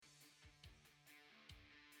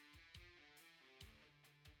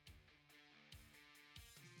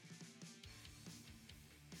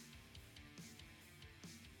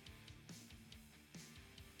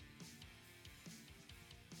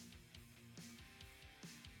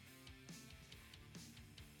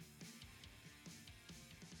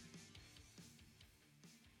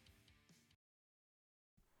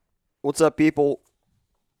What's up, people?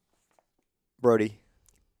 Brody.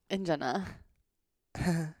 And Jenna.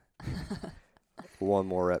 One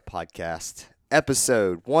More Rep podcast.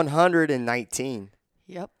 Episode 119.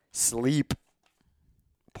 Yep. Sleep.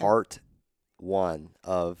 Part 1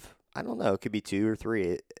 of, I don't know, it could be 2 or 3.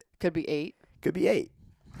 It Could be 8. could be 8.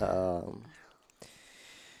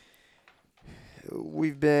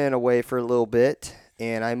 We've been away for a little bit,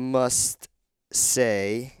 and I must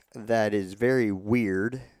say that is very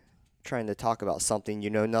weird trying to talk about something you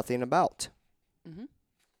know nothing about. Mm-hmm.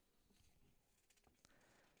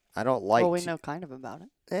 I don't like Well, we know kind of about it.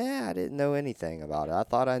 Yeah, I didn't know anything about it. I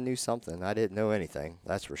thought I knew something. I didn't know anything.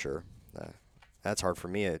 That's for sure. That's hard for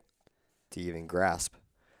me to even grasp.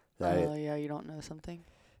 Oh, yeah, you don't know something?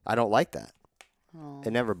 I don't like that. Oh.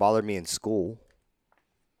 It never bothered me in school,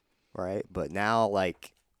 right? But now,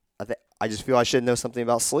 like, I just feel I should know something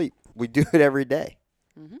about sleep. We do it every day.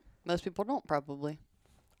 Mm-hmm. Most people don't, probably.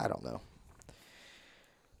 I don't know.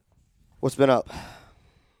 What's been up?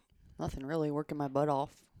 Nothing really. Working my butt off.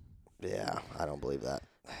 Yeah, I don't believe that.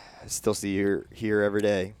 I still see you here every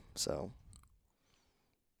day, so.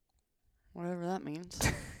 Whatever that means.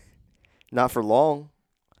 Not for long.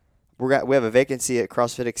 We have a vacancy at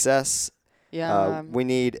CrossFit Access. Yeah. We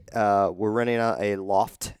need. We're renting out a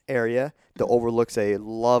loft area that overlooks a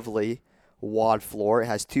lovely wad floor. It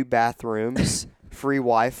has 2 bathrooms, free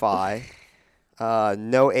Wi-Fi,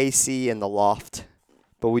 no AC in the loft,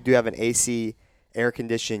 but we do have an AC air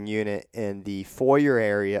conditioned unit in the foyer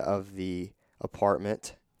area of the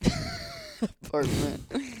apartment.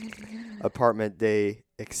 Apartment de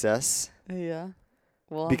Access. Yeah.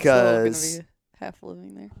 Well, Because I'm still going to be half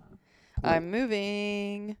living there. I'm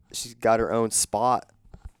moving. She's got her own spot.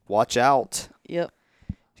 Watch out. Yep.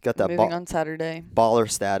 She's got that Moving on Saturday. baller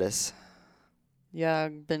status. Yeah,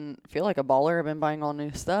 feel like a baller. I've been buying all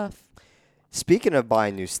new stuff. Speaking of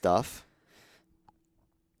buying new stuff,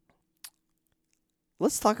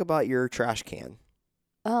 let's talk about your trash can.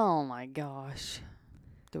 Oh, my gosh.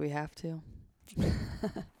 Do we have to?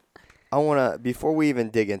 I want to, before we even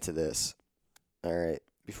dig into this, all right,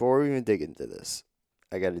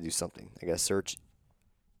 I got to do something. I got to search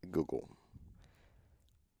Google.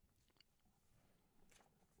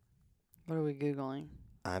 What are we Googling?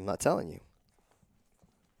 I'm not telling you.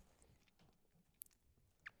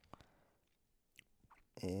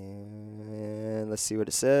 And let's see what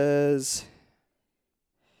it says.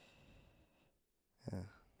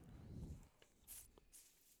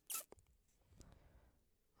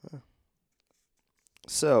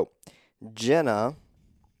 So, Jenna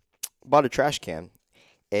bought a trash can.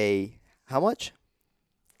 How much?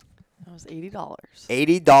 That was $80.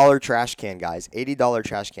 $80 trash can, guys. $80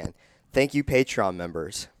 trash can. Thank you, Patreon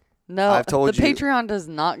members. No, I've told the you. Patreon does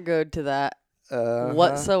not go to that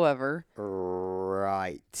whatsoever.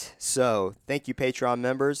 Right. So, thank you, Patreon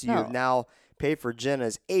members. You No. have now paid for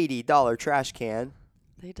Jenna's $80 trash can.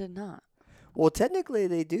 They did not. Well, technically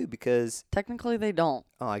they do because... Technically, they don't.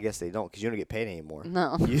 Oh, I guess they don't because you don't get paid anymore.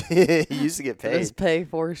 No. You used to get paid. Just pay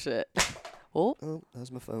for shit. Oh. Oh, that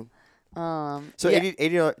was my phone. So yeah.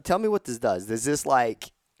 $80, tell me what this does. Does this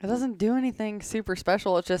like... It doesn't do anything super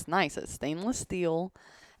special. It's just nice. It's stainless steel.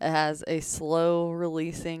 It has a slow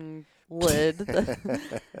releasing lid.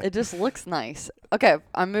 It just looks nice. Okay,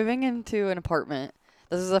 I'm moving into an apartment.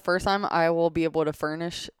 This is the first time I will be able to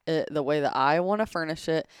furnish it the way that I want to furnish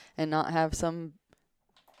it and not have some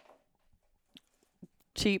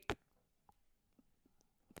cheap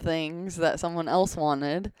things that someone else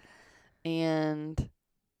wanted. And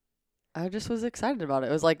I just was excited about it.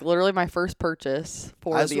 It was like literally my first purchase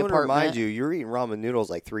for I the just want to apartment. remind you, you were eating ramen noodles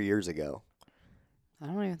like 3 years ago. I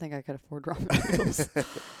don't even think I could afford ramen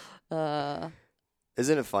noodles.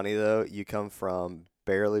 Isn't it funny, though? You come from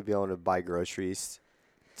barely being able to buy groceries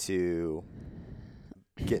to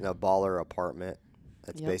getting a baller apartment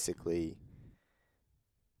that's basically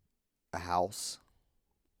a house.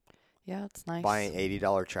 Yeah, it's nice. Buying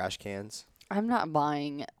 $80 trash cans. I'm not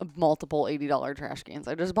buying multiple $80 trash cans.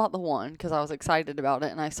 I just bought the one because I was excited about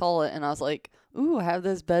it, and I saw it, and I was like, ooh, I have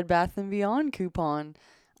this Bed Bath & Beyond coupon.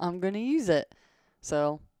 I'm going to use it.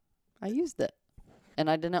 So I used it. And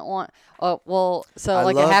I didn't want... Oh, well, so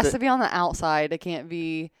it has to be on the outside. It can't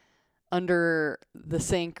be under the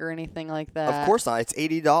sink or anything like that. Of course not. It's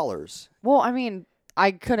 $80. Well, I mean,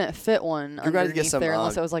 I couldn't fit one underneath there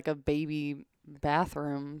unless it was like a baby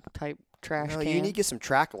bathroom type trash can. You need to get some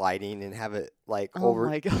track lighting and have it like over. Oh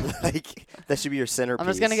my God. Like that should be your centerpiece. I'm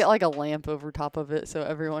just gonna get like a lamp over top of it so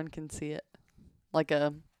everyone can see it,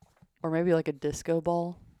 or maybe like a disco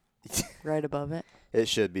ball right above it. It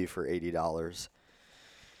should be for $80.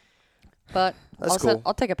 But That's cool.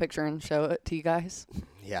 I'll take a picture and show it to you guys.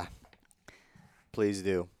 Yeah. Please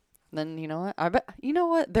do. Then you know what? I bet you know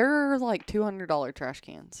what? There are like $200 trash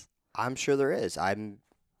cans. I'm sure there is. I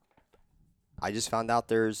just found out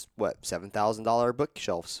there's what $7,000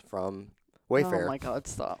 bookshelves from Oh Wayfair my God!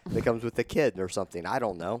 Stop. that comes with the kid or something. I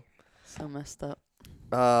don't know. So messed up.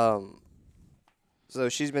 So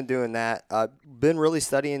she's been doing that. Been really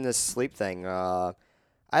studying this sleep thing. I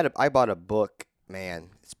bought a book. Man,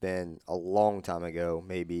 it's been a long time ago,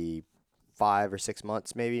 maybe 5 or 6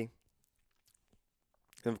 months, maybe.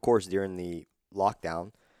 And of course, during the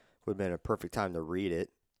lockdown, would have been a perfect time to read it,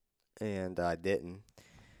 and I didn't.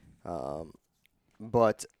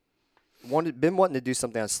 But been wanting to do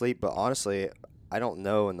something on sleep, but honestly, I don't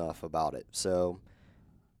know enough about it. So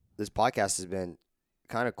this podcast has been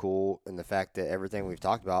kind of cool in the fact that everything we've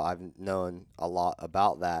talked about, I've known a lot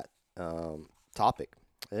about that topic.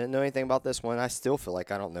 I didn't know anything about this one. I still feel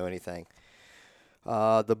like I don't know anything.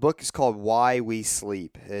 The book is called Why We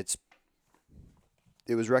Sleep.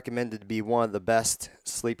 It was recommended to be one of the best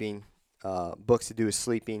sleeping books to do with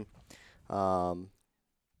sleeping on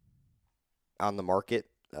the market.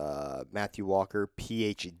 Matthew Walker,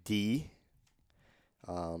 PhD.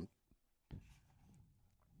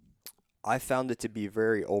 I found it to be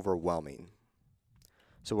very overwhelming.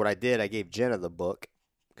 So what I did, I gave Jenna the book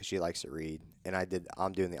because she likes to read, and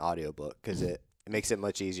I'm doing the audiobook because it makes it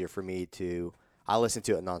much easier for me to. I listen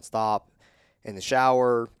to it nonstop in the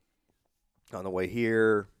shower, on the way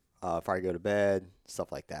here, if I go to bed,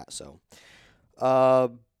 stuff like that. So,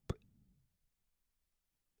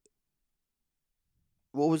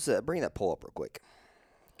 what was that? Bring that poll up real quick.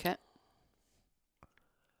 Okay.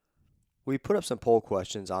 We put up some poll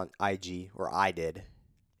questions on IG, or I did,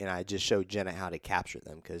 and I just showed Jenna how to capture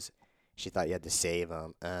them because she thought you had to save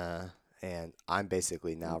them. And I'm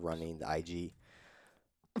basically now running the IG.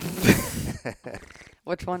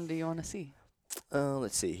 Which one do you want to see?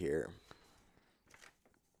 Let's see here.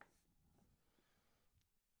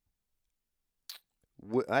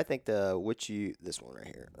 I think this one right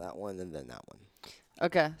here, that one, and then that one.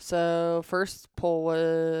 Okay, so first poll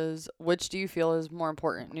was, which do you feel is more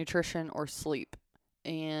important, nutrition or sleep?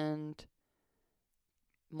 And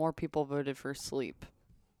more people voted for sleep.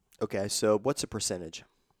 Okay, so what's the percentage?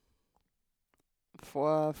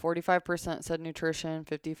 45% said nutrition,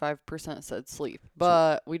 55% said sleep.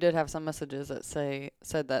 But we did have some messages that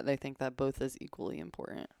said that they think that both is equally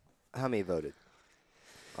important. How many voted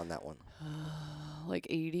on that one? Like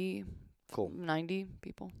 80, Cool. 90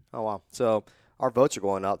 people. Oh, wow. So our votes are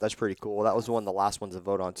going up. That's pretty cool. That was one of the last ones to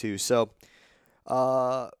vote on, too. So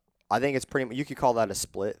I think it's pretty – you could call that a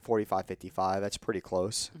split, 45-55. That's pretty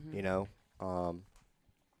close, you know. And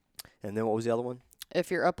then what was the other one? If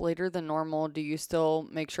you're up later than normal, do you still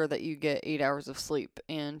make sure that you get 8 hours of sleep?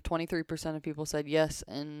 And 23% of people said yes,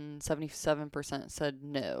 and 77% said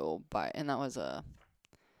no. And that was about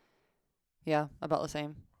the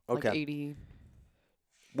same. Okay. Like 80.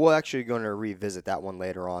 We're actually going to revisit that one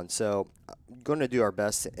later on. So I'm going to do our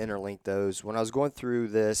best to interlink those. When I was going through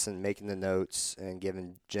this and making the notes and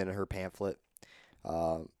giving Jenna her pamphlet,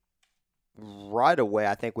 right away,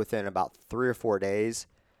 I think within about 3 or 4 days,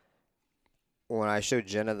 when I showed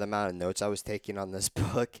Jenna the amount of notes I was taking on this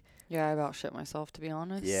book. Yeah, I about shit myself, to be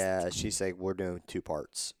honest. Yeah, she said we're doing 2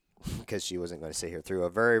 parts because she wasn't going to sit here through a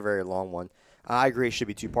very, very long one. I agree it should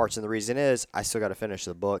be 2 parts, and the reason is I still got to finish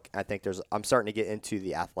the book. I think I'm starting to get into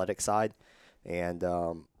the athletic side, and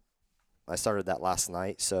I started that last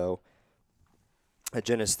night. So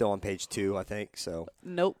Jenna's still on page 2, I think. So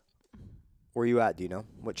Nope. Where are you at? Do you know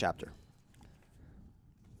what chapter?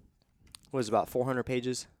 What is it, about 400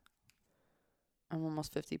 pages? I'm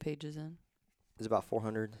almost 50 pages in. It's about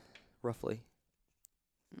 400, roughly.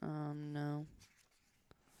 No.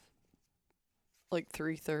 Like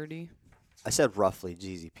 330. I said roughly,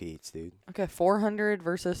 Jeezy Pete's, dude. Okay, 400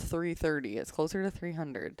 versus 330. It's closer to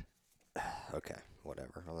 300. Okay,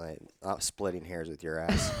 whatever. I'm not splitting hairs with your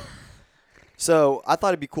ass. So I thought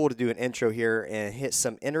it'd be cool to do an intro here and hit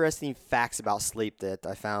some interesting facts about sleep that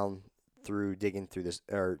I found through digging through this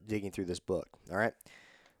book. All right.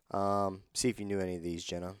 See if you knew any of these,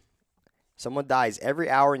 Jenna. Someone dies every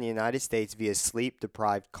hour in the United States via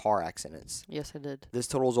sleep-deprived car accidents. Yes, I did. This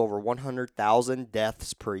totals over 100,000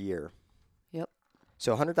 deaths per year. Yep.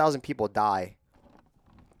 So 100,000 people die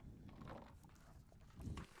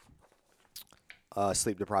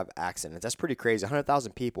sleep-deprived accidents. That's pretty crazy.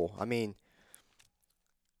 100,000 people. I mean,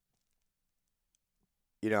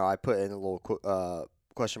 I put in a little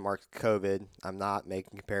question mark COVID. I'm not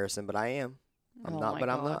making comparison, but I am. I'm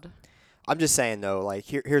not. I'm just saying, though, like,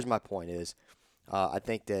 here's my point is I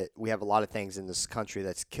think that we have a lot of things in this country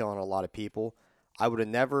that's killing a lot of people. I would have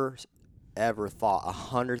never ever thought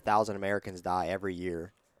 100,000 Americans die every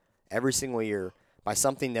single year, by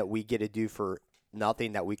something that we get to do for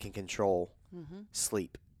nothing that we can control,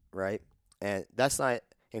 sleep, right? And that's not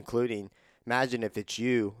including, imagine if it's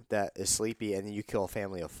you that is sleepy and then you kill a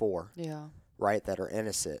family of 4, Yeah. right, that are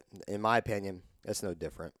innocent. In my opinion, that's no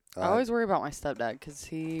different. I always worry about my stepdad because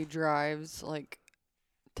he drives like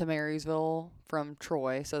to Marysville from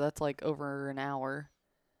Troy, so that's like over an hour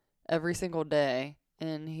every single day,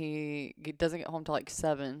 and doesn't get home till like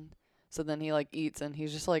 7. So then he like eats, and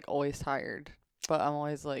he's just like always tired. But I'm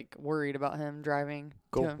always like worried about him driving.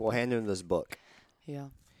 Cool. To and We'll from- hand him this book. Yeah.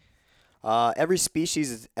 Every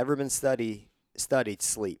species that's ever been studied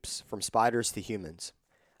sleeps, from spiders to humans.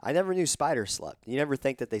 I never knew spiders slept. You never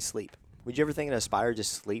think that they sleep. Would you ever think that a spider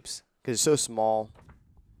just sleeps? Because it's so small.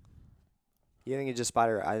 You think it's just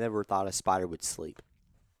spider? I never thought a spider would sleep.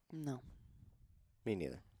 No. Me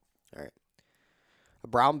neither. All right. A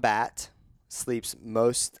brown bat sleeps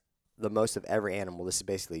the most of every animal. This is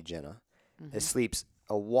basically Jenna. It sleeps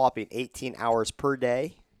a whopping 18 hours per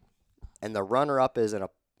day, and the runner-up is A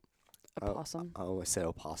possum. I said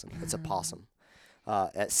opossum. It's a possum.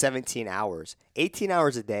 At 17 hours. 18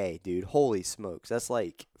 hours a day, dude. Holy smokes. That's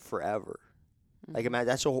like forever. Like, imagine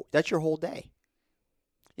that's your whole day.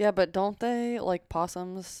 Yeah, but don't they like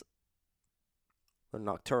possums? They're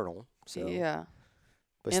nocturnal, so. Yeah.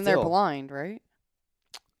 But And still, they're blind, right?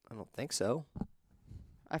 I don't think so.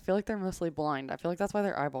 I feel like they're mostly blind. I feel like that's why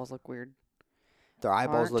their eyeballs look weird. Their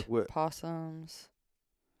eyeballs Aren't look weird. Possums.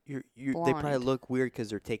 They probably blind? look weird because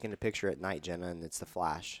they're taking a picture at night, Jenna, and it's the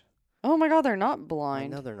flash. Oh my God, they're not I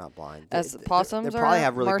blind. know they're not blind. As They possums probably are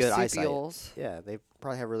have really good eyesight. marsupials. Yeah, they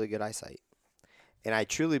probably have really good eyesight. And I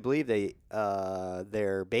truly believe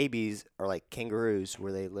their babies are like kangaroos,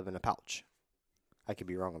 where they live in a pouch. I could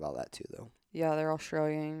be wrong about that too, though. Yeah, they're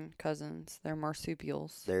Australian cousins. They're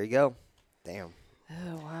marsupials. There you go. Damn.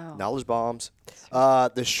 Oh wow. Knowledge bombs.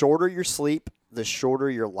 The shorter your sleep, the shorter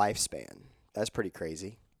your lifespan. That's pretty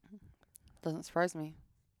crazy. Doesn't surprise me.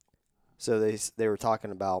 So they were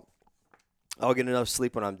talking about, I'll get enough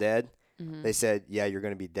sleep when I'm dead. They said, yeah, you're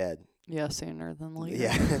going to be dead. Yeah, sooner than later.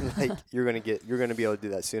 Yeah, like you're gonna be able to do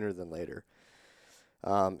that sooner than later.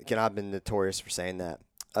 I've been notorious for saying that.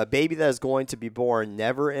 A baby that is going to be born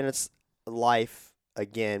never in its life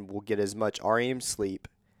again will get as much REM sleep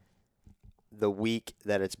the week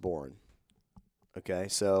that it's born. Okay,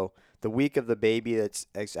 so the week of the baby that's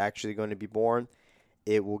actually going to be born,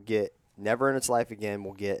 it will get, never in its life again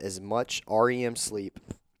will get as much REM sleep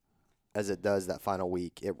as it does that final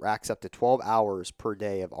week. It racks up to 12 hours per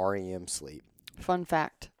day of REM sleep. Fun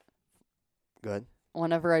fact. Good.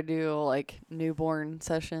 Whenever I do like newborn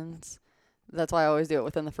sessions, that's why I always do it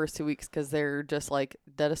within the first 2 weeks because they're just like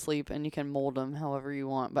dead asleep and you can mold them however you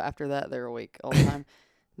want. But after that, they're awake all the time,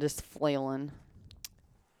 just flailing.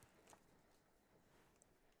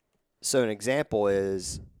 So an example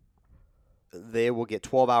is they will get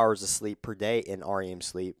 12 hours of sleep per day in REM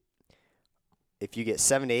sleep. If you get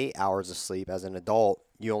 7 to 8 hours of sleep as an adult,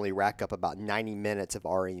 you only rack up about 90 minutes of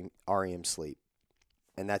REM sleep.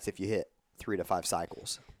 And that's if you hit 3 to 5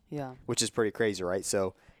 cycles. Yeah. Which is pretty crazy, right?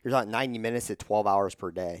 So you're talking 90 minutes at 12 hours per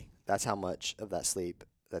day. That's how much of that sleep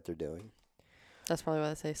that they're doing. That's probably why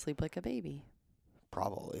they say sleep like a baby.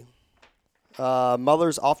 Probably.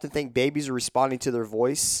 Mothers often think babies are responding to their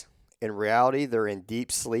voice. In reality, they're in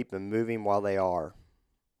deep sleep and moving while they are.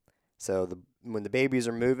 So when the babies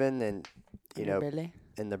are moving and, in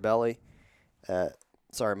their belly,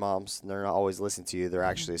 sorry, moms, they're not always listening to you. They're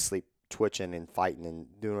actually asleep, twitching and fighting and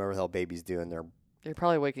doing whatever the hell babies do in their You're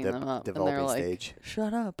probably waking them up and developing they're like, stage.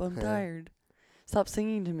 shut up, I'm tired. Stop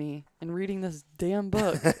singing to me and reading this damn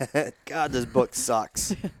book. God, this book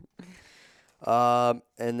sucks. And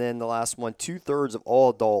then the last one, 2/3 of all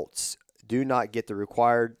adults do not get the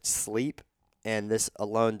required sleep, and this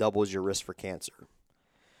alone doubles your risk for cancer.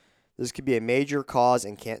 This could be a major cause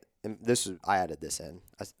in I added this in.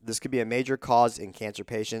 This could be a major cause in cancer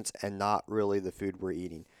patients and not really the food we're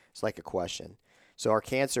eating. It's like a question. So our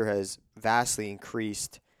cancer has vastly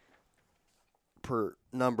increased per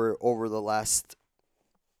number over the last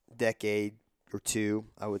decade or two,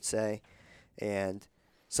 I would say. And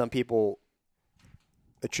some people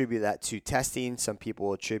attribute that to testing. Some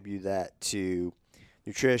people attribute that to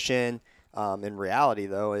nutrition. In reality,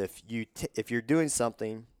 though, if you're doing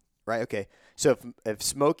something, right? Okay, so if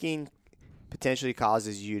smoking potentially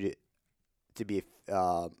causes you to be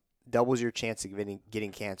doubles your chance of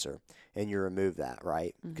getting cancer, and you remove that,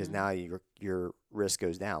 right? Because now your risk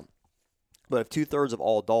goes down. But if 2/3 of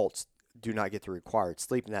all adults do not get the required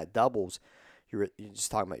sleep, and that doubles, you're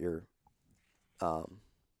just talking about your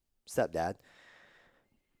stepdad.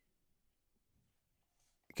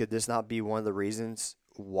 could this not be one of the reasons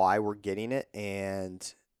why we're getting it?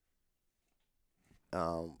 And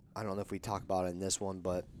I don't know if we talk about it in this one,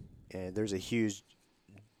 but there's a huge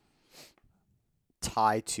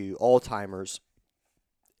tie to Alzheimer's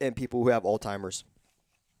and people who have Alzheimer's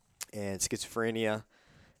and schizophrenia,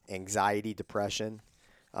 anxiety, depression,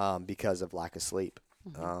 because of lack of sleep.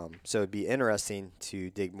 So it'd be interesting to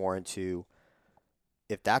dig more into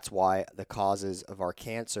if that's why the causes of our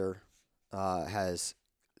cancer has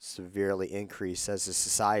severely increased as a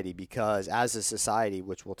society, because as a society,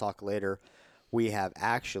 which we'll talk later, we have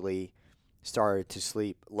actually started to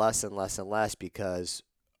sleep less and less and less because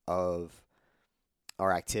of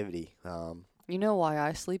our activity. You know why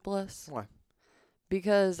I sleep less? Why?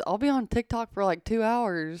 Because I'll be on TikTok for like 2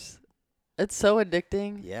 hours. It's so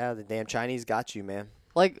addicting. Yeah, the damn Chinese got you, man.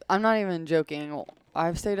 Like, I'm not even joking.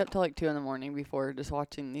 I've stayed up till like 2 in the morning before just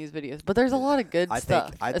watching these videos. But there's a lot of good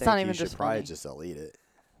stuff. I It's think not you even should just probably funny. just delete it.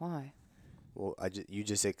 Why? Well, you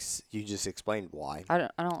just explained why. I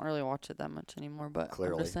don't really watch it that much anymore, but I'm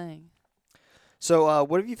Clearly. just saying. So,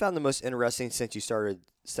 what have you found the most interesting since you started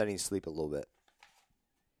studying sleep a little bit?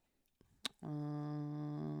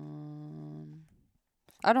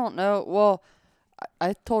 I don't know. Well,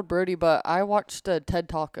 I told Brody, but I watched a TED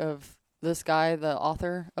Talk of this guy, the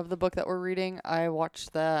author of the book that we're reading. I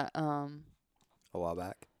watched that, A while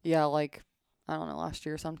back. yeah, like, I don't know, last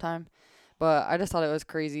year sometime. But I just thought it was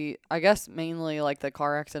crazy. I guess mainly, like, the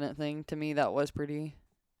car accident thing, to me, that was pretty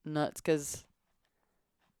nuts. Because,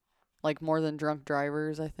 like, more than drunk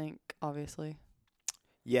drivers, I think, obviously.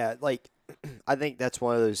 Yeah, like I think that's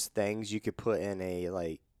one of those things you could put in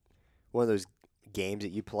one of those games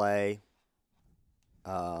that you play,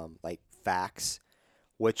 like facts.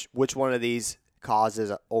 Which one of these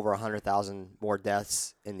causes over 100,000 more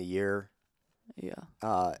deaths in the year? Yeah.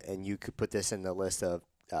 And you could put this in the list of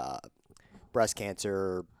breast cancer,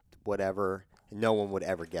 or whatever. No one would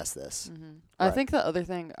ever guess this. Mm-hmm. I Right. think the other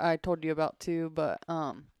thing I told you about too, but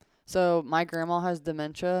so my grandma has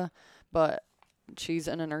dementia, but she's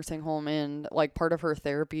in a nursing home, and like part of her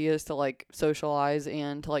therapy is to like socialize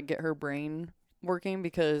and to like get her brain working,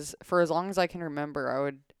 because for as long as I can remember, I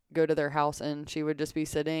would go to their house and she would just be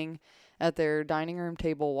sitting at their dining room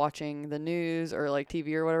table watching the news or like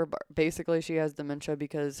TV or whatever. But basically she has dementia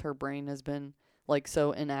because her brain has been like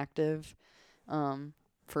so inactive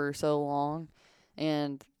for so long.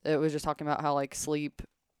 And it was just talking about how like sleep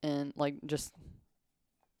and like just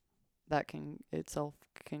that can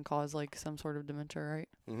cause like some sort of dementia, right?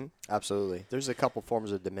 Mm-hmm. Absolutely. There's a couple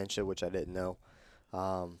forms of dementia which I didn't know,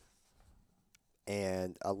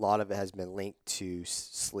 and a lot of it has been linked to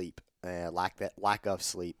sleep, lack of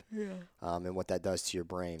sleep, and what that does to your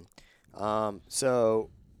brain. So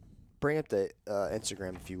bring up the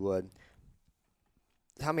Instagram if you would.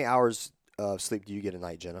 How many hours of sleep do you get a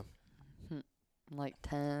night, Jenna? Like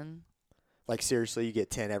 10. Like seriously, you get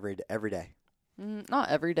 10 every day. Not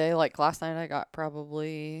every day. Like last night I got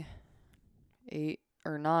probably 8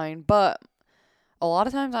 or 9, but a lot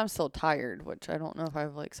of times I'm still tired, which I don't know if I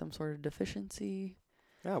have like some sort of deficiency.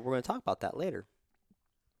 Yeah, we're going to talk about that later.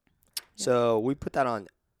 Yeah. So we put that on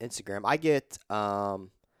Instagram. I get,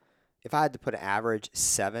 if I had to put an average,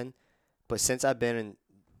 7. But since I've been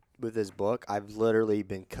with this book, I've literally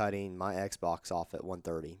been cutting my Xbox off at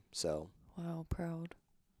 1:30. So Wow, proud.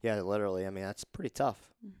 yeah, literally. I mean, that's pretty tough.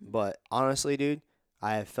 Mm-hmm. But honestly, dude,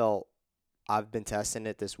 I've been testing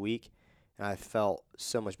it this week, and I felt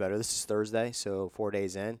so much better. This is Thursday, so 4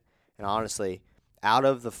 days in. And honestly, out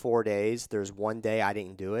of the 4 days, there's one day I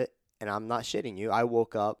didn't do it, and I'm not shitting you. I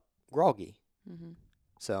woke up groggy. Mm-hmm.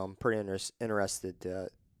 So I'm pretty interested to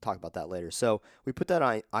talk about that later. So we put that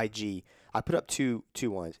on IG. I put up two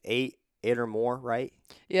ones, 8 or more, right?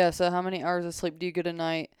 Yeah, so how many hours of sleep do you get a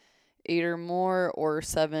night? 8 or more, or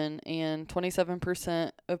 7? And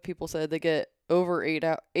 27% of people said they get over 8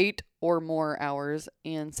 or more hours,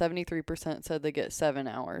 and 73% said they get 7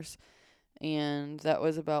 hours. And that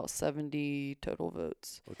was about 70 total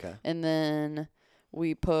votes. Okay. And then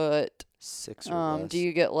we put 6 or less. do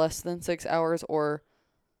you get less than 6 hours, or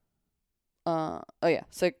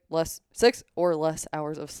 6 or less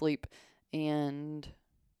hours of sleep? And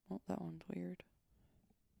that one's weird.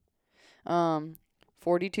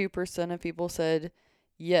 42% of people said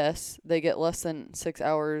yes, they get less than 6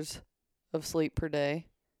 hours of sleep per day,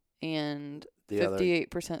 and The other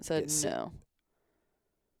 58% said get no.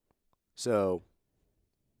 So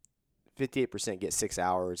 58% get 6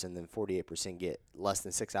 hours, and then 48% get less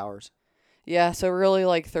than 6 hours. Yeah, so really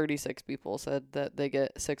like 36 people said that they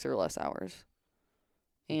get 6 or less hours.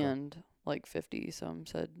 Okay. And like 50 some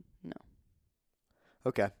said no.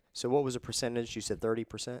 Okay. So what was the percentage? You said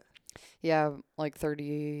 30%? Yeah, like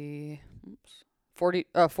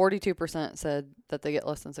 42% said that they get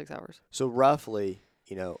less than 6 hours. So roughly,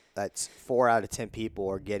 that's 4 out of 10 people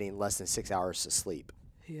are getting less than 6 hours to sleep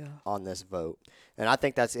Yeah. on this vote. And I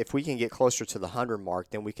think that's if we can get closer to the 100 mark,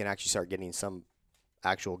 then we can actually start getting some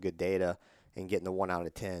actual good data and getting the 1 out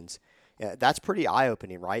of 10s. Yeah, that's pretty eye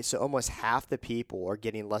opening, right? So almost half the people are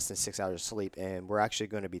getting less than 6 hours of sleep, and we're actually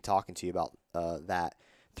going to be talking to you about that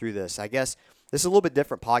through this. I guess this is a little bit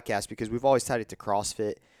different podcast because we've always tied it to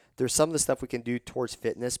CrossFit. There's some of the stuff we can do towards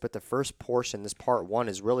fitness, but the first portion, this part one,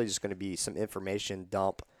 is really just going to be some information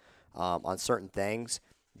dump on certain things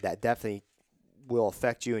that definitely will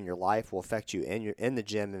affect you in your life, will affect you in the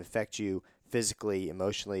gym, and affect you physically,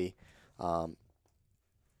 emotionally, um,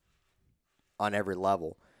 on every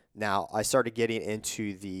level. Now, I started getting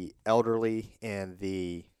into the elderly and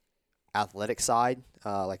the athletic side,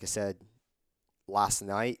 like I said last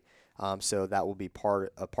night. So that will be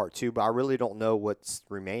part of part two, but I really don't know what's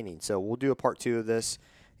remaining. So we'll do a part two of this,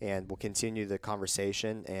 and we'll continue the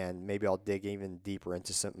conversation, and maybe I'll dig even deeper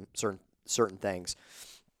into some certain things.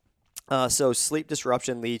 So sleep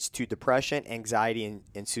disruption leads to depression, anxiety,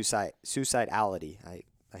 and suicidality.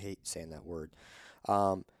 I hate saying that word.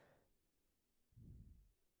 Um,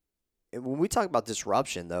 and when we talk about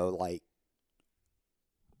disruption, though, like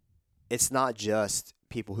it's not just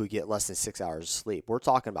people who get less than 6 hours of sleep. We're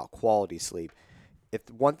talking about quality sleep. If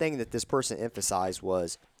one thing that this person emphasized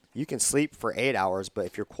was you can sleep for 8 hours, but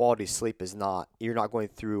if your quality sleep is not, you're not going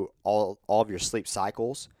through all of your sleep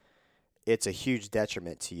cycles, it's a huge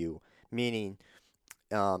detriment to you. Meaning,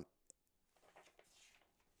 um,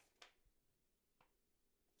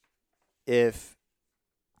 if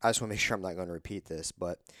I just want to make sure I'm not going to repeat this,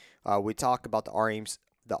 but we talk about the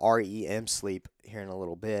REM sleep here in a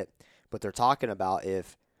little bit, but they're talking about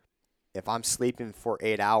if I'm sleeping for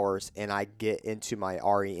 8 hours and I get into my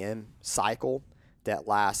REM cycle that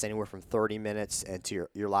lasts anywhere from 30 minutes and to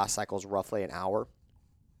your last cycle is roughly an hour.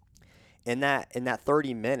 In that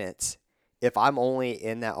 30 minutes, if I'm only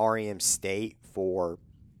in that REM state for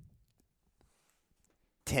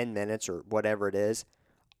 10 minutes or whatever it is,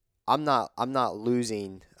 I'm not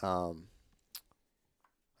losing. Let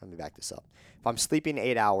me back this up. If I'm sleeping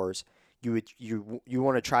 8 hours, you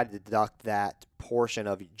want to try to deduct that portion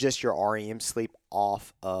of just your REM sleep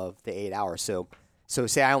off of the 8 hours. So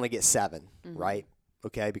say I only get 7, right?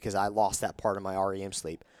 Okay, because I lost that part of my REM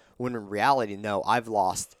sleep. When in reality, no, I've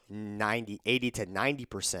lost 80 to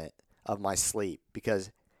 90% of my sleep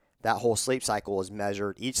because that whole sleep cycle is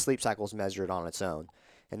measured. Each sleep cycle is measured on its own,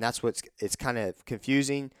 and that's it's kind of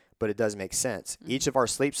confusing, but it does make sense. Each of our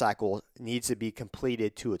sleep cycle needs to be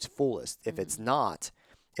completed to its fullest. If it's not,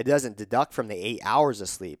 it doesn't deduct from the 8 hours of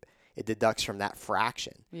sleep. It deducts from that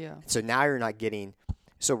fraction. Yeah. So now you're not getting.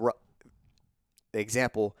 So,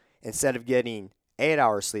 example, instead of getting 8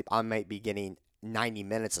 hours sleep, I might be getting 90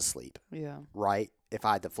 minutes of sleep. Yeah. Right? If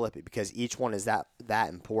I had to flip it, because each one is that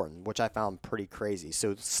important, which I found pretty crazy.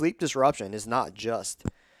 So sleep disruption is not just,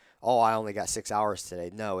 oh, I only got 6 hours today.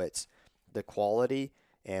 No, it's the quality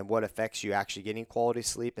and what affects you actually getting quality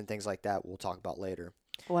sleep and things like that. We'll talk about later.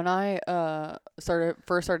 When I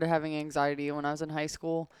first started having anxiety when I was in high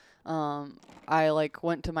school, I like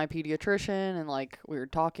went to my pediatrician and like we were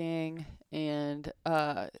talking, and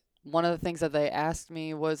one of the things that they asked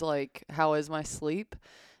me was like, how is my sleep?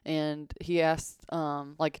 And he asked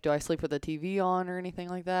like, do I sleep with the TV on or anything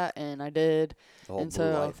like that? And I did. The whole And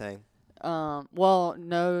blue so light thing. well,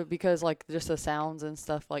 no, because like just the sounds and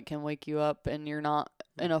stuff like can wake you up and you're not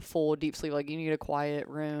in a full deep sleep. Like you need a quiet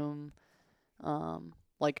room,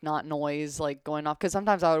 like not noise like going off. Because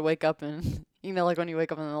sometimes I would wake up and like when you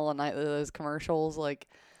wake up in the middle of the night, those commercials like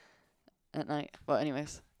at night. But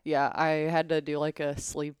anyways, yeah, I had to do like a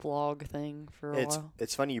sleep log thing for a while.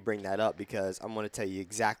 It's funny you bring that up because I'm going to tell you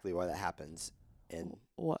exactly why that happens and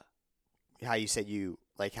What? how you said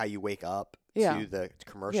how you wake up Yeah. to the Yeah.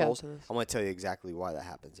 commercials. To this. I'm going to tell you exactly why that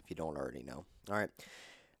happens if you don't already know. All right.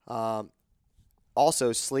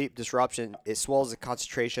 Also, sleep disruption, it swells the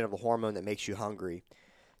concentration of a hormone that makes you hungry.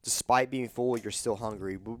 Despite being full, you're still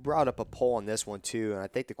hungry. We brought up a poll on this one too, and I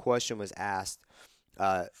think the question was asked,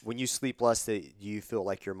 when you sleep less, do you feel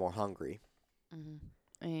like you're more hungry?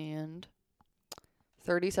 And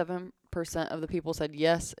 37% of the people said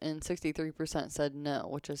yes, and 63% said no,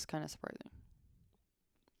 which is kind of surprising.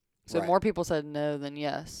 So Right. more people said no than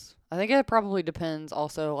yes. I think it probably depends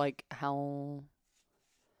also like how.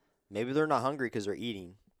 Maybe they're not hungry because they're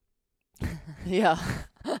eating. Yeah.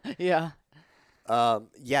 Yeah.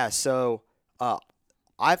 Yeah. So,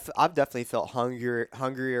 I've definitely felt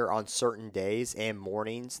hungrier on certain days and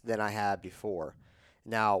mornings than I had before.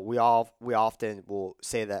 Now we often will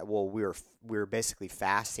say that well we were basically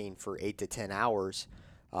fasting for 8 to 10 hours,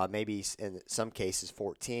 maybe in some cases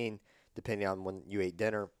 14, depending on when you ate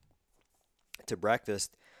dinner to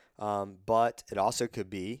breakfast. But it also could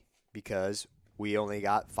be because we only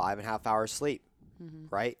got 5.5 hours sleep, Hmm.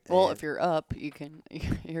 right? Well, And if you're up,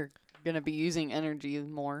 you're gonna be using energy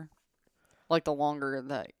more. Like the longer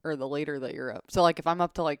that or the later that you're up. So like if I'm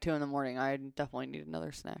up till like 2 in the morning, I definitely need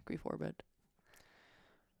another snack before bed.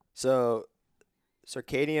 so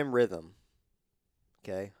circadian rhythm.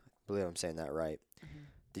 Okay, I believe I'm saying that right. Hmm.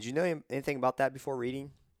 Did you know anything about that before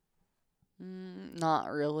reading? Not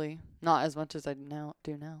really. Not as much as I now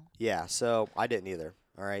do now. Yeah, so I didn't either.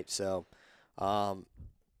 All right, so um,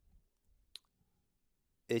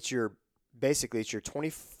 it's your basically it's your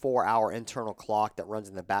 24-hour internal clock that runs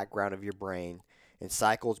in the background of your brain and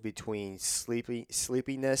cycles between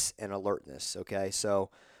sleepiness and alertness. Okay, so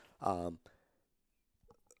um,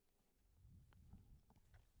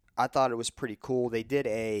 I thought it was pretty cool. They did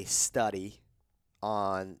a study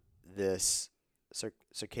on this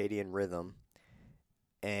circadian rhythm,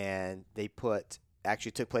 and they put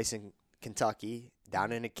actually took place in Kentucky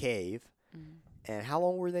down in a cave. Mm. And how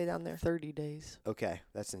long were they down there? 30 days. Okay,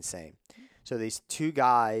 that's insane. So these two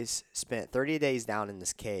guys spent 30 days down in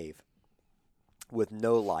this cave with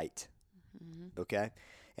no light, Hmm. okay?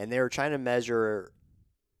 And they were trying to measure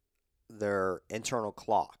their internal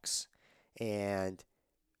clocks. And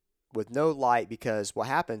with no light, because what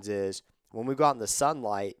happens is when we go out in the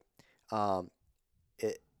sunlight, um,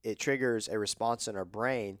 it triggers a response in our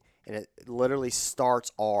brain, and it literally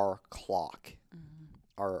starts our clock, Hmm.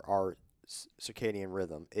 our circadian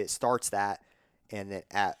rhythm. It starts that, and then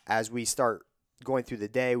as we start going through the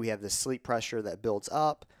day, we have the sleep pressure that builds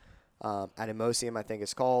up, anemosium, I think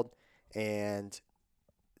it's called, and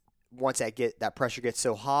once that pressure gets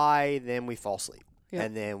so high, then we fall asleep, Yep.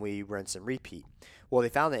 and then we rinse and repeat. Well, they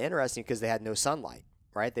found that interesting because they had no sunlight,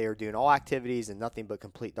 right? They were doing all activities and nothing but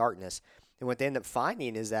complete darkness. And what they end up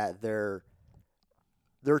finding is that their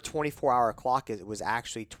 24-hour clock was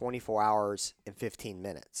actually 24 hours and 15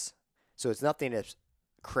 minutes. So it's nothing that's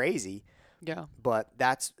crazy, Yeah. but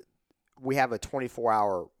we have a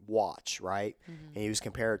 24-hour watch, right? Hmm. And he was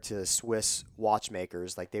compared to Swiss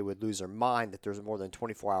watchmakers, like they would lose their mind that there's more than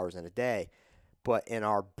 24 hours in a day. But in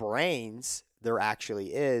our brains, there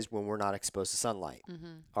actually is when we're not exposed to sunlight.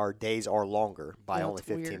 Hmm. Our days are longer by only That's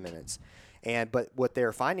 15 weird. minutes. But what they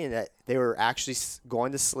were finding that they were actually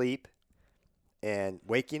going to sleep and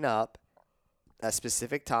waking up at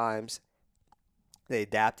specific times. They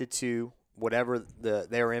adapted to whatever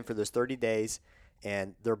they were in for those 30 days,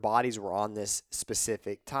 and their bodies were on this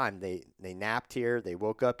specific time. They napped here, they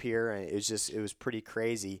woke up here, and it was pretty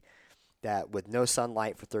crazy that with no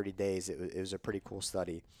sunlight for 30 days, it was a pretty cool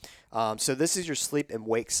study. So this is your sleep and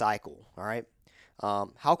wake cycle. All right.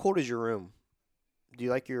 How cold is your room? Do you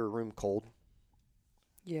like your room cold?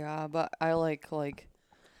 Yeah, but I like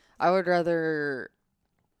I would rather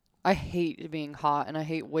I hate being hot and I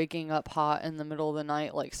hate waking up hot in the middle of the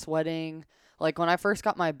night like sweating. Like when I first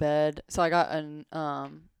got my bed, so I got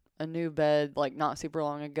a new bed like not super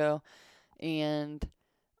long ago and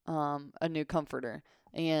a new comforter.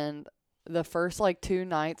 And the first like 2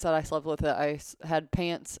 nights that I slept with it, had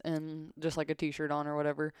pants and just like a t-shirt on or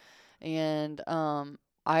whatever. And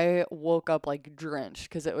I woke up like drenched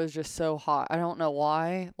because it was just so hot. I don't know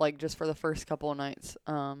why. Like just for the first couple of nights.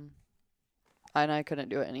 And I couldn't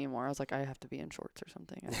do it anymore. I was like, I have to be in shorts or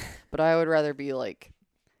something. But I would rather be like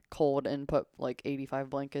cold and put like 85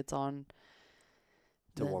 blankets on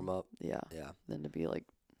To warm than up? yeah, Yeah. than to be like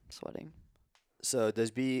sweating. So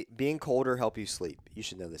does being colder help you sleep? You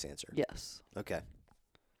should know this answer. Yes. Okay.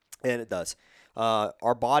 And it does.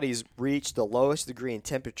 Our bodies reach the lowest degree in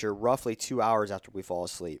temperature roughly 2 hours after we fall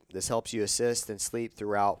asleep. This helps you assist in sleep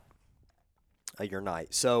throughout your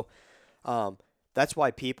night. So um, that's why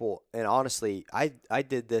people, and honestly, I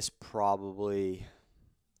did this probably,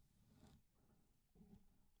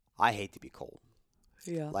 I hate to be cold.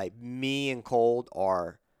 Yeah. Like me and cold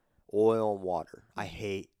are oil and water. I Mhm.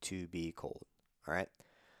 hate to be cold. All right.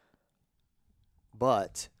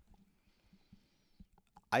 But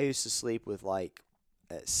I used to sleep with like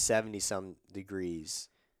at 70 some degrees,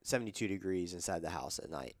 72 degrees inside the house at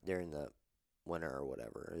night during the winter or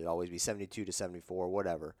whatever. It'd always be 72 to 74,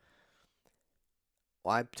 whatever.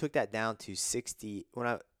 Well, I took that down to 60 when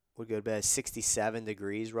I would go to bed, 67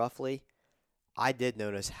 degrees roughly. I did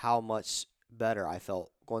notice how much better I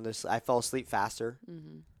felt going to sleep. I fell asleep faster.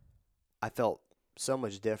 Mhm. I felt so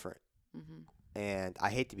much different. Mhm. And I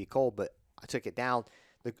hate to be cold, but I took it down.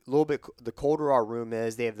 The little bit the colder our room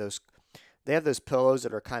is, they have those pillows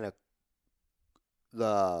that are kind of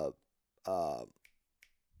the uh,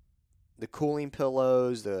 the cooling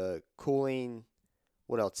pillows, the cooling.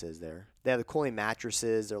 What else is there? They have the cooling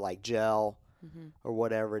mattresses. They're like gel Mm-hmm. or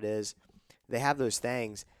whatever it is. They have those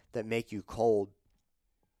things that make you cold,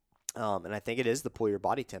 and I think it is to pull your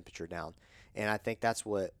body temperature down. And I think that's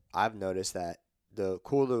what I've noticed, that the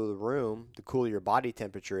cooler the room, the cooler your body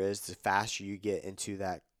temperature is, the faster you get into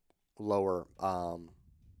that lower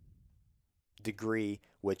degree,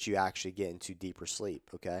 which you actually get into deeper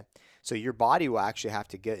sleep. Okay, so your body will actually have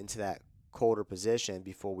to get into that colder position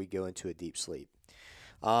before we go into a deep sleep.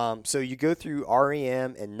 So you go through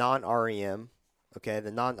REM and non-REM. Okay,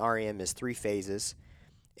 the non-REM is 3 phases,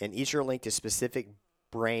 and each are linked to specific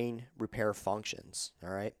brain repair functions. All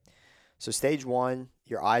right. So stage one,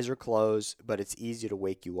 your eyes are closed, but it's easy to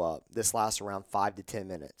wake you up. This lasts around 5 to 10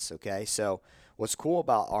 minutes. Okay. So what's cool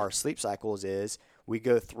about our sleep cycles is we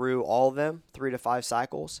go through all of them, 3 to 5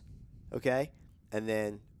 cycles. Okay. And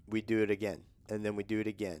then we do it again. And then we do it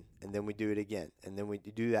again. And then we do it again. And then we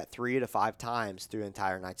do that 3 to 5 times through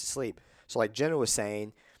entire nights of sleep. So like Jenna was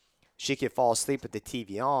saying, she could fall asleep with the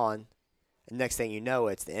TV on, and next thing you know,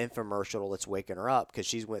 it's the infomercial that's waking her up because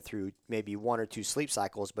she's went through maybe 1 or 2 sleep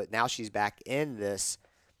cycles, but now she's back in this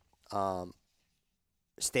um,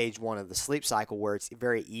 stage one of the sleep cycle where it's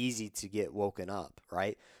very easy to get woken up,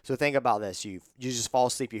 right? So think about this: you just fall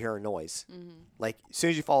asleep, you hear a noise. Mm-hmm. Like as soon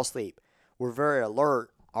as you fall asleep, we're very alert.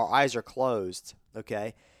 Our eyes are closed,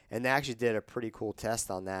 okay? And they actually did a pretty cool test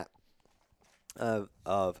on that. I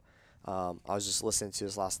was just listening to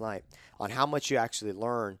this last night on how much you actually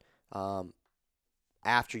learn um,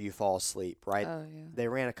 after you fall asleep, right? Oh yeah. They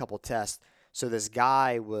ran a couple tests. So this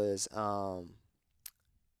guy was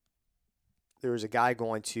there was a guy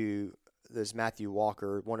going to this Matthew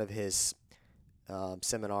Walker, one of his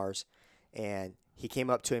seminars, and he came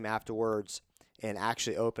up to him afterwards and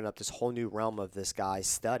actually opened up this whole new realm of this guy's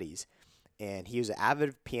studies. And he was an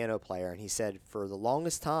avid piano player, and he said for the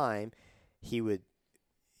longest time he would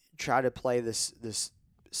try to play this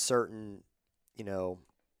certain, you know,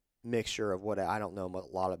 mixture of what I don't know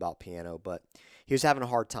a lot about piano, but he was having a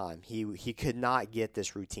hard time. He could not get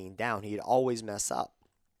this routine down. He'd always mess up.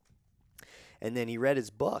 And then he read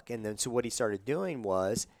his book, and then so what he started doing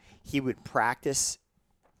was he would practice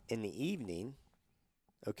in the evening,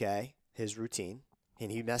 okay, his routine,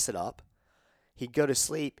 and he'd mess it up. He'd go to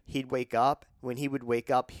sleep, he'd wake up. When he would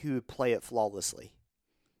wake up, he would play it flawlessly.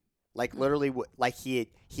 Like literally like he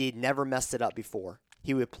had never messed it up before.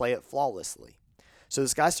 He would play it flawlessly. So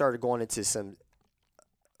this guy started going into some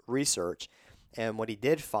research, and what he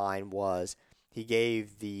did find was he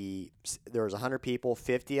gave there was 100 people,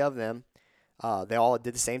 50 of them. They all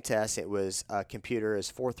did the same test. It was a computer is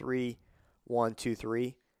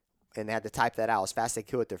 43123, and they had to type that out as fast as they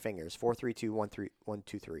could with their fingers.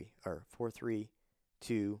 43213 or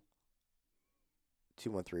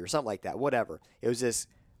 432213 or something like that. Whatever. It was this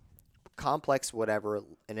complex whatever,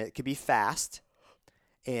 and it could be fast.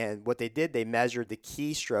 And what they did, they measured the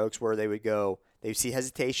keystrokes where they would see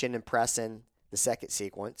hesitation and pressing the second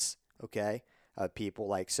sequence, okay, people.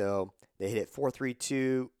 Like, so they hit it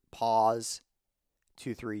 432, pause,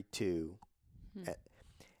 232.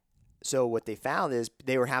 So what they found is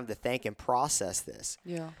they were having to think and process this.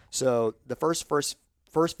 Yeah. So the first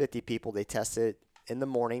 50 people they tested in the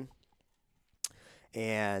morning,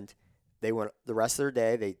 and they went the rest of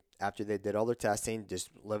their day. After they did all their testing,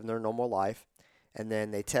 just living their normal life. And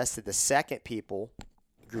then they tested the second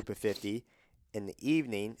group of 50, in the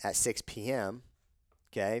evening at 6 p.m.,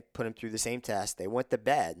 okay, put them through the same test. They went to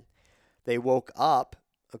bed. They woke up,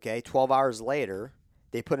 okay, 12 hours later.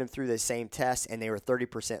 They put them through the same test, and they were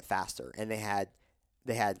 30% faster, and they had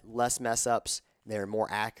less mess-ups. They were more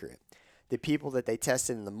accurate. The people that they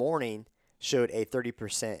tested in the morning showed a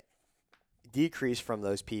 30% decrease from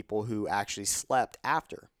those people who actually slept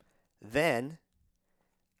after. Then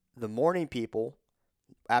the morning people,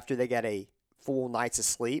 after they got a full night's of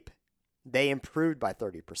sleep, they improved by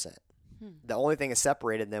 30%. The only thing that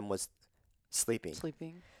separated them was sleeping.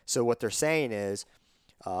 So what they're saying is,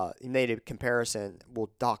 you made a comparison. We'll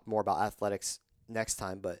talk more about athletics next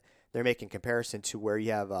time, but they're making comparison to where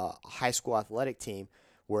you have a high school athletic team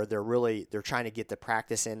where they're trying to get the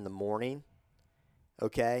practice in the morning,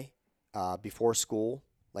 okay, before school.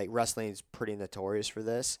 Like wrestling is pretty notorious for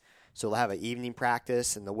this. So they'll have an evening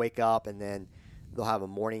practice, and they'll wake up, and then they'll have a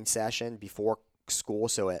morning session before school.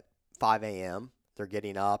 So at 5 a.m., they're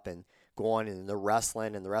getting up and going, and they're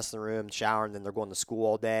wrestling in the wrestling room, showering, then they're going to school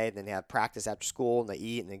all day. Then they have practice after school, and they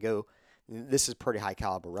eat, and they go. This is a pretty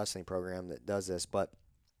high-caliber wrestling program that does this, but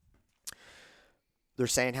they're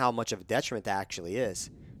saying how much of a detriment that actually is,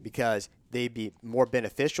 because they'd be more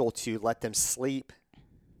beneficial to let them sleep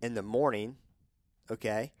in the morning,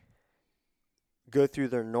 okay, go through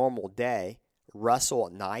their normal day, wrestle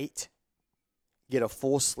at night, get a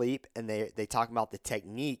full sleep, and they talk about the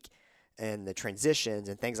technique and the transitions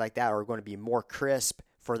and things like that are going to be more crisp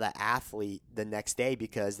for the athlete the next day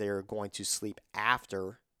because they're going to sleep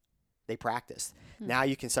after they practice. Now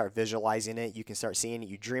you can start visualizing it. You can start seeing it.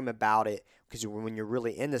 You dream about it because when you're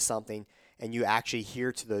really into something and you actually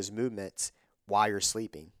hear to those movements while you're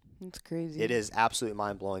sleeping. It's crazy. It is absolutely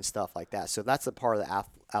mind-blowing stuff like that. So that's the part of the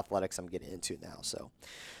athletics I'm getting into now. So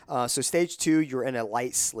stage 2, you're in a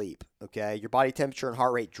light sleep, okay? Your body temperature and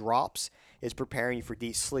heart rate drops. It's preparing you for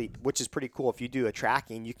deep sleep, which is pretty cool. If you do a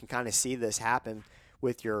tracking, you can kind of see this happen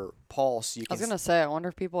with your pulse. I was going to say, I wonder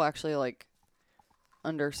if people actually, like,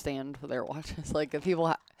 understand their watches. Like, if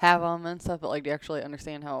people have them and stuff, but, like, do you actually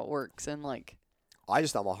understand how it works? And, like, I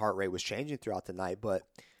just thought my heart rate was changing throughout the night, but,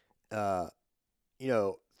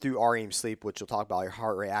 through REM sleep, which we'll talk about, your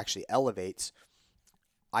heart rate actually elevates.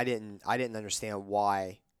 I didn't understand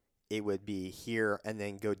why it would be here and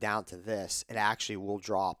then go down to this. It actually will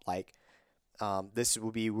drop. Like this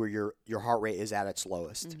will be where your heart rate is at its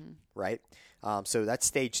lowest, right? So that's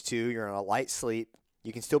stage 2. You're in a light sleep.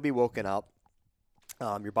 You can still be woken up.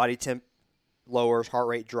 Your body temp lowers, heart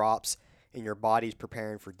rate drops, and your body's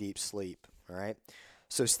preparing for deep sleep. All right.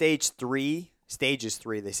 So stages 3,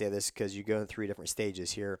 they say this because you go in 3 different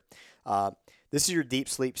stages here. This is your deep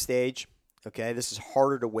sleep stage. Okay, this is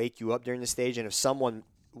harder to wake you up during the stage, and if someone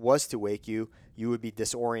was to wake you, you would be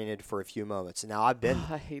disoriented for a few moments. Now I've been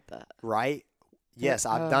I hate that. right. Yes,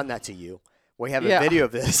 I've done that to you. We have a Yeah. video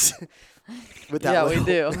of this. With that Yeah, we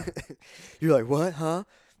do. You're like, what? Huh?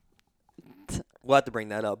 We'll have to bring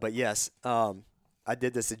that up. But yes, I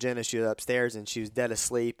did this to Jenna. She was upstairs and she was dead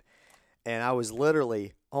asleep, and I was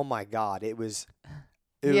literally, oh my God, it was.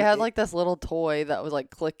 He had like this little toy that was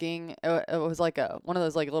like clicking. It was like one of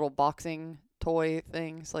those like little boxing toy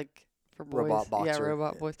things, like for boys. Robot boxer. Yeah,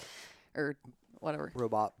 robot boys, or whatever.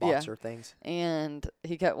 Robot boxer things. And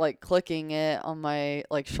he kept like clicking it on my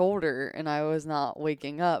like shoulder, and I was not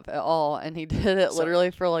waking up at all. And he did it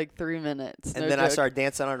literally for like 3 minutes. And no then joke. I started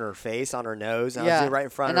dancing on her face, on her nose, and I was right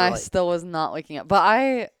in front and of her. I still was not waking up.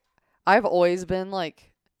 But I've always been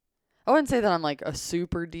like, I wouldn't say that I'm like a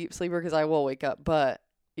super deep sleeper because I will wake up, but.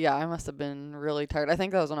 Yeah, I must have been really tired. I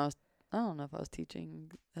think that was when I don't know if I was teaching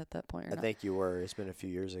at that point or not. I think you were. It's been a few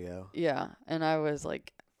years ago. Yeah, and I was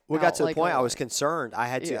like. We got to the point I was concerned. I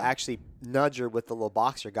had to actually nudge her with the little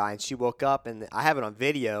boxer guy, and she woke up, and I have it on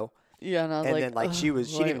video. Yeah, and I was and then she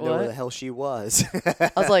didn't even know where the hell she was.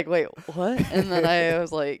 I was like, wait, what? And then I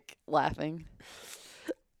was like laughing.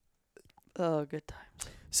 Oh, good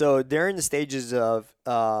times. So during the stages of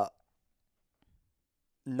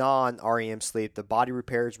non-REM sleep, the body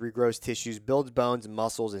repairs, regrows tissues, builds bones and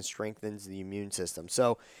muscles, and strengthens the immune system.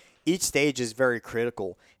 So each stage is very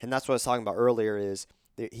critical, and that's what I was talking about earlier is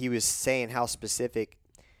that he was saying how specific.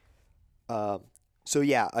 A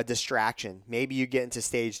distraction. Maybe you get into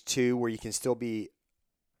stage 2 where you can still be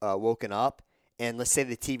woken up, and let's say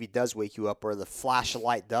the TV does wake you up or the flash of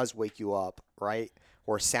light does wake you up, right?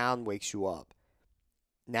 Or sound wakes you up.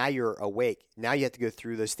 Now you're awake. Now you have to go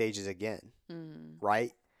through those stages again,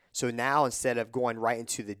 right? So now instead of going right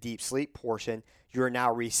into the deep sleep portion, you're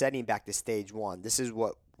now resetting back to stage 1. This is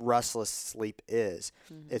what restless sleep is.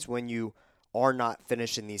 It's when you are not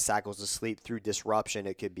finishing these cycles of sleep through disruption.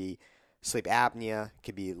 It could be sleep apnea. It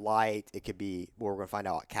could be light. It could be, we're going to find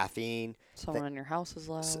out, caffeine. Someone in your house is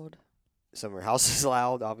loud. Some of your house is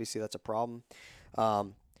loud. Obviously, that's a problem.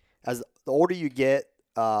 As the older you get,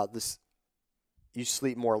 you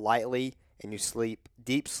sleep more lightly and you sleep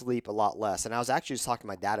deep sleep a lot less. And I was actually just talking to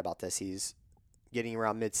my dad about this. He's getting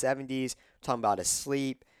around mid-70s, talking about his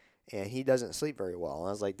sleep, and he doesn't sleep very well. And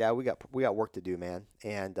I was like, Dad, we got work to do, man.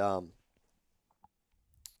 And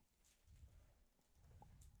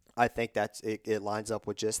I think it lines up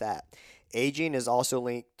with just that. Aging is also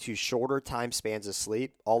linked to shorter time spans of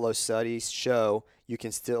sleep. Although studies show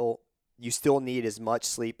you still need as much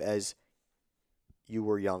sleep as you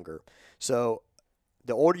were younger. So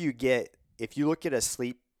the older you get, if you look at a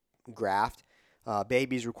sleep graph,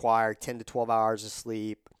 babies require 10 to 12 hours of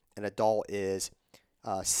sleep. An adult is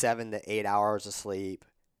 7 to 8 hours of sleep.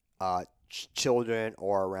 Children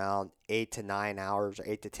are around 8 to 9 hours or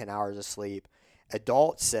 8 to 10 hours of sleep.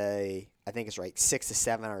 Adults say, I think it's right, 6 to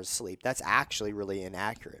 7 hours of sleep. That's actually really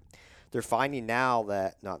inaccurate. They're finding now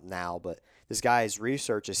that, not now, but this guy's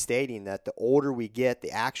research is stating that the older we get,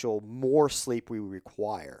 the actual more sleep we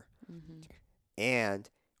require. And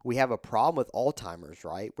we have a problem with Alzheimer's,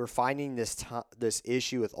 right? We're finding this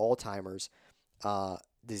issue with Alzheimer's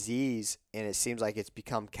disease, and it seems like it's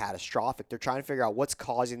become catastrophic. They're trying to figure out what's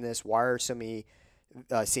causing this. Why are so many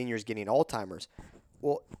seniors getting Alzheimer's?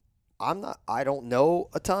 Well, I don't know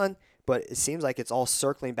a ton, but it seems like it's all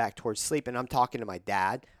circling back towards sleep. And I'm talking to my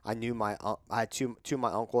dad. I knew I had two of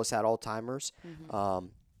my uncles had Alzheimer's.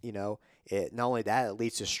 You know, not only that, it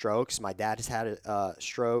leads to strokes. My dad has had a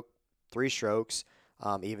stroke, 3 strokes,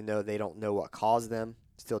 even though they don't know what caused them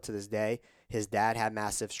still to this day. His dad had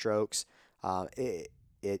massive strokes.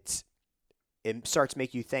 It starts to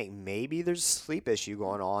make you think maybe there's a sleep issue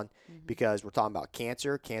going on because we're talking about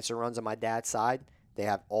cancer. Cancer runs on my dad's side. They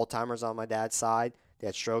have Alzheimer's on my dad's side. They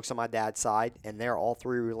had strokes on my dad's side, and they're all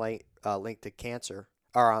 3 linked to cancer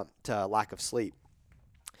or to lack of sleep.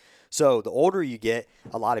 So the older you get,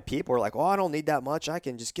 a lot of people are like, "Oh, I don't need that much. I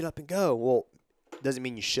can just get up and go." Well, doesn't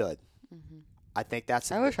mean you should. I think that's.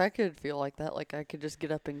 I wish I could feel like that. Like I could just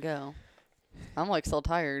get up and go. I'm like so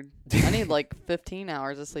tired. I need like 15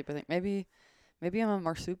 hours of sleep. I think maybe I'm a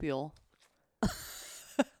marsupial.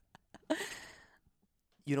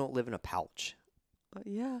 You don't live in a pouch.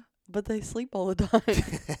 Yeah, but they sleep all the time.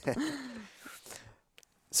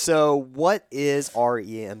 So what is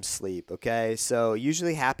REM sleep? Okay, so it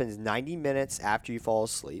usually happens 90 minutes after you fall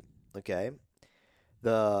asleep. Okay,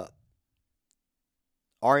 the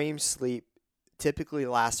REM sleep typically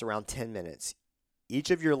lasts around 10 minutes. Each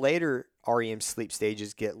of your later REM sleep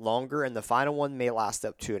stages get longer, and the final one may last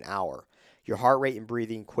up to an hour. Your heart rate and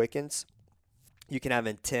breathing quickens. You can have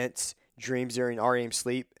intense dreams during REM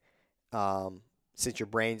sleep since your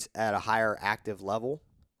brain's at a higher active level.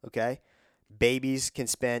 Okay. Babies can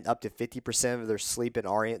spend up to 50% of their sleep in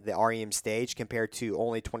the REM stage compared to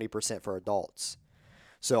only 20% for adults.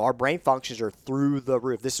 So our brain functions are through the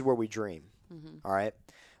roof. This is where we dream. All right.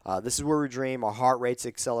 This is where we dream. Our heart rate's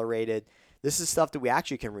accelerated. This is stuff that we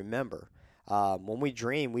actually can remember. When we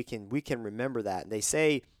dream, we can remember that. And they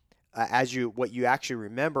say what you actually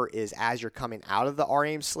remember is as you're coming out of the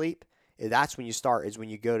REM sleep, that's when you start, is when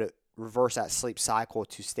you go to reverse that sleep cycle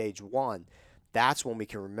to stage 1. That's when we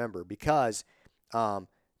can remember, because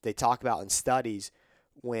they talk about in studies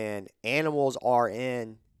when animals are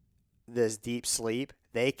in this deep sleep,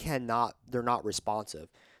 they're not responsive.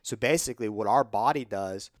 So basically what our body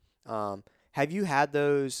does, have you had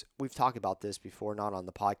those, we've talked about this before, not on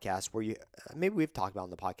the podcast, where maybe we've talked about on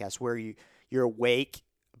the podcast, where you're awake,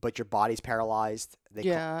 but your body's paralyzed?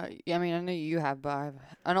 Yeah, I mean, I know you have, but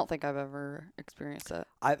I don't think I've ever experienced that.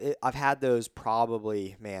 I've had those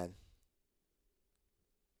probably, man.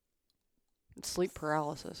 Sleep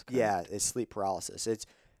paralysis. Correct? Yeah, it's sleep paralysis.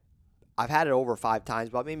 I've had it over 5 times,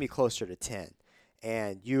 but maybe closer to 10.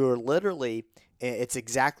 And you're literally, it's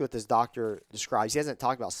exactly what this doctor describes. He hasn't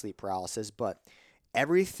talked about sleep paralysis, but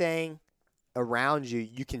everything around you,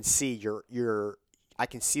 you can see. I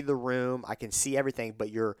can see the room, I can see everything,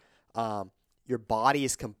 but your body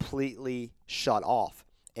is completely shut off.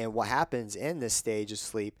 And what happens in this stage of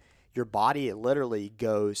sleep, your body, it literally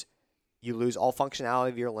goes, you lose all functionality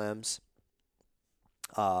of your limbs.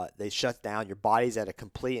 They shut down. Your body's at a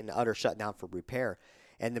complete and utter shutdown for repair.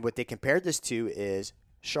 And then what they compared this to is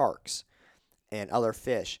sharks and other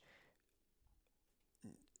fish.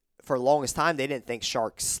 For the longest time, they didn't think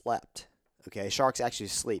sharks slept. Okay, sharks actually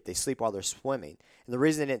sleep. They sleep while they're swimming. And the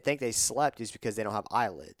reason they didn't think they slept is because they don't have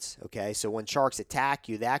eyelids. Okay, so when sharks attack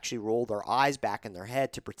you, they actually roll their eyes back in their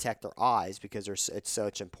head to protect their eyes because it's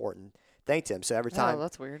such an important thing to them. So every time,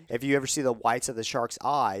 that's weird. If you ever see the whites of the shark's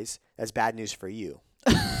eyes, that's bad news for you.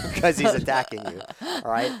 Because he's attacking you,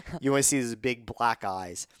 all right? You want to see his big black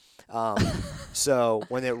eyes. So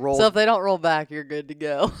when it rolls, So if they don't roll back, you're good to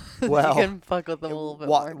go. Well, you can fuck with them a little bit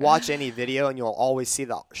more. Watch any video, and you'll always see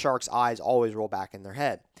the shark's eyes always roll back in their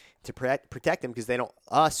head to protect them, because they don't.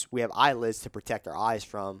 We have eyelids to protect our eyes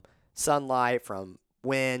from sunlight, from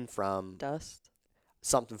wind, from Dust.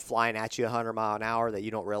 something flying at you 100 miles an hour that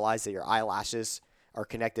you don't realize that your eyelashes are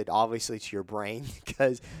connected obviously to your brain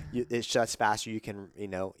because it shuts faster you can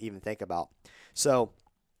even think about. So,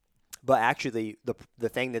 but actually the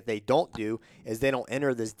thing that they don't do is they don't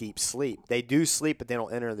enter this deep sleep. They do sleep, but they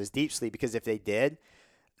don't enter this deep sleep, because if they did,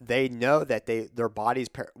 they know that their bodies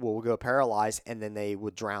will go paralyzed, and then they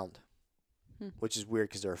would drown, which is weird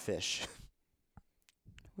because they're a fish.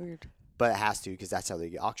 Weird. But it has to, because that's how they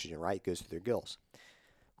get oxygen, right? It goes through their gills.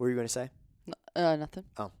 What were you going to say? Nothing.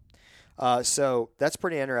 Oh. So that's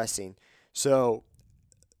pretty interesting. So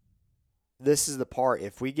this is the part,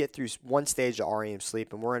 if we get through one stage of REM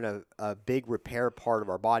sleep and we're in a big repair part of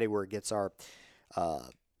our body where it gets our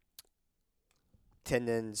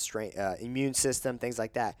tendons, immune system, things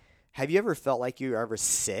like that. Have you ever felt like you were ever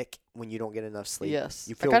sick when you don't get enough sleep? Yes.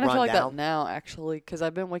 You I feel kind of run feel like that down? now, actually, because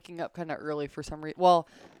I've been waking up kind of early for some reason. Well,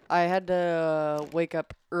 I had to wake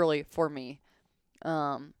up early for me,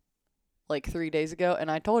 um, like 3 days ago, and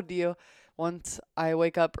I told you once I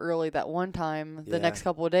wake up early that one time, the Yeah. next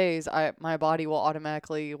couple of days, my body will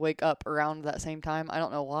automatically wake up around that same time. I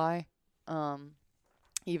don't know why, um,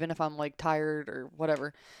 even if I'm like tired or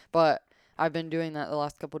whatever, but I've been doing that the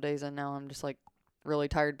last couple of days, and now I'm just like really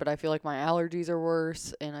tired. But I feel like my allergies are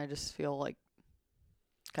worse, and I just feel like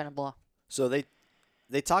kind of blah. So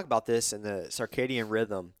they talk about this in the circadian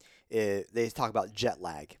rhythm. They talk about jet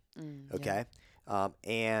lag. Yeah. Okay.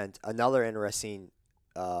 And another interesting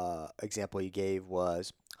example you gave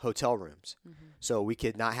was hotel rooms. Mm-hmm. So we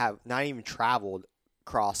could not even traveled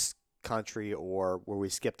cross country or where we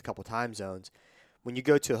skipped a couple time zones. When you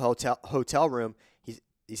go to a hotel room,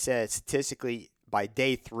 he said statistically by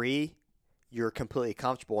day 3 you're completely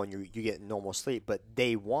comfortable and you get normal sleep. But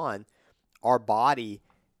day 1, our body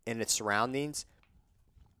and its surroundings,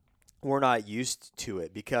 we're not used to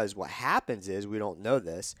it, because what happens is, we don't know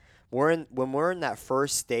this, when we're in that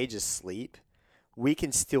first stage of sleep, we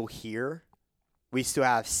can still hear, we still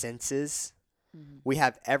have senses, Mm-hmm. we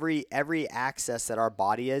have every access that our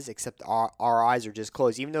body is, except our eyes are just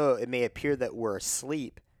closed. Even though it may appear that we're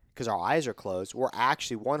asleep because our eyes are closed, we're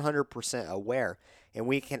actually 100% aware, and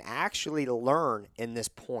we can actually learn in this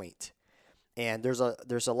point. And there's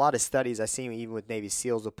a lot of studies I see even with Navy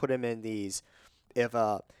SEALs. They'll put them in these, if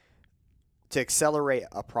to accelerate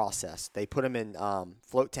a process, they put them in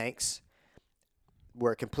float tanks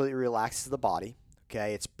where it completely relaxes the body.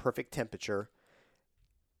 Okay, it's perfect temperature.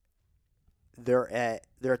 They're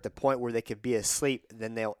at the point where they could be asleep.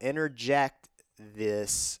 Then they'll interject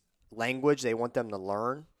this language they want them to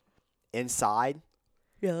learn inside,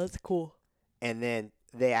 Yeah, that's cool. and then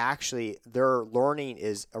their learning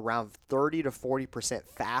is around 30 to 40%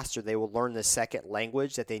 faster. They will learn the second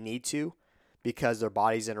language that they need to, because their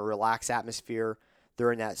body's in a relaxed atmosphere.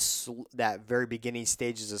 They're in that very beginning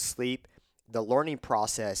stages of sleep. The learning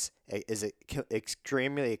process is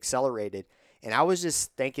extremely accelerated. And I was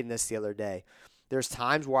just thinking this the other day. There's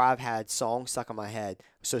times where I've had songs stuck in my head.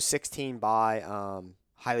 So 16 by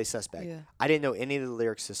Highly Suspect. Yeah. I didn't know any of the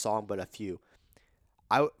lyrics to the song but a few.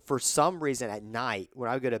 For some reason at night when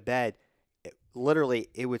I would go to bed, literally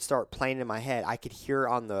it would start playing in my head. I could hear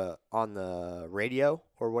on the radio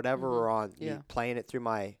or whatever, Mm-hmm. or on Yeah. me playing it through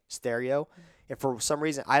my stereo. And for some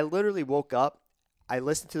reason, I literally woke up. I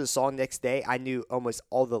listened to the song next day. I knew almost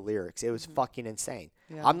all the lyrics. It was fucking insane.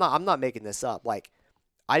 Yeah. I'm not making this up. Like,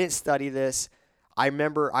 I didn't study this. I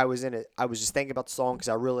remember I was in it. I was just thinking about the song because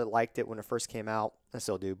I really liked it when it first came out. I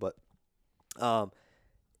still do, but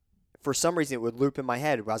for some reason it would loop in my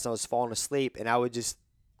head as I was falling asleep, and I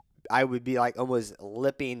would be like almost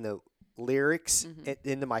lipping the lyrics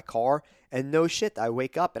into my car, and no shit, I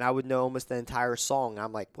wake up and I would know almost the entire song.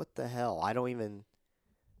 I'm like, what the hell? I don't even.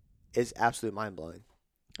 It's absolutely mind blowing.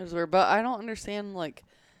 It's weird, but I don't understand, like,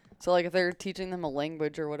 so like if they're teaching them a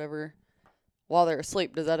language or whatever while they're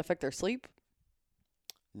asleep, does that affect their sleep?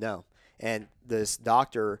 No, and this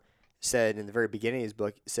doctor said in the very beginning of his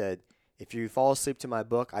book, said, if you fall asleep to my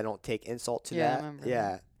book, I don't take insult to Yeah, I that. remember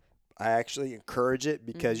Yeah, that. I actually encourage it,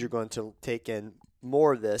 because you're going to take in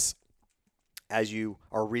more of this as you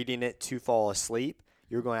are reading it to fall asleep.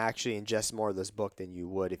 You're going to actually ingest more of this book than you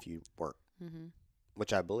would if you weren't,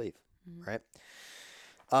 which I believe, right?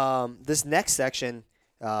 This next section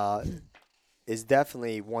is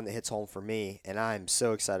definitely one that hits home for me, and I'm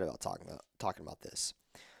so excited about talking about this.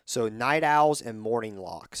 So, night owls and morning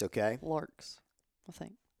larks, okay? Larks, I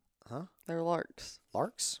think. Huh? They're larks.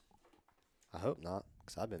 Larks? I hope not,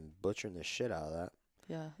 because I've been butchering the shit out of that.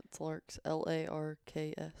 Yeah, it's larks.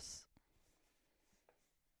 Larks.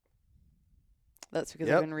 That's because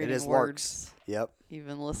I've been It reading is words, larks. Yep.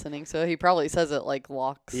 even listening. So he probably says it like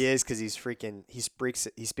locks. He is, because he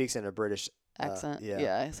speaks in a British Accent. yeah.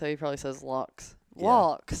 Yeah, so he probably says locks. Yeah.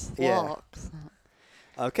 Locks. Yeah. Locks.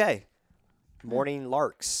 Okay. Morning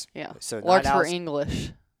larks. Yeah. So Larks night for owls.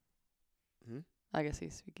 English. Hmm? I guess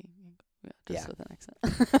he's speaking English. Yeah, just Yeah. with an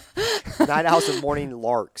accent. Night owls and morning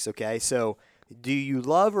larks, okay? So, do you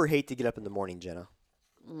love or hate to get up in the morning, Jenna?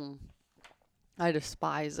 I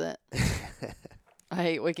despise it. I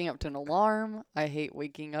hate waking up to an alarm. I hate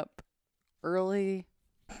waking up early.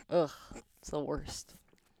 Ugh, it's the worst.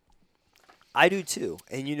 I do too.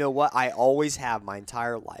 And you know what? I always have my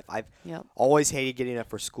entire life. I've Yep. always hated getting up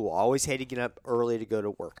for school. I always hated getting up early to go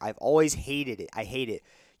to work. I've always hated it. I hate it.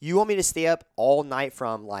 You want me to stay up all night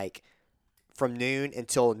from noon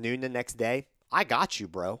until noon the next day? I got you,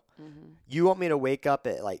 bro. You want me to wake up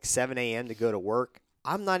at like 7 a.m. to go to work?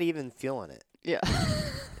 I'm not even feeling it. Yeah.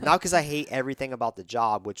 Not because I hate everything about the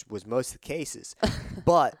job, which was most of the cases,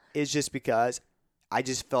 but it's just because I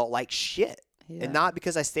just felt like shit. Yeah. And not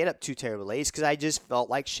because I stayed up too terribly late. It's because I just felt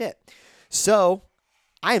like shit. So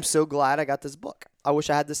I am so glad I got this book. I wish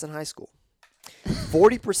I had this in high school.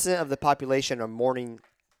 40% of the population are morning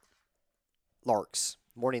larks.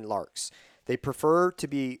 They prefer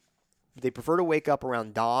to wake up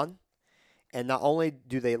around dawn, and not only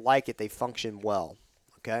do they like it, they function well.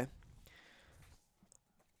 Okay?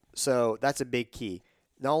 So that's a big key.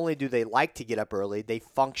 Not only do they like to get up early, they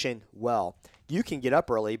function well. You can get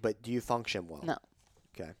up early, but do you function well? No.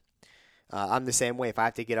 Okay. I'm the same way. If I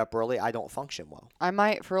have to get up early, I don't function well. I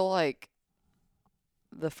might for like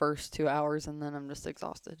the first 2 hours, and then I'm just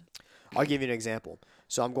exhausted. I'll give you an example.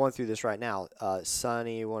 So I'm going through this right now.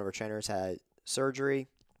 Sonny, one of our trainers, had surgery,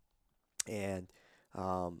 and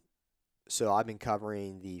so I've been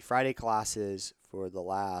covering the Friday classes for the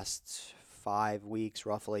last 5 weeks,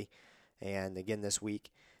 roughly, and again this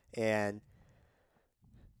week. And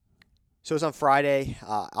so it's on Friday.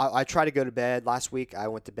 I try to go to bed. Last week I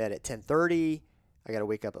went to bed at 10:30. I got to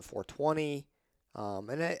wake up at 4:20.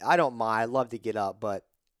 And I don't mind. I love to get up, but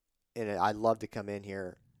I love to come in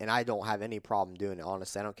here, and I don't have any problem doing it,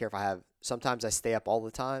 honestly. I don't care if I have – sometimes I stay up all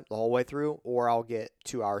the time, the whole way through, or I'll get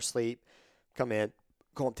 2 hours sleep, come in,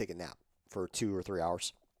 go and take a nap for 2 or 3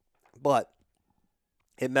 hours. But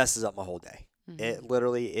it messes up my whole day. Mm-hmm. It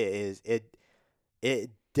literally it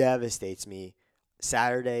devastates me.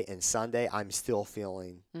 Saturday and Sunday, I'm still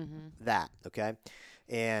feeling that, okay?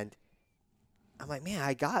 And I'm like, man,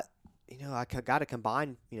 I got to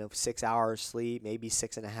combine, 6 hours sleep, maybe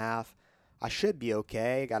 6.5. I should be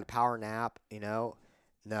okay. I got a power nap, No,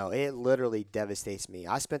 it literally devastates me.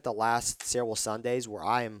 I spent the last several Sundays where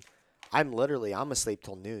I'm asleep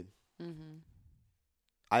till noon. Mm-hmm.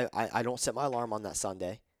 I don't set my alarm on that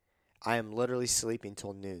Sunday. I am literally sleeping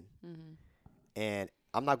till noon. Mm-hmm. And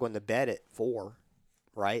I'm not going to bed at 4,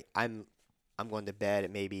 right? I'm going to bed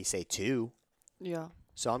at maybe, say, 2. Yeah.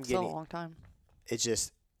 So I'm Still getting – a long time. it's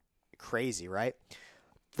just crazy, right?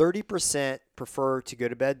 30% prefer to go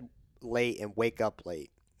to bed late and wake up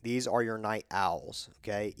late. These are your night owls,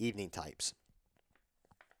 okay? Evening types.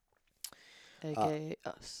 AKA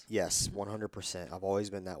us. Yes, 100%. I've always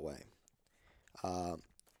been that way.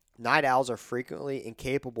 Night owls are frequently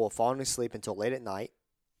incapable of falling asleep until late at night.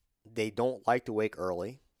 They don't like to wake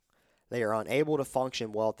early. They are unable to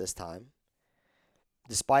function well at this time.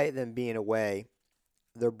 Despite them being awake,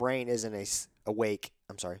 their brain is in a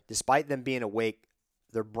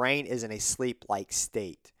sleep-like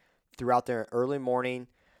state. Throughout their early morning,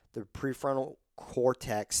 the prefrontal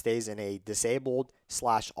cortex stays in a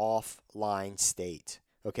disabled/offline state.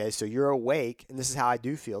 Okay, so you're awake, and this is how I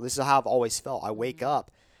do feel. This is how I've always felt. I wake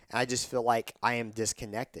up, and I just feel like I am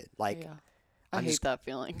disconnected. Like, yeah. I hate that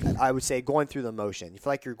feeling. I would say going through the motion. You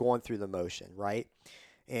feel like you're going through the motion, right?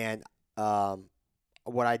 And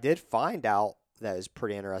what I did find out that is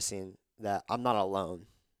pretty interesting, that I'm not alone,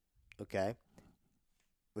 okay,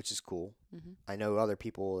 which is cool. Mm-hmm. I know other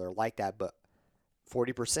people are like that, but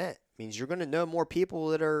 40% means you're going to know more people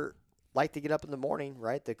that are like to get up in the morning,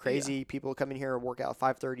 right? The crazy people come in here and work out at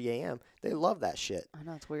 5:30 a.m. They love that shit. I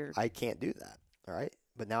know, it's weird. I can't do that, all right?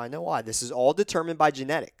 But now I know why. This is all determined by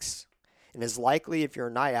genetics. And it's likely if you're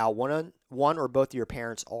a night owl, one or both of your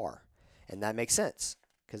parents are. And that makes sense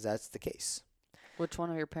because that's the case. Which one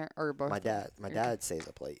of your parents, or both? My dad. My dad stays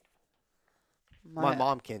up late. My My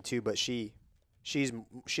mom can too, but she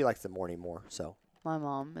likes the morning more. So My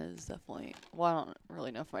mom is definitely, well, I don't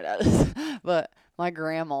really know if my dad is, but my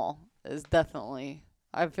grandma is definitely,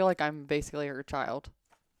 I feel like I'm basically her child.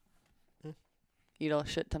 Eat a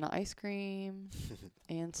shit ton of ice cream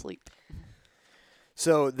and sleep.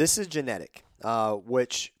 So this is genetic,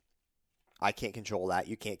 which I can't control that.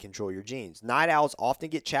 You can't control your genes. Night owls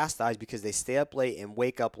often get chastised because they stay up late and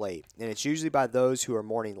wake up late, and it's usually by those who are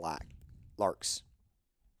morning larks.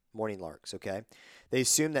 Morning larks, okay? They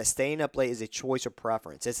assume that staying up late is a choice or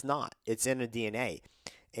preference. It's not. It's in the DNA.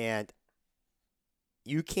 And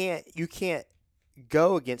you can't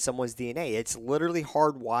go against someone's DNA. It's literally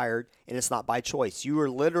hardwired, and it's not by choice. You are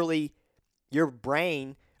literally, your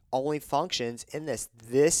brain only functions in this.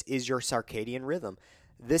 This is your circadian rhythm.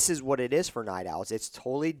 This is what it is for night owls. It's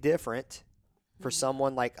totally different for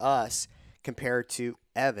someone like us compared to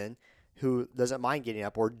Evan, who doesn't mind getting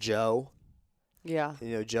up, or Joe. Yeah.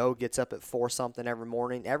 Joe gets up at 4 something every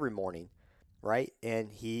morning, right?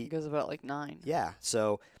 And He goes about like 9. yeah.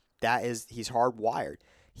 So he's hardwired.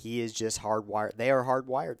 He is just hardwired. They are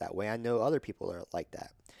hardwired that way. I know other people that are like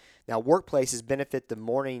that. Now, workplaces benefit the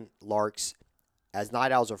morning larks as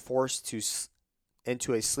night owls are forced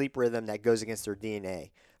into a sleep rhythm that goes against their DNA.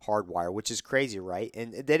 hardwired, which is crazy, right?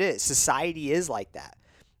 And that is society is like that.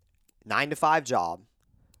 9 to 5 job.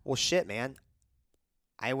 Well, shit, man.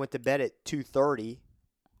 I went to bed at 2:30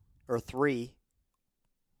 or 3.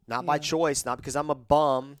 Not by Yeah. choice, not because I'm a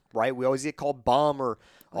bum, right? We always get called bum or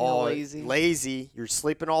Lazy. lazy. You're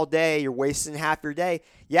sleeping all day. You're wasting half your day.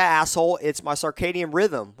 Yeah, asshole. It's my circadian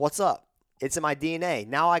rhythm. What's up? It's in my DNA.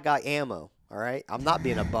 Now I got ammo. All right. I'm not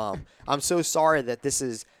being a bum. I'm so sorry that this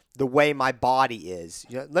is the way my body is.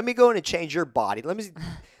 Let me go in and change your body. Let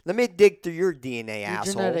me dig through your DNA, Your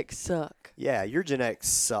asshole. genetics suck. Yeah, your genetics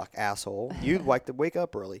suck, asshole. You'd like to wake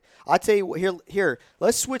up early. I'll tell you what, here,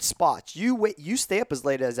 let's switch spots. You stay up as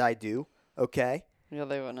late as I do, okay? Yeah,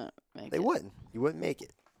 they wouldn't make They it. wouldn't. You wouldn't make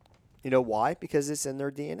it. You know why? Because it's in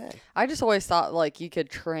their DNA. I just always thought like you could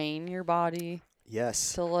train your body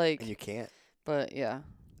Yes. to like, And you can't. but yeah.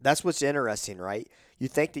 That's what's interesting, right? You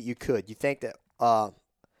think that you could. You think that I'm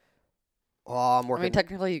I working mean,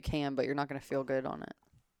 technically you can, but you're not going to feel good on it.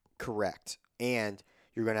 correct. And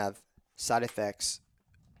you're going to have side effects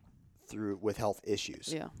with health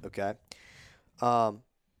issues. Yeah. Okay?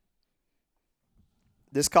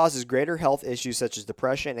 This causes greater health issues such as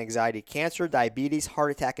depression, anxiety, cancer, diabetes,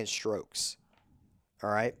 heart attack, and strokes. All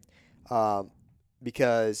right?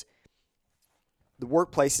 Because the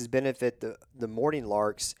workplaces benefit the morning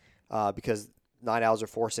larks because night owls are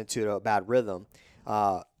forced into a bad rhythm.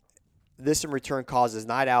 This in return causes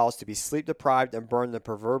night owls to be sleep deprived and burn the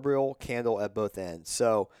proverbial candle at both ends.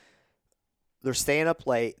 So they're staying up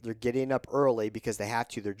late, they're getting up early because they have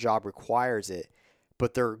to, their job requires it,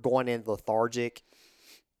 but they're going in lethargic.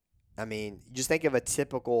 I mean, just think of a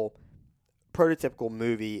prototypical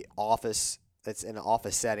movie office that's in an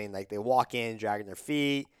office setting. Like they walk in, dragging their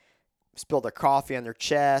feet, spill their coffee on their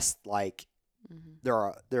chest, like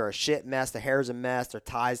they're a shit mess. Their hair's a mess. Their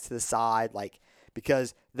ties to the side, like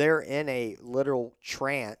because they're in a literal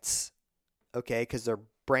trance. Okay, because their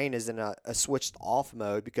brain is in a switched off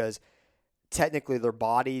mode because technically their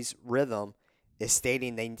body's rhythm is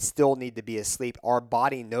stating they still need to be asleep. Our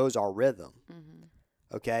body knows our rhythm.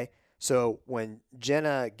 Okay, so when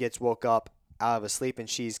Jenna gets woke up out of a sleep and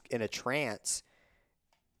she's in a trance,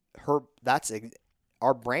 our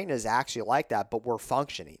brain is actually like that, but we're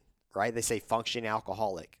functioning, right? They say functioning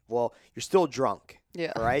alcoholic. Well, you're still drunk,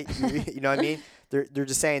 Yeah. right? You know what I mean? They're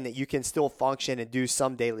just saying that you can still function and do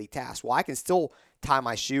some daily tasks. Well, I can still tie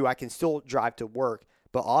my shoe. I can still drive to work,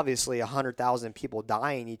 but obviously 100,000 people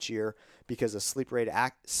dying each year because of sleep-related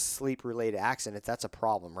accidents, that's a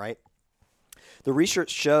problem, right? The research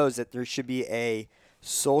shows that there should be a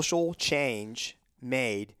social change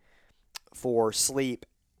made for sleep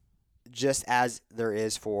just as there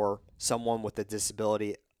is for someone with a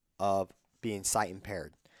disability of being sight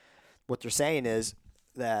impaired. What they're saying is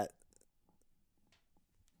that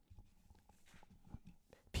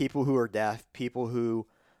people who are deaf, people who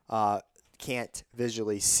can't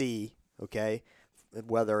visually see, okay,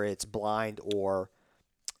 whether it's blind or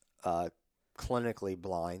clinically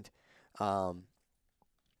blind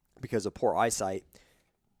because of poor eyesight,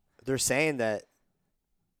 they're saying that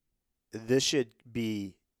this should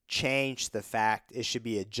be changed. The fact it should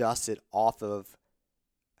be adjusted off of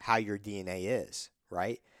how your DNA is,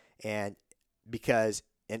 right? And because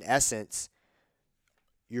in essence,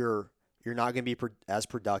 you're not going to be as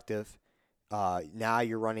productive. Now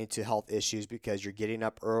you're running into health issues because you're getting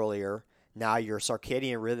up earlier. Now your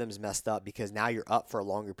circadian rhythm's messed up because now you're up for a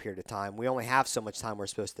longer period of time. We only have so much time we're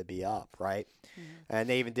supposed to be up, right? And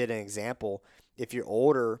they even did an example. If you're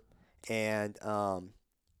older and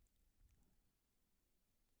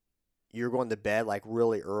you're going to bed like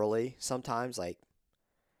really early, sometimes like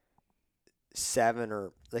 7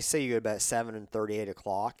 or let's say you go to bed at 7:30, 8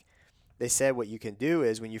 o'clock. They said what you can do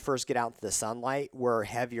is when you first get out into the sunlight, wear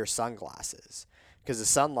heavier sunglasses because the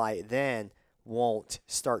sunlight then won't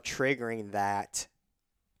start triggering that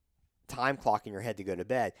time clock in your head to go to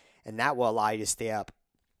bed, and that will allow you to stay up.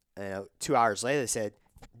 2 hours later, they said,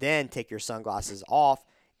 then take your sunglasses off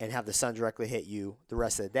and have the sun directly hit you the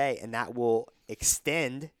rest of the day, and that will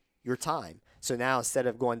extend your time. So now instead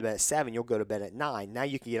of going to bed at 7, you'll go to bed at 9. Now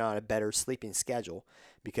you can get on a better sleeping schedule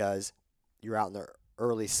because you're out in the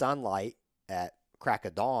early sunlight at crack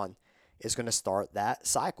of dawn is going to start that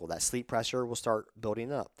cycle. That sleep pressure will start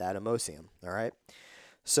building up, that emocium, all right?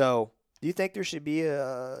 So do you think there should be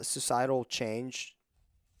a societal change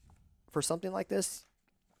for something like this?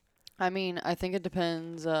 I mean, I think it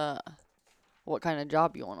depends what kind of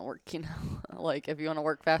job you want to work, Like, if you want to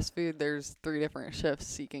work fast food, there's 3 different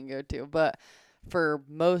shifts you can go to. But for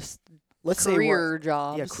most career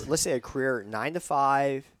jobs... Yeah, let's say a career 9 to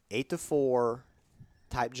 5, 8 to 4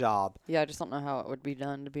 type job. Yeah, I just don't know how it would be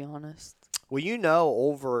done, to be honest. Well,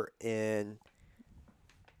 over in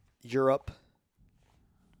Europe,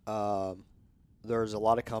 there's a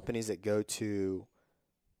lot of companies that go to.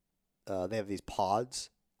 They have these pods.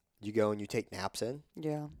 You go and you take naps in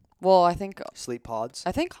Yeah. Well, I think sleep pods.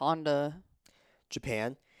 Honda.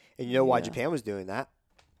 Japan, and you know why Yeah. Japan was doing that?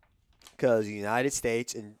 Because the United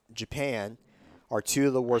States and Japan are two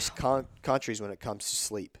of the worst countries when it comes to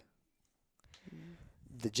sleep.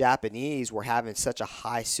 The Japanese were having such a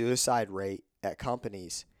high suicide rate at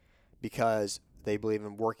companies because they believe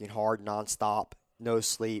in working hard, nonstop, no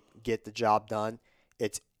sleep, get the job done.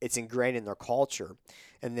 It's ingrained in their culture.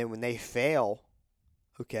 And then when they fail,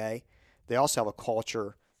 okay, they also have a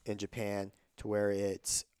culture in Japan to where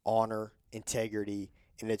it's honor, integrity,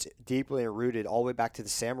 and it's deeply rooted all the way back to the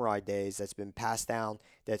samurai days that's been passed down,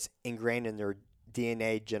 that's ingrained in their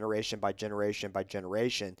DNA generation by generation by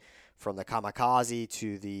generation, from the kamikaze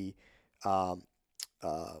to the I'm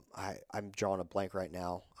drawing a blank right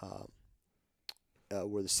now.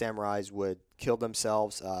 Where the samurais would kill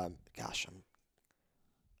themselves. I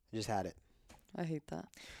just had it. I hate that.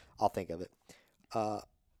 I'll think of it. I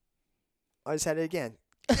just had it again.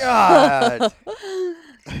 God.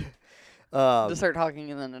 Just start talking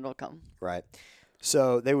and then it'll come. Right.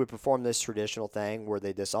 So they would perform this traditional thing where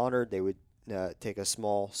they dishonored. They would take a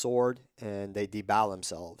small sword and they debow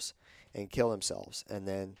themselves and kill themselves, and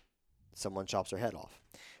then someone chops their head off.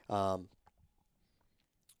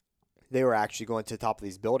 They were actually going to the top of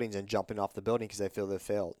these buildings and jumping off the building because they feel they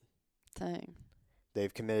failed. Dang.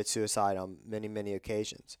 They've committed suicide on many, many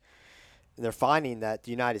occasions. And they're finding that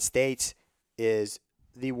the United States is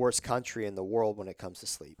the worst country in the world when it comes to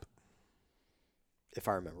sleep, if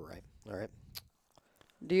I remember right. All right.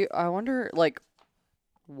 I wonder, like,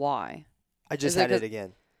 why? I just had it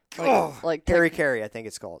again. Like Harry Carey, I think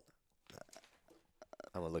it's called.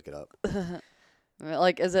 I'm going to look it up.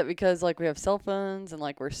 Like, is it because, like, we have cell phones and,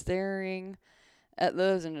 like, we're staring at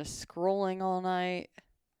those and just scrolling all night?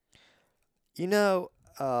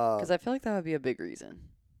 Because I feel like that would be a big reason.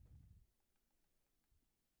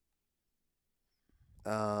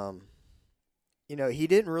 He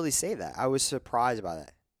didn't really say that. I was surprised by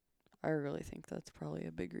that. I really think that's probably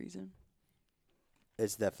a big reason.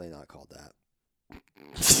 It's definitely not called that.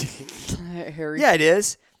 Harry. Yeah, it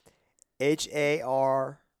is.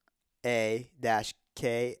 HARA-KIRI.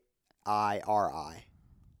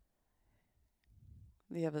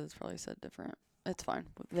 Yeah, but it's probably said different. It's fine.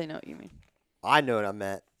 They know what you mean. I know what I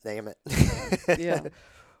meant. Damn it. Yeah.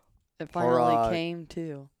 It finally came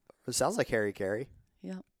to. It sounds like Harry Carey.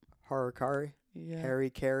 Yep. Harakari? Yeah.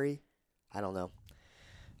 Harry Carey? I don't know.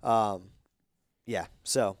 Yeah,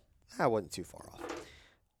 so I wasn't too far off.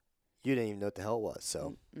 You didn't even know what the hell it was,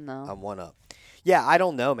 so no. I'm one up. Yeah, I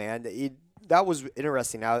don't know, man. That was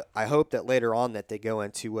interesting. I hope that later on that they go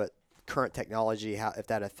into what current technology, if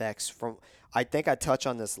that affects from. I think I touch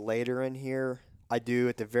on this later in here. I do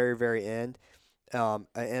at the very, very end. An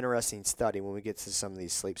interesting study when we get to some of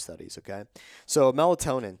these sleep studies. Okay, so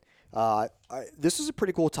melatonin. This is a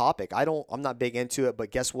pretty cool topic. I'm not big into it, but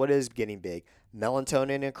guess what is getting big?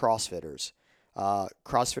 Melatonin and CrossFitters.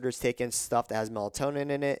 CrossFitters take in stuff that has melatonin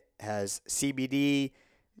in it, has CBD,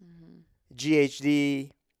 GHD,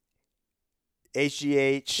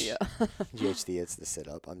 HGH. Yeah. GHD, it's the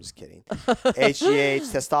sit-up. I'm just kidding. HGH,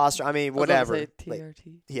 testosterone. I mean, whatever. I was about to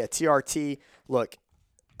say TRT. TRT. Look,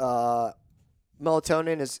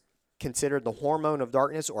 melatonin is considered the hormone of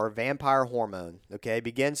darkness or a vampire hormone. Okay, it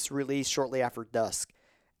begins to release shortly after dusk.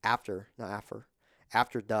 After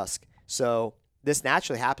dusk. So this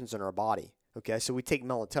naturally happens in our body. Okay, so we take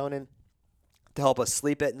melatonin to help us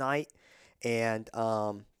sleep at night, and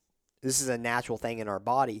this is a natural thing in our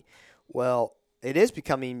body. Well, it is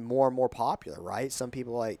becoming more and more popular, right? Some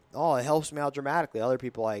people are like, oh, it helps me out dramatically. Other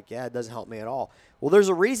people are like, yeah, it doesn't help me at all. Well, there's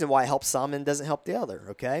a reason why it helps some and doesn't help the other,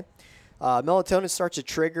 okay? Melatonin starts a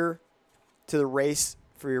trigger to the race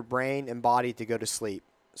for your brain and body to go to sleep.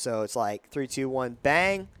 So it's like 3, 2, 1,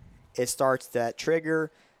 bang. It starts that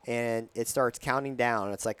trigger, and it starts counting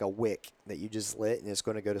down. It's like a wick that you just lit, and it's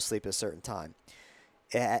going to go to sleep at a certain time.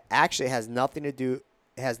 It actually has nothing to do.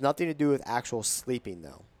 It has nothing to do with actual sleeping,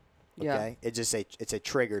 though. Okay, Yeah. it's a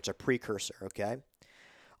trigger. It's a precursor. Okay,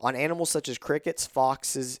 on animals such as crickets,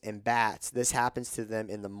 foxes, and bats, this happens to them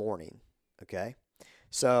in the morning. Okay,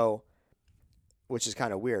 so which is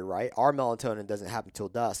kind of weird, right? Our melatonin doesn't happen till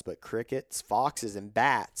dusk, but crickets, foxes, and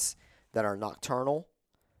bats that are nocturnal,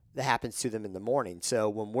 that happens to them in the morning. So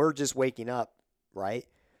when we're just waking up, right,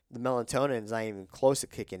 the melatonin is not even close to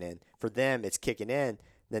kicking in. For them, it's kicking in.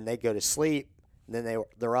 Then they go to sleep. And then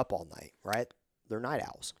they're up all night, right? They're night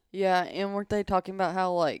owls. Yeah, and weren't they talking about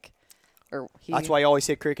how, like, or he. That's why you always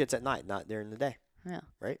hit crickets at night, not during the day. Yeah.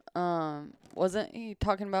 Right? Wasn't he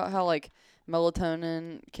talking about how like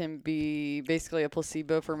melatonin can be basically a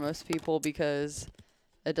placebo for most people because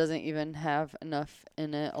it doesn't even have enough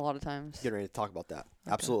in it a lot of times? Getting ready to talk about that.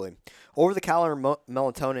 Okay. Absolutely. Over-the-counter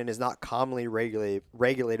melatonin is not commonly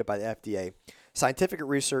regulated by the FDA. Scientific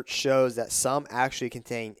research shows that some actually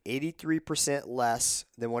contain 83% less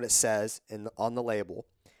than what it says on the label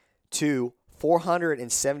to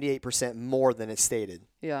 478% more than it's stated.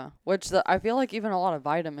 Yeah, which I feel like even a lot of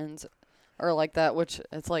vitamins are like that, which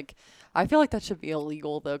it's like, I feel like that should be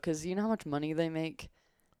illegal though, because you know how much money they make,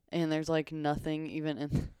 and there's like nothing even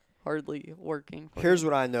in hardly working. Here's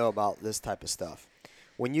what I know about this type of stuff.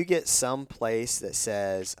 When you get some place that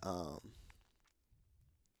says,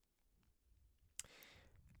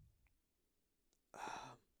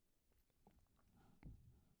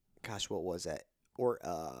 gosh, what was that? Or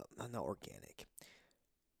not organic.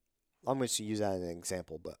 I'm going to use that as an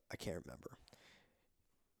example, but I can't remember.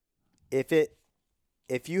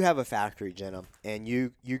 If you have a factory, Jenna, and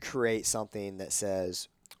you create something that says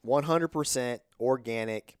 100%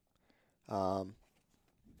 organic,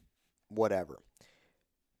 whatever.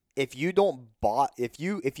 If you don't if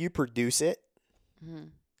you produce it, Mm-hmm.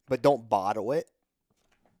 but don't bottle it,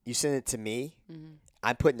 you send it to me. Mm-hmm.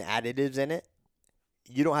 I'm putting additives in it.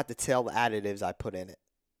 You don't have to tell the additives I put in it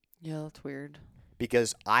Yeah, that's weird.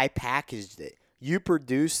 because I packaged it. You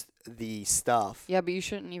produced the stuff. Yeah, but you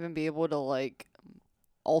shouldn't even be able to like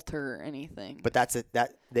alter anything. But that's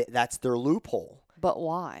their loophole But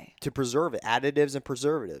why? to preserve it. Additives and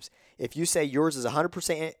preservatives. If you say yours is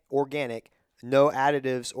 100% organic, no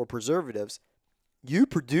additives or preservatives, you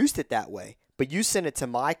produced it that way. But you sent it to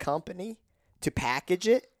my company to package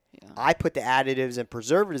it. Yeah. I put the additives and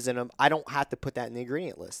preservatives in them. I don't have to put that in the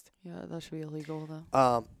ingredient list. Yeah, that should be illegal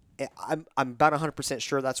though. I'm about 100%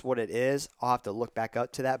 sure that's what it is. I'll have to look back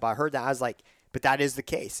up to that. But I heard that. I was like, but that is the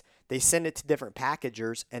case. They send it to different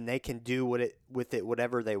packagers, and they can do with it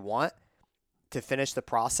whatever they want to finish the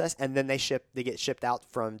process, and then they get shipped out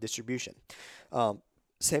from distribution.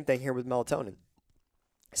 Same thing here with melatonin.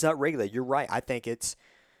 It's not regulated. You're right.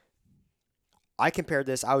 I compared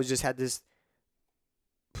this. Had this.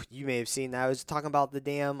 You may have seen that. I was talking about the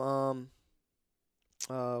damn what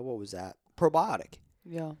was that? Probiotic.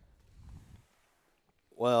 Yeah.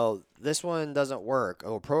 Well, this one doesn't work.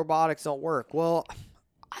 Oh, probiotics don't work. Well,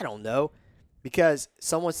 I don't know. Because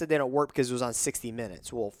someone said they don't work because it was on 60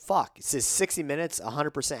 Minutes. Well, fuck. It says 60 Minutes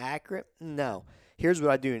 100% accurate? No. Here's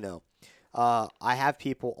what I do know. I have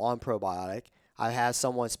people on probiotic. I have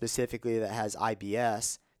someone specifically that has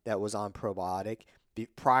IBS that was on probiotic.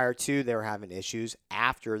 Prior to, they were having issues.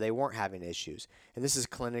 After, they weren't having issues. And this is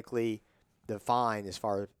clinically defined as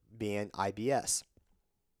far as being IBS.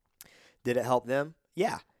 Did it help them?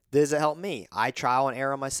 Yeah. Does it help me? I trial and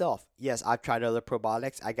error myself. Yes, I've tried other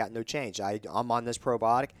probiotics. I got no change. I'm on this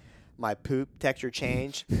probiotic. My poop texture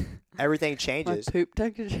changed. Everything changes. My poop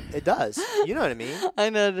texture. It does. You know what I mean? I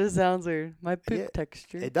know it just sounds weird. My poop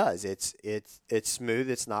texture. It does. It's smooth.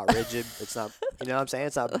 It's not rigid. It's not. You know what I'm saying?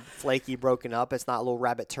 It's not flaky, broken up. It's not little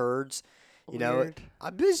rabbit turds. You know,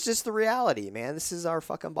 it's just the reality, man. This is our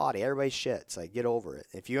fucking body. Everybody's shit. It's like, get over it.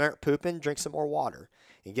 If you aren't pooping, drink some more water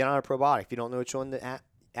and get on a probiotic. If you don't know which one to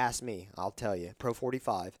ask me, I'll tell you. Pro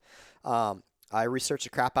 45. I researched the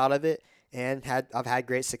crap out of it and I've had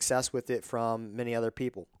great success with it from many other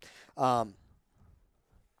people.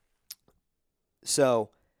 So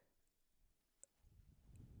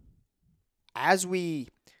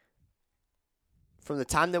from the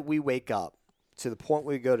time that we wake up to the point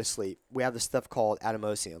we go to sleep, we have this stuff called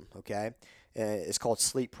adenosine, okay? It's called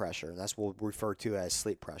sleep pressure, and that's what we refer to as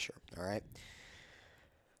sleep pressure, all right?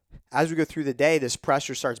 As we go through the day, this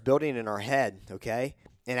pressure starts building in our head, okay?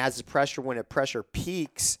 And when the pressure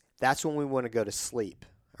peaks, that's when we want to go to sleep,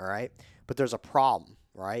 all right? But there's a problem,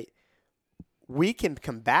 right? We can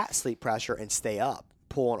combat sleep pressure and stay up,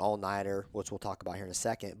 pull an all-nighter, which we'll talk about here in a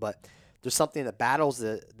second, but there's something that battles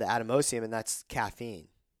the adenosine, and that's caffeine,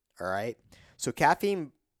 all right? So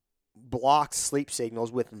caffeine blocks sleep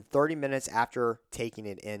signals within 30 minutes after taking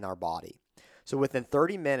it in our body. So within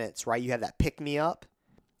 30 minutes, right, you have that pick-me-up.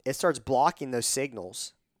 It starts blocking those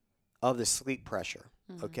signals of the sleep pressure,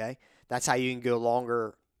 okay? That's how you can go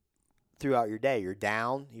longer throughout your day. You're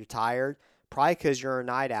down, you're tired, probably because you're a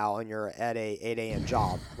night owl and you're at a 8 a.m.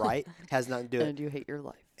 job, right? Has nothing to do with it. And you hate your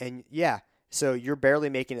life. And, yeah, so you're barely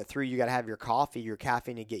making it through. You got to have your coffee, your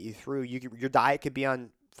caffeine to get you through. Your diet could be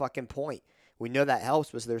on fucking point. We know that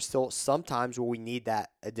helps, but there's still some times where we need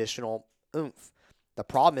that additional oomph. The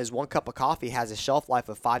problem is 1 cup of coffee has a shelf life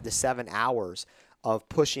of 5 to 7 hours of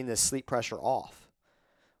pushing the sleep pressure off.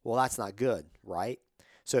 Well, that's not good, right?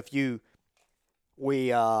 So if we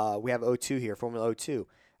have O2 here, Formula O2.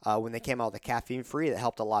 When they came out with the caffeine free, that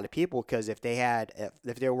helped a lot of people because if they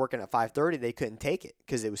were working at 5:30, they couldn't take it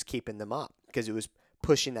because it was keeping them up because it was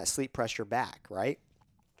pushing that sleep pressure back, right?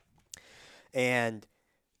 And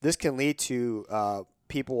this can lead to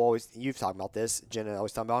people always. You've talked about this, Jenna.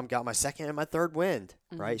 Always talking about, I've got my second and my third wind,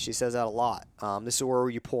 right? She says that a lot. This is where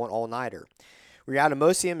you pull an all-nighter. Where your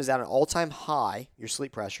adenosine is at an all-time high, your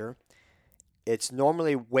sleep pressure. It's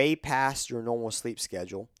normally way past your normal sleep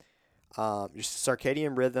schedule. Your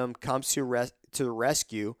circadian rhythm comes to the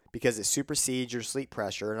rescue because it supersedes your sleep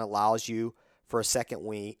pressure and allows you for a second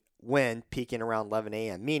wind peaking around 11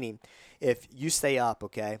 a.m. Meaning, if you stay up,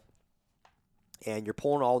 okay, and you're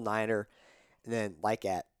pulling all nighter, and then like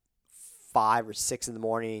at 5 or 6 in the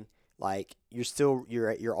morning, like you're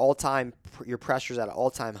at your pressure's at an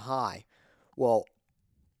all time high. Well,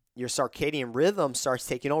 your circadian rhythm starts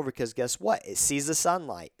taking over because guess what? It sees the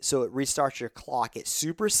sunlight. So it restarts your clock. It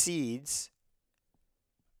supersedes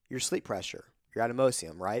your sleep pressure, your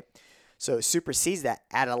adenosine, right? So it supersedes that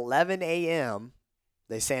at 11 a.m.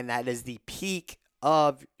 They're saying that is the peak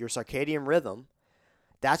of your circadian rhythm.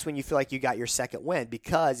 That's when you feel like you got your second wind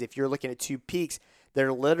because if you're looking at two peaks,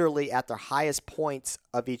 they're literally at their highest points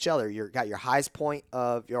of each other. You've got your highest point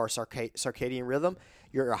of your circadian rhythm,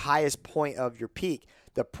 your highest point of your peak.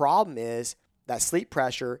 The problem is that sleep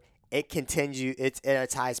pressure, it continues, it's at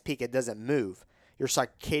its highest peak. It doesn't move. Your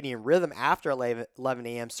circadian rhythm after 11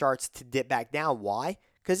 a.m. starts to dip back down. Why?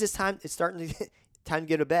 Because it's starting to time to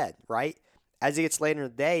go to bed, right? As it gets later in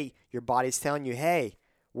the day, your body's telling you, hey,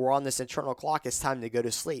 we're on this internal clock. It's time to go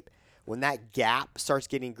to sleep. When that gap starts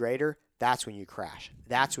getting greater, that's when you crash.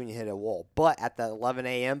 That's when you hit a wall. But at the 11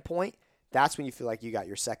 a.m. point, that's when you feel like you got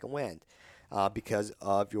your second wind because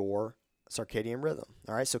of your circadian rhythm.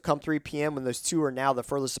 All right, so come 3 p.m. when those two are now the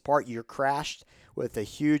furthest apart, you're crashed with a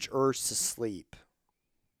huge urge to sleep.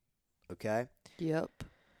 Okay? Yep.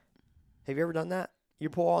 Have you ever done that? You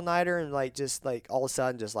pull all-nighter and just all of a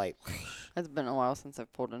sudden just like... It's been a while since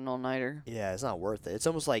I've pulled an all-nighter. Yeah, it's not worth it. It's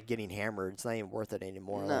almost like getting hammered. It's not even worth it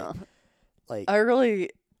anymore. No. Like I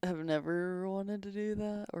really have never wanted to do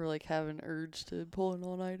that or like have an urge to pull an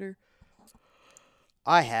all-nighter.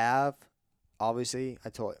 I have, obviously,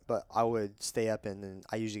 but I would stay up and then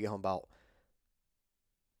I usually get home about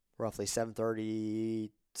roughly 7:30,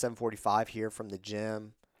 7:45 here from the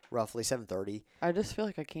gym, roughly 7:30. I just feel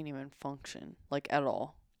like I can't even function, like, at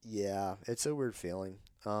all. Yeah, it's a weird feeling.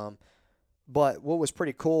 But what was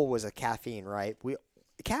pretty cool was a caffeine, right?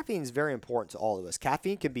 Caffeine is very important to all of us.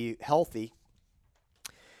 Caffeine can be healthy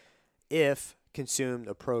if consumed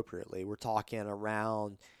appropriately. We're talking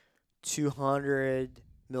around 200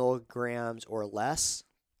 milligrams or less,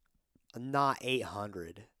 not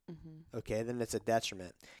 800. Okay, then it's a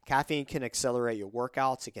detriment. Caffeine can accelerate your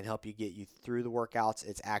workouts. It can help you get you through the workouts.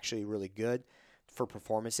 It's actually really good for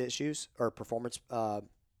performance issues or performance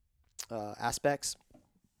aspects.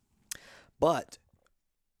 But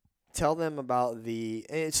tell them about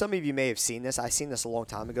and some of you may have seen this. I seen this a long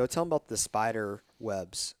time ago. Tell them about the spider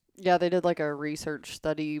webs. Yeah, they did like a research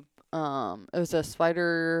study. It was a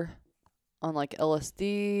spider on like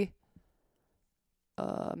LSD,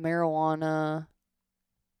 marijuana,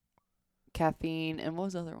 caffeine, and what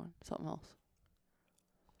was the other one? Something else.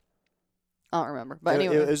 I don't remember. But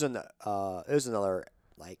anyway, it was another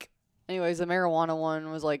like. Anyways, the marijuana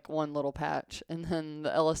one was like one little patch, and then the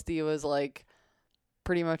LSD was like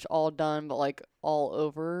pretty much all done, but like all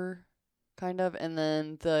over, kind of. And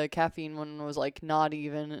then the caffeine one was like not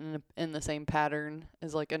even in the same pattern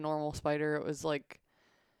as like a normal spider. It was like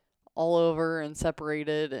all over and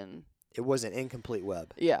separated, and it was an incomplete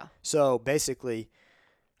web. Yeah. So basically,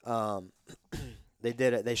 they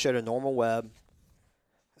did it. They showed a normal web.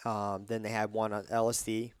 Then they had one on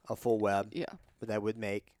LSD, a full web. Yeah. That would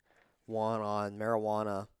make one on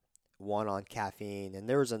marijuana, one on caffeine, and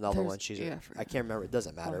there was another one. I can't remember. It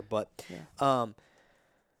doesn't matter. But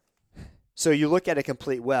so you look at a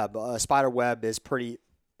complete web. A spider web is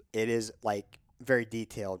it is like very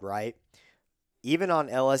detailed, right? Even on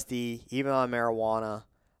LSD, even on marijuana,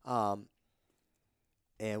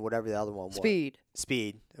 and whatever the other one was.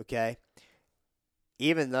 Speed, okay?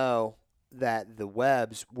 Even though that the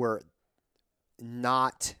webs were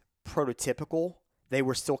not prototypical, they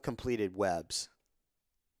were still completed webs.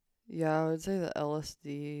 Yeah, I would say the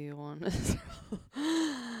LSD one is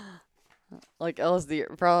like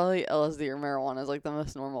probably LSD or marijuana is like the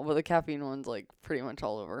most normal, but the caffeine one's like pretty much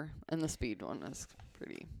all over, and the speed one is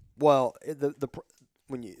pretty. Well,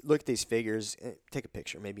 when you look at these figures, take a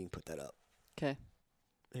picture. Maybe you can put that up. Okay.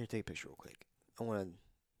 Here, take a picture real quick. I want to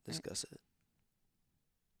discuss it.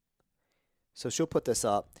 So she'll put this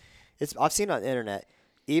up. I've seen it on the internet.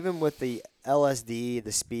 Even with the LSD,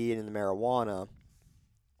 the speed, and the marijuana,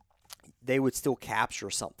 they would still capture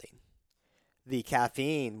something. The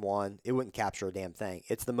caffeine one, it wouldn't capture a damn thing.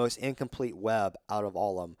 It's the most incomplete web out of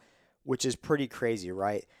all of them, which is pretty crazy,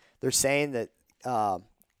 right? They're saying that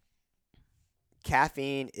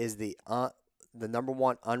caffeine is the number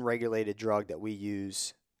one unregulated drug that we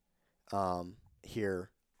use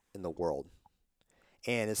here in the world,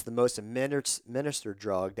 and it's the most administered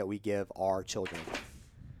drug that we give our children,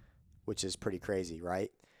 which is pretty crazy,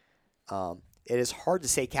 right? It is hard to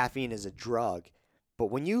say caffeine is a drug,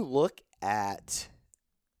 but when you look at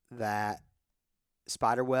that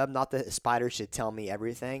spider web, not that a spider should tell me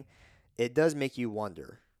everything, it does make you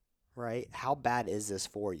wonder, right? How bad is this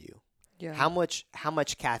for you? Yeah. How much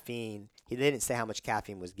caffeine? They didn't say how much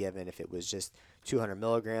caffeine was given, if it was just 200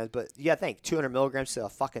 milligrams, but you gotta think 200 milligrams to a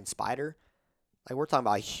fucking spider. Like, we're talking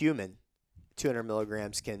about a human. 200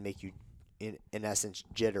 milligrams can make you, in essence,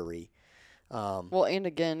 jittery. Well, and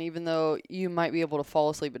again, even though you might be able to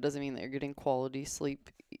fall asleep, it doesn't mean that you're getting quality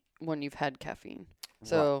sleep when you've had caffeine.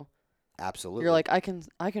 So absolutely, you're like, I can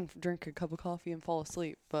drink a cup of coffee and fall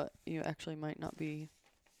asleep, but you actually might not be.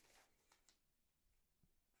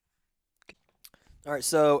 All right,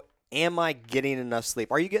 so am I getting enough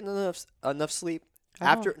sleep? Are you getting enough sleep?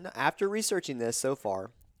 After researching this so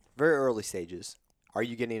far, very early stages, are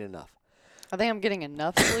you getting enough? I think I'm getting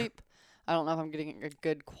enough sleep. I don't know if I'm getting a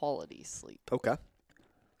good quality sleep. Okay.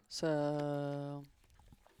 So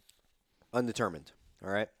Undetermined.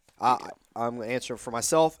 All right. I'm going to answer for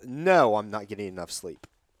myself. No, I'm not getting enough sleep.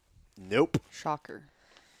 Nope. shocker.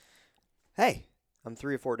 Hey, I'm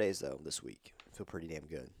 3 or 4 days, though, this week. I feel pretty damn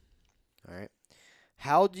good. All right.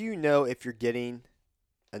 How do you know if you're getting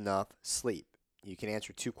enough sleep? You can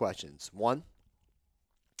answer 2 questions. 1,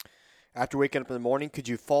 after waking up in the morning, could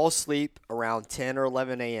you fall asleep around 10 or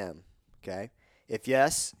 11 a.m.? Okay. If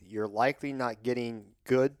yes, you're likely not getting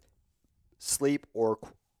good sleep or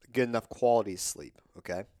good enough quality sleep.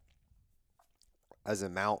 Okay. As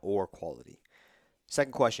amount or quality.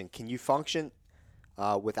 Second question, can you function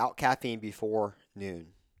without caffeine before noon?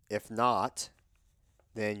 If not,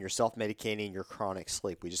 then you're self-medicating your chronic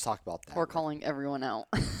sleep. We just talked about that. Or calling everyone out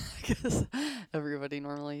because everybody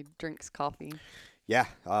normally drinks coffee. Yeah.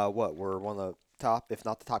 We're one of the top, if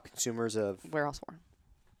not the top consumers of. Warehouse War.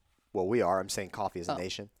 Well, we are. I'm saying coffee as a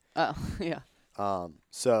nation. Oh, yeah.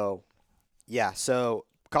 So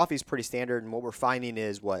coffee is pretty standard, and what we're finding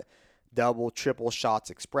is double, triple shots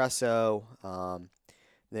espresso.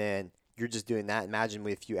 Then you're just doing that. Imagine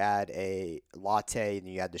if you add a latte and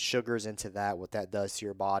you add the sugars into that, what that does to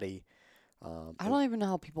your body. I don't even know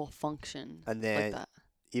how people function And then like that.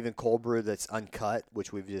 even cold brew that's uncut,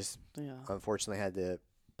 which we've just Yeah. unfortunately had the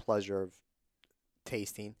pleasure of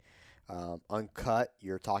tasting. Uncut,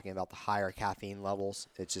 you're talking about the higher caffeine levels.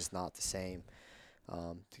 It's just not the same.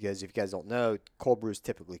 Because if you guys don't know, cold brews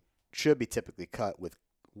should be typically cut with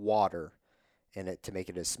water in it to make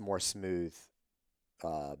it a more smooth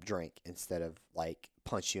drink, instead of like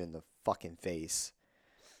punch you in the fucking face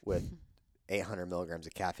with 800 milligrams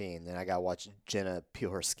of caffeine. Then I gotta watch Jenna peel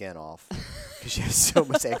her skin off because she has so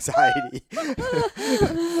much anxiety.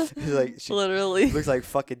 She Literally. looks like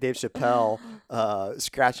fucking Dave Chappelle,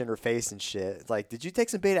 scratching her face and shit. It's like, did you take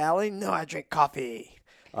some beta alanine? No, I drink coffee.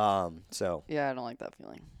 So Yeah, I don't like that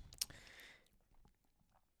feeling.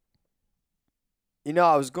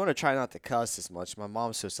 I was going to try not to cuss as much. My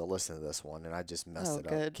mom's supposed to listen to this one, and I just messed it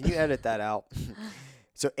good. up. Can you edit that out?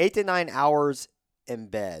 So 8 to 9 hours in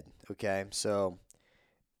bed, okay? So,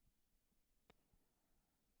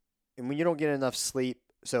 and when you don't get enough sleep,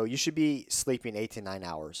 so you should be sleeping 8 to 9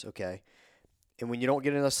 hours, okay? And when you don't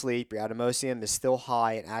get enough sleep, your adenosine is still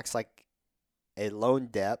high and acts like a loan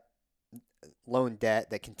debt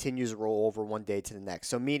that continues to roll over one day to the next.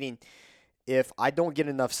 So meaning, if I don't get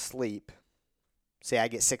enough sleep, say I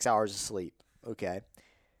get 6 hours of sleep, okay,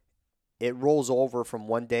 it rolls over from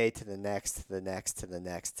one day to the next, to the next, to the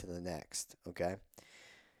next, to the next, okay?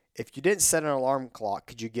 If you didn't set an alarm clock,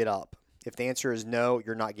 could you get up? If the answer is no,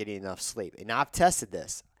 you're not getting enough sleep. And I've tested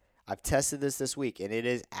this. This week, and it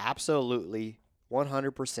is absolutely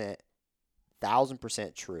 100%,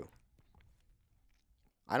 1,000% true.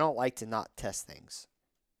 I don't like to not test things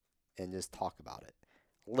and just talk about it.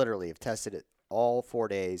 Literally, I've tested it all 4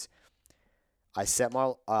 days. I set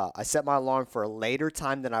my alarm for a later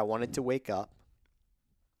time than I wanted to wake up.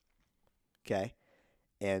 Okay,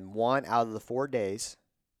 and 1 out of the 4 days,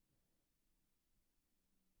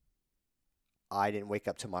 I didn't wake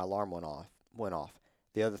up till my alarm went off.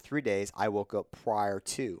 The other 3 days, I woke up prior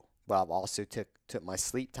to, but I've also took my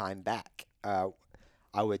sleep time back. I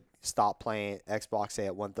would stop playing Xbox, say,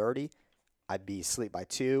 at 1:30, I'd be asleep by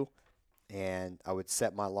 2, and I would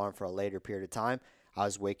set my alarm for a later period of time. I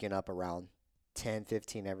was waking up around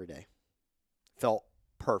 10:15 every day. Felt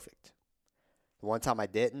perfect. The one time I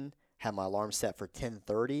didn't, had my alarm set for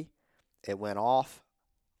 10:30. It went off.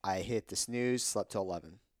 I hit the snooze, slept till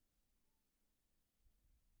 11.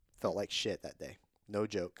 Felt like shit that day. No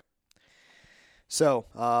joke. So,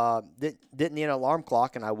 didn't need an alarm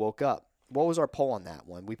clock, and I woke up. What was our poll on that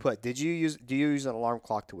one? We put, do you use an alarm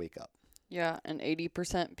clock to wake up? Yeah, and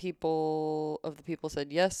 80% of the people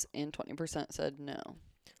said yes, and 20% said no.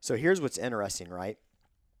 So here's what's interesting, right?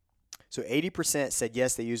 So 80% said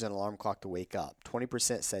yes, they use an alarm clock to wake up.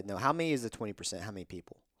 20% said no. How many is the 20%? How many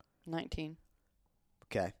people? 19.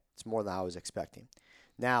 Okay, it's more than I was expecting.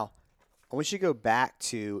 Now, I want you to go back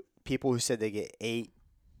to people who said they get 8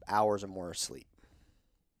 hours or more of sleep.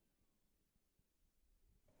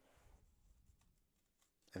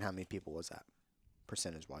 And how many people was that?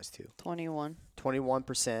 Percentage-wise, too. 21.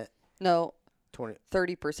 21%. No, 20,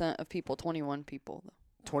 30% of people, 21 people.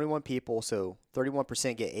 21 people, so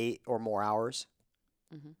 31% get 8 or more hours.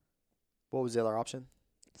 Mm-hmm. What was the other option?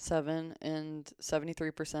 7 and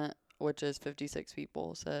 73%, which is 56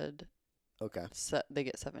 people, said Okay. they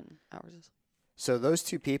get 7 hours. So those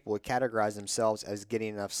two people would categorize themselves as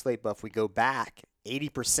getting enough sleep. But if we go back,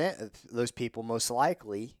 80% of those people most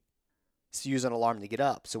likely use an alarm to get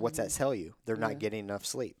up. So what's that tell you? They're not getting enough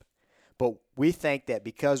sleep. But we think that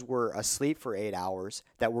because we're asleep for 8 hours,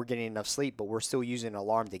 that we're getting enough sleep, but we're still using an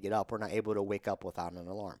alarm to get up. We're not able to wake up without an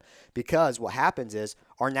alarm. Because what happens is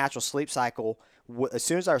our natural sleep cycle, as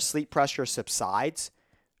soon as our sleep pressure subsides,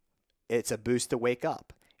 it's a boost to wake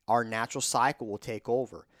up. Our natural cycle will take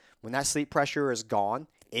over. When that sleep pressure is gone,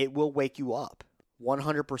 it will wake you up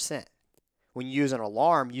 100%. When you use an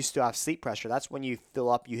alarm, you still have sleep pressure. That's when you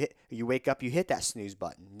fill up, you wake up, you hit that snooze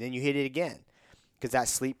button. Then you hit it again because that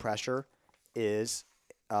sleep pressure is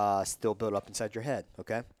still built up inside your head,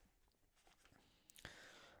 okay?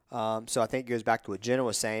 So I think it goes back to what Jenna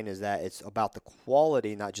was saying, is that it's about the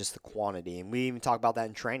quality, not just the quantity. And we even talk about that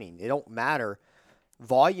in training. It don't matter.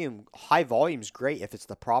 Volume, high volume is great if it's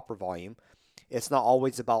the proper volume. It's not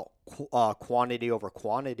always about quantity over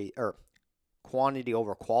quantity, or quantity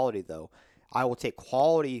over quality, though. I will take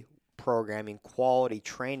quality programming, quality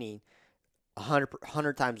training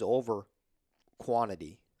 100 times over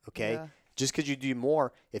quantity, okay? Yeah. Just because you do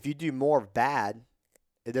more, if you do more of bad,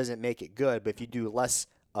 it doesn't make it good. But if you do less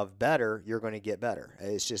of better, you're going to get better.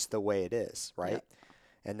 It's just the way it is, right? Yep.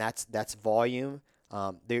 And that's volume.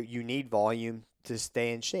 You need volume to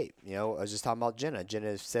stay in shape. You know, I was just talking about Jenna.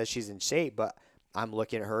 Jenna says she's in shape, but I'm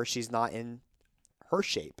looking at her. She's not in her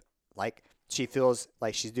shape. Like, she feels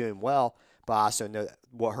like she's doing well, but I also know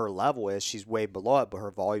what her level is. She's way below it, but her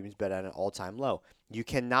volume's been at an all-time low. You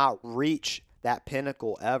cannot reach that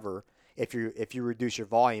pinnacle ever if you reduce your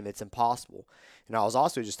volume. It's impossible. And I was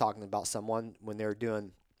also just talking about someone when they're like,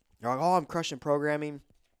 oh, I'm crushing programming.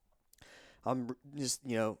 I'm just,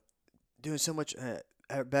 doing so much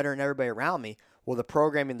better than everybody around me. Well, the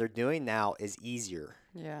programming they're doing now is easier.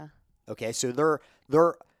 Yeah. Okay, so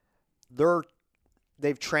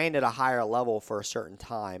they've trained at a higher level for a certain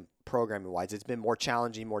time, programming wise. It's been more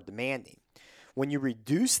challenging, more demanding. When you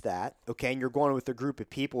reduce that, okay, and you're going with a group of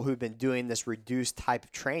people who've been doing this reduced type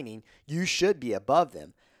of training, you should be above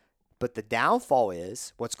them. But the downfall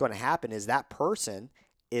is, what's going to happen is that person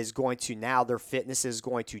is going to, now their fitness is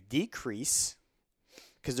going to decrease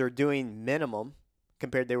because they're doing minimum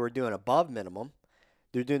compared to they were doing above minimum.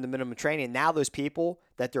 They're doing the minimum training. Now those people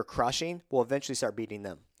that they're crushing will eventually start beating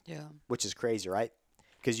them. Yeah. Which is crazy, right?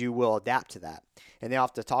 Because you will adapt to that. And they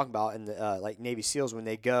have to talk about in the like Navy SEALs when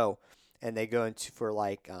they go into for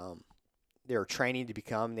like they're training to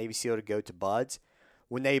become Navy SEAL to go to BUDS.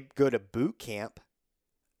 When they go to boot camp,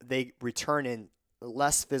 they return in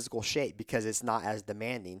less physical shape because it's not as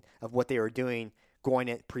demanding of what they were doing going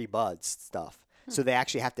in pre-BUDS stuff. So they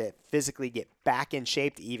actually have to physically get back in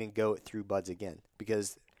shape to even go through BUDS again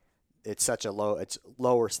because it's such a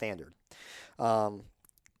lower standard. Do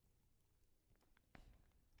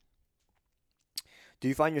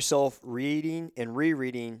you find yourself reading and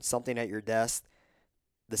rereading something at your desk,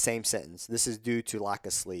 the same sentence? This is due to lack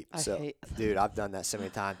of sleep. I hate that. Dude, I've done that so many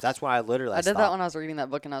times. That's when I literally I did stopped. that when I was reading that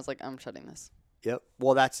book, and I was like, I'm shutting this. Yep.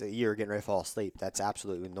 Well, that's you're getting ready to fall asleep. That's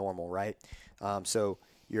absolutely normal, right? So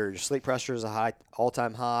your sleep pressure is a high,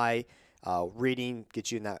 all-time high. Reading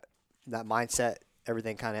gets you in that mindset.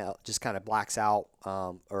 Everything just kind of blacks out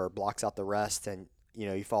or blocks out the rest, and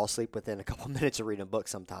you fall asleep within a couple minutes of reading a book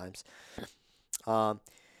sometimes.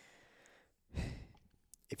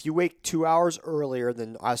 if you wake 2 hours earlier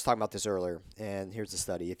than I was talking about this earlier, and here's the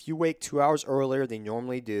study. If you wake 2 hours earlier than you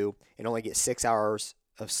normally do and only get 6 hours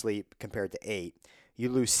of sleep compared to 8, you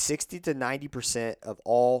lose 60 to 90% of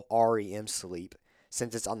all REM sleep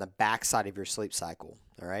since it's on the backside of your sleep cycle.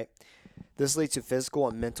 All right. This leads to physical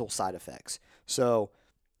and mental side effects. So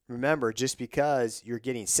remember, just because you're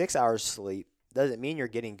getting 6 hours sleep doesn't mean you're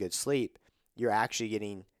getting good sleep. You're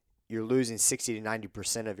losing 60 to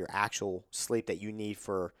 90% of your actual sleep that you need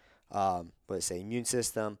for, immune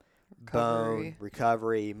system, bone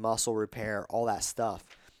recovery, muscle repair, all that stuff.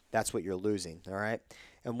 That's what you're losing. All right.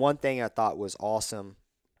 And one thing I thought was awesome,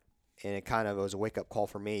 and it kind of was a wake up call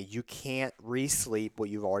for me. You can't re-sleep what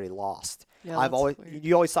you've already lost. Yeah, weird.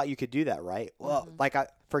 You always thought you could do that, right? Well,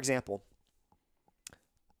 for example,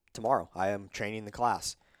 tomorrow I am training the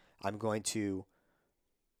class. I'm going to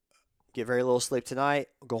get very little sleep tonight,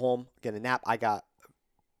 go home, get a nap. I got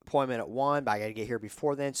appointment at 1, but I got to get here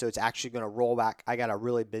before then, so it's actually going to roll back. I got a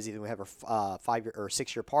really busy, we have a 5-year or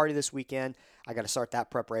 6-year party this weekend. I got to start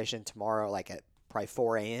that preparation tomorrow, like at probably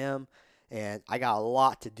 4 a.m., and I got a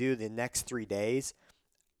lot to do the next 3 days.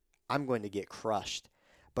 I'm going to get crushed.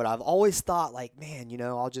 But I've always thought, like, man,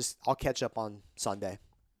 I'll catch up on Sunday.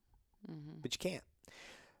 Mm-hmm. But you can't.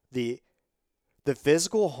 The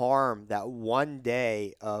physical harm that one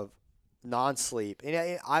day of non-sleep,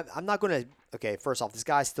 and I'm not going to, okay, first off, this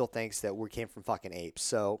guy still thinks that we came from fucking apes,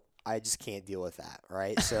 so I just can't deal with that,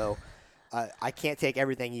 right? So I can't take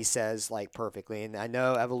everything he says, like, perfectly, and I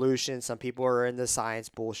know evolution, some people are into science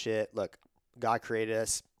bullshit. Look, God created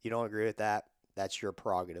us. You don't agree with that, that's your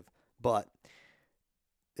prerogative. But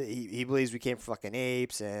he believes we came from fucking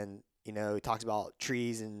apes, and, he talks about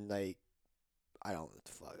trees and, like, I don't know what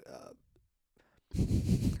the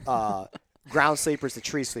fuck, ground sleepers to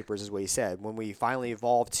tree sleepers is what he said. When we finally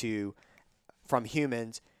evolved from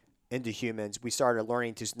humans into humans, we started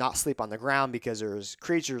learning to not sleep on the ground because there's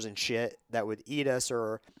creatures and shit that would eat us,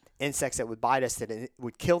 or insects that would bite us that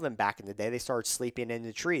would kill them back in the day. They started sleeping in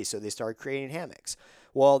the trees, so they started creating hammocks.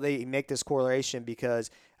 Well, they make this correlation because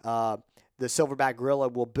the silverback gorilla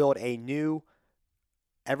will build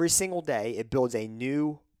every single day, it builds a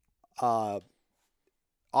new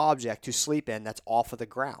object to sleep in that's off of the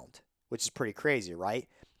ground, which is pretty crazy, right?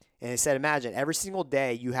 And he said, imagine every single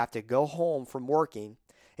day you have to go home from working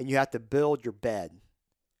and you have to build your bed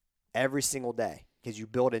every single day because you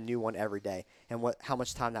build a new one every day, and how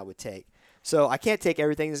much time that would take. So I can't take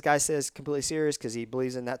everything this guy says completely serious because he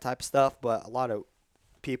believes in that type of stuff, but a lot of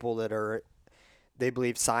people they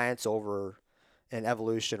believe science over and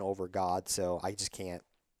evolution over God, so I just can't,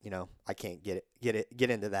 I can't get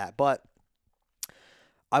into that. But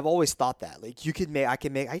I've always thought that, like,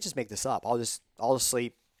 I just make this up. I'll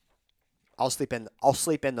sleep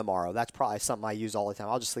in tomorrow. That's probably something I use all the time.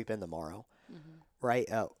 I'll just sleep in tomorrow. Mm-hmm. Right?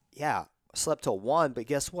 Yeah, I slept till 1, but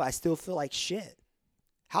guess what? I still feel like shit.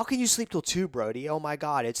 How can you sleep till 2, Brody? Oh my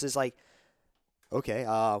God. It's just like, okay,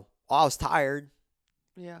 I was tired.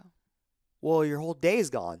 Yeah. Well, your whole day is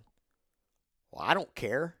gone. Well, I don't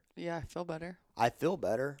care. Yeah, I feel better. I feel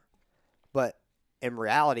better. But in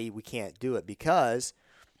reality, we can't do it because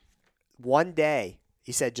one day,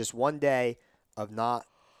 he said just one day of not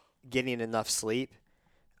getting enough sleep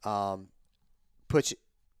puts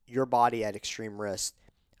your body at extreme risk.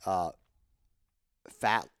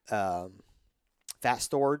 Fat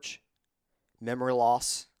storage, memory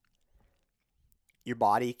loss. Your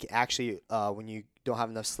body actually, when you don't have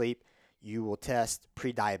enough sleep, you will test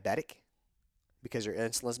pre-diabetic because your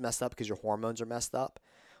insulin's messed up, because your hormones are messed up.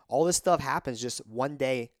 All this stuff happens just one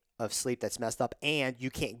day of sleep that's messed up, and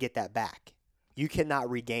you can't get that back. You cannot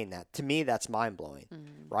regain that. To me, that's mind-blowing,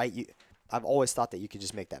 right? I've always thought that you could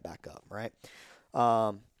just make that back up, right?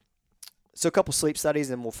 So a couple sleep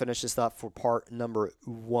studies, and we'll finish this up for part number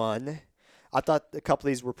 1. I thought a couple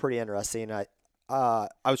of these were pretty interesting. I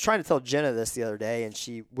was trying to tell Jenna this the other day, and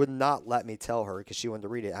she would not let me tell her because she wanted to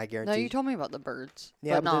read it. I guarantee. No, you told me about the birds,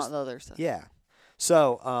 yeah, but not the other stuff. Yeah.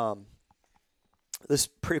 So this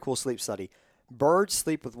pretty cool sleep study. Birds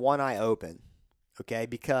sleep with one eye open, okay,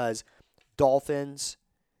 because dolphins,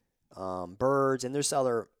 birds, and there's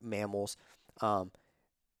other mammals,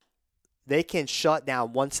 they can shut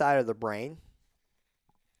down one side of the brain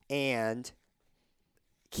and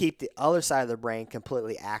keep the other side of the brain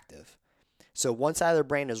completely active. So one side of the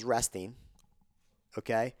brain is resting,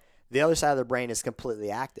 okay? The other side of the brain is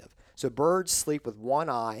completely active. So birds sleep with one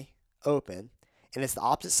eye open, and it's the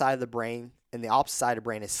opposite side of the brain, and the opposite side of the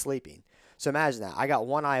brain is sleeping. So imagine that. I got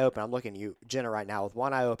one eye open. I'm looking at you, Jenna, right now with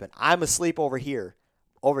one eye open. I'm asleep over here.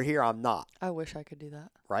 Over here, I'm not. I wish I could do that.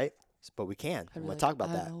 Right? But we can. I'm going to talk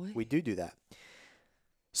about that. No way. We do that.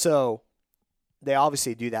 So they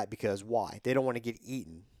obviously do that because why? They don't want to get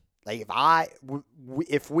eaten. Like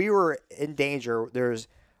if we were in danger, there's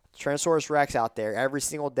Tyrannosaurus Rex out there every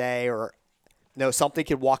single day, or something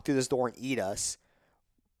could walk through this door and eat us.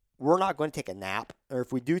 We're not going to take a nap, or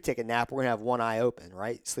if we do take a nap, we're going to have one eye open,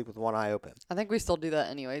 right? Sleep with one eye open. I think we still do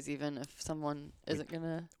that anyways, even if someone isn't going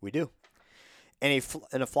to. We do. In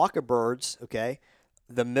a flock of birds, okay,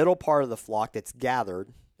 the middle part of the flock that's gathered,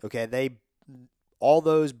 okay, all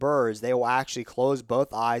those birds, they will actually close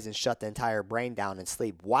both eyes and shut the entire brain down and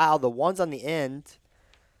sleep. While the ones on the end,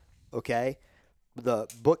 okay, the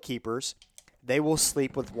bookkeepers, they will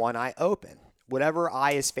sleep with one eye open. Whatever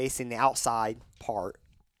eye is facing the outside part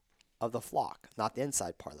of the flock, not the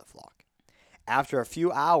inside part of the flock. After a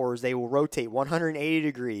few hours, they will rotate 180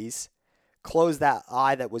 degrees, close that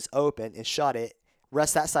eye that was open and shut it,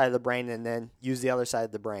 rest that side of the brain, and then use the other side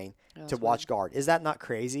of the brain to watch guard. Is that not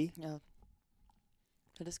crazy? Yeah.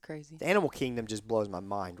 It is crazy. The animal kingdom just blows my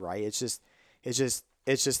mind, right? It's just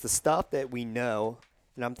the stuff that we know,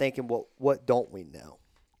 and I'm thinking, well, what don't we know?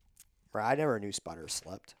 Right? I never knew spiders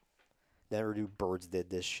slept. Never knew birds did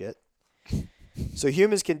this shit. So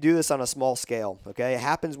humans can do this on a small scale, okay? It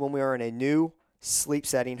happens when we are in a new sleep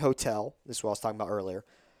setting hotel. This is what I was talking about earlier.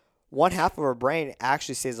 One half of our brain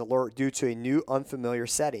actually stays alert due to a new unfamiliar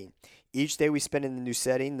setting. Each day we spend in the new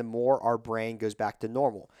setting, the more our brain goes back to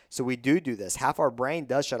normal. So we do this. Half our brain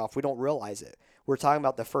does shut off. We don't realize it. We're talking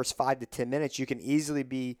about the first 5 to 10 minutes. You can easily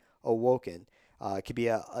be awoken. It could be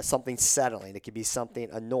a something settling. It could be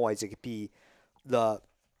a noise. It could be the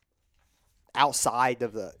outside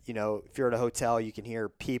of the, if you're at a hotel, you can hear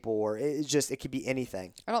people, or it could be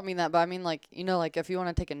anything. I don't mean that, but I mean like if you want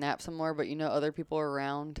to take a nap somewhere, but other people are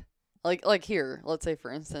around, like here, let's say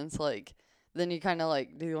for instance, like then you kind of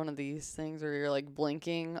like do one of these things where you're like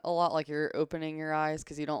blinking a lot, like you're opening your eyes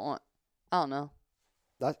because you don't want. I don't know.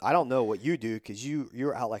 I don't know what you do because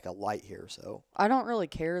you're out like a light here, so I don't really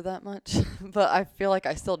care that much, but I feel like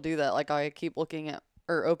I still do that. Like I keep looking at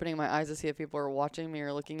or opening my eyes to see if people are watching me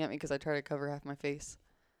or looking at me because I try to cover half my face.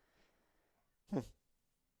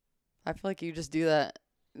 I feel like you just do that.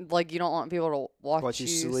 Like you don't want people to watch you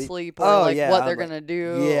sleep or what they're gonna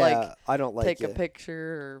do. Yeah, like I don't like take a picture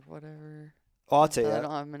or whatever. I'll tell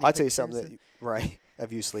you. I'll tell you something right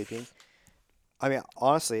of you sleeping. I mean,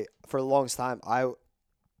 honestly, for the longest time,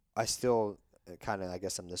 I still kind of, I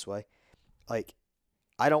guess I'm this way. Like,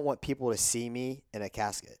 I don't want people to see me in a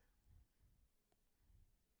casket.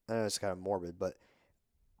 I know it's kind of morbid, but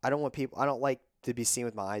I don't like to be seen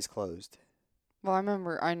with my eyes closed. Well,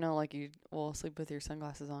 I know, like, you will sleep with your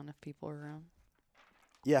sunglasses on if people are around.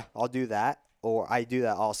 Yeah, I'll do that. Or I do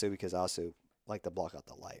that also because I also like to block out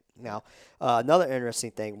the light. Now, another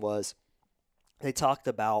interesting thing was they talked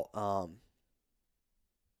about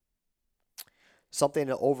something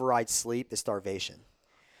to override sleep is starvation.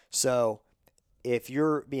 So if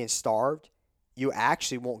you're being starved, you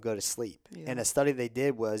actually won't go to sleep. Yeah. And a study they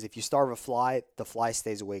did was if you starve a fly, the fly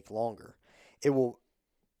stays awake longer. It will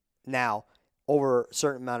now, over a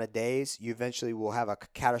certain amount of days, you eventually will have a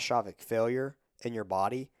catastrophic failure in your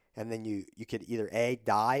body, and then you could either A,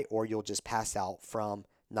 die, or you'll just pass out from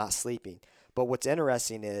not sleeping. But what's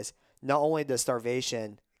interesting is not only does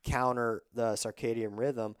starvation counter the circadian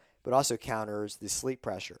rhythm, but also counters the sleep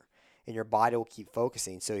pressure, and your body will keep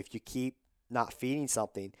focusing. So if you keep not feeding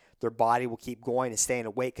something, their body will keep going and staying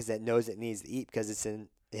awake because it knows it needs to eat because it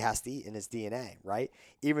has to eat in its DNA, right?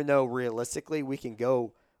 Even though realistically we can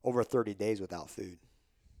go over 30 days without food.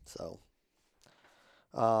 So,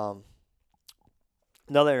 another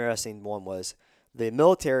interesting one was the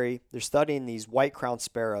military. They're studying these white-crowned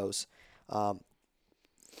sparrows.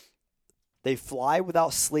 They fly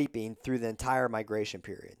without sleeping through the entire migration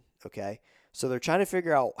period. Okay, so they're trying to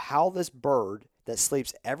figure out how this bird that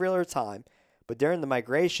sleeps every other time, but during the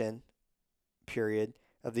migration period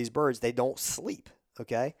of these birds, they don't sleep.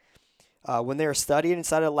 Okay, when they are studied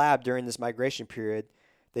inside a lab during this migration period,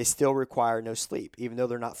 they still require no sleep, even though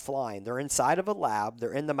they're not flying. They're inside of a lab.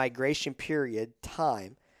 They're in the migration period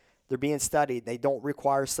time. They're being studied. They don't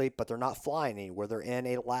require sleep, but they're not flying anywhere. They're in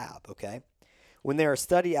a lab, okay? When they are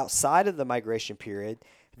studied outside of the migration period,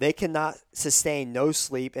 they cannot sustain no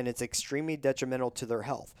sleep, and it's extremely detrimental to their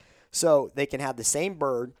health. So they can have the same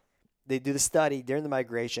bird. They do the study during the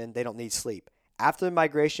migration. They don't need sleep. After the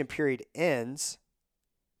migration period ends,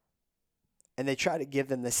 and they try to give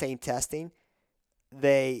them the same testing,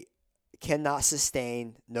 they cannot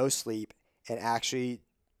sustain no sleep and actually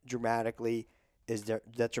dramatically is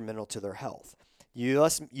detrimental to their health.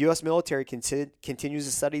 U.S. military continues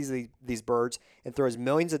to study these birds and throws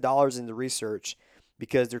millions of dollars into research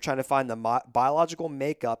because they're trying to find the biological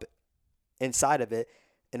makeup inside of it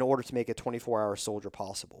in order to make a 24-hour soldier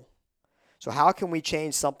possible. So how can we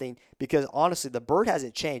change something? Because honestly, the bird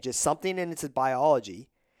hasn't changed. It's something in its biology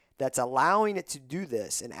that's allowing it to do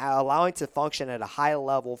this and allowing it to function at a high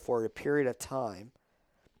level for a period of time,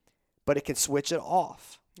 but it can switch it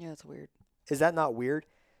off. Yeah, that's weird. Is that not weird?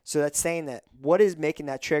 So that's saying that what is making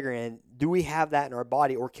that trigger, and do we have that in our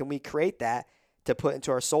body, or can we create that to put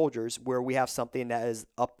into our soldiers where we have something that is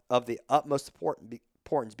of the utmost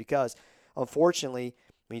importance? Because unfortunately,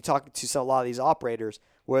 when you talk to a lot of these operators,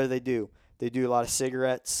 what do? They do a lot of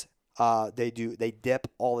cigarettes. They dip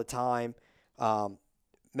all the time.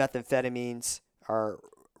 Methamphetamines are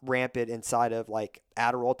rampant inside of like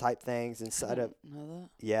Adderall type things inside of. Know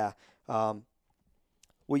that? Yeah. Well,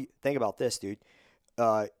 think about this, dude.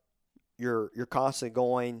 You're constantly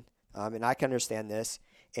going, and I can understand this,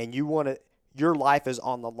 and your life is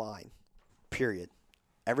on the line, period.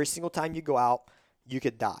 Every single time you go out, you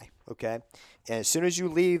could die, okay? And as soon as you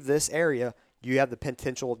leave this area, you have the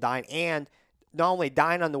potential of dying, and not only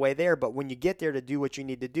dying on the way there, but when you get there to do what you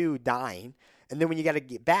need to do, dying, and then when you got to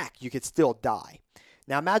get back, you could still die.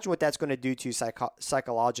 Now imagine what that's going to do to you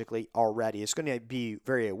psychologically already. It's going to be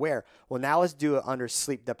very aware. Well, now let's do it under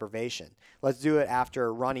sleep deprivation. Let's do it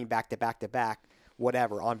after running back to back to back,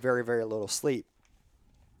 whatever, on very, very little sleep.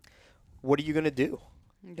 What are you going to do?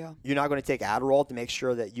 Yeah. You're not going to take Adderall to make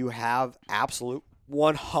sure that you have absolute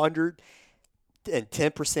 110%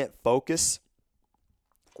 focus,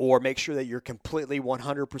 or make sure that you're completely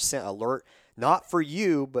 100% alert, not for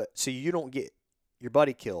you, but so you don't get your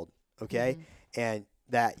buddy killed, okay? Mm-hmm. And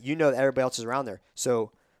that you know that everybody else is around there.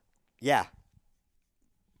 So, yeah,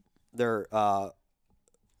 they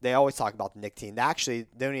always talk about the nicotine. They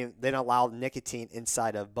don't allow nicotine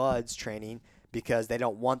inside of buds training because they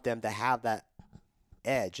don't want them to have that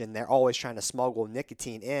edge, and they're always trying to smuggle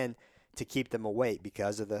nicotine in to keep them awake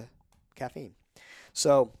because of the caffeine.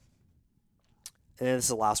 So, and this is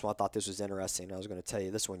the last one. I thought this was interesting. I was going to tell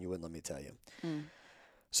you this one. You wouldn't let me tell you.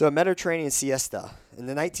 So, a Mediterranean siesta. In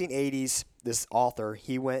the 1980s, this author,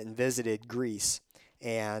 he went and visited Greece.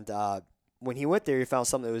 And when he went there, he found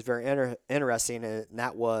something that was very interesting, and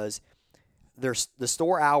that was the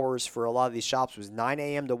store hours for a lot of these shops was 9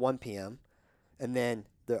 a.m. to 1 p.m., and then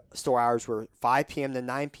the store hours were 5 p.m. to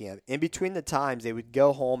 9 p.m. In between the times, they would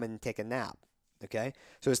go home and take a nap. Okay?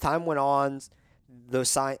 So, as time went on, those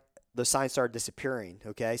signs started disappearing.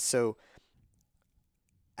 Okay? So,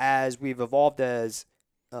 as we've evolved as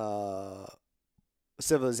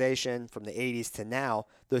civilization from the 80s to now,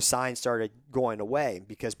 those signs started going away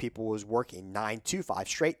because people was working 9 to 5,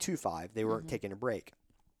 straight to 5. They weren't taking a break.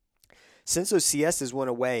 Since those siestas went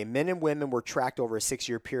away, men and women were tracked over a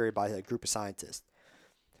 6-year period by a group of scientists.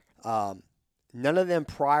 None of them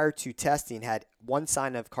prior to testing had one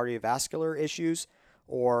sign of cardiovascular issues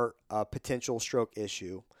or a potential stroke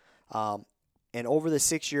issue. And over the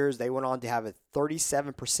 6 years, they went on to have a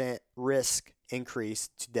 37% risk increase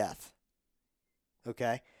to death.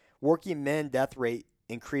 Okay? Working men death rate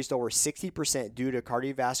increased over 60% due to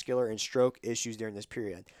cardiovascular and stroke issues during this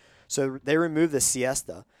period. So they removed the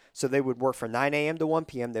siesta. So they would work from 9 a.m. to 1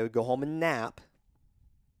 p.m. They would go home and nap.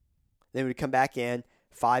 Then would come back in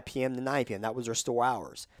 5 p.m. to 9 p.m. That was their store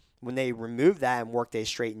hours. When they removed that and worked a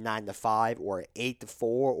straight 9 to 5 or 8 to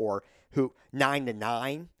 4 or 9 to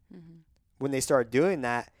 9, when they started doing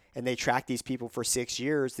that and they tracked these people for 6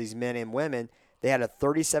 years, these men and women, they had a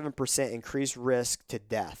 37% increased risk to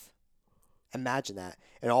death. Imagine that.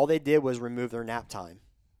 And all they did was remove their nap time.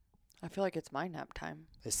 I feel like it's my nap time.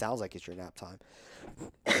 It sounds like it's your nap time.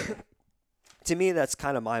 To me, that's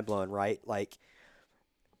kind of mind-blowing, right? Like,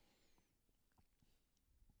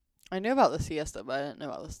 I knew about the siesta, but I didn't know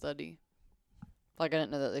about the study. Like, I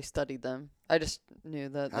didn't know that they studied them. I just knew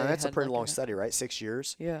that they that's a had, pretty like, long study, right? 6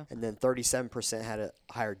 years. Yeah. And then 37% had a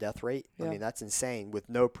higher death rate. Yeah. I mean, that's insane with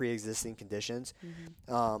no pre-existing conditions.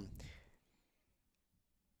 For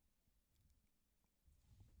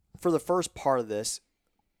the first part of this,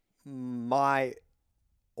 my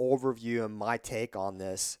overview and my take on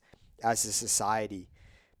this as a society,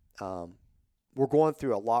 we're going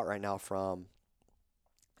through a lot right now, from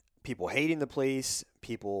people hating the police,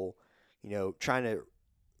 people, trying to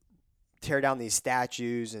tear down these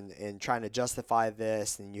statues and trying to justify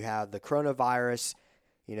this. And you have the coronavirus,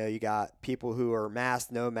 you got people who are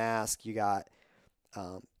masked, no mask. You got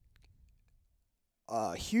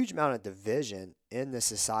a huge amount of division in the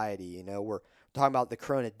society. We're talking about the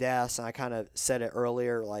corona deaths, and I kind of said it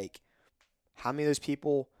earlier, like, how many of those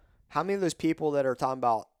people that are talking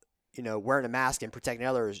about, wearing a mask and protecting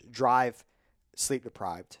others drive sleep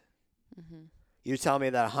deprived? You're telling me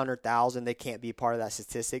that 100,000, they can't be part of that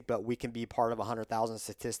statistic, but we can be part of 100,000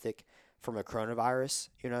 statistic from the coronavirus.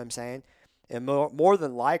 You know what I'm saying? And more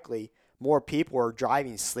than likely, more people are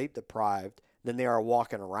driving sleep deprived than they are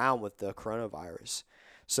walking around with the coronavirus.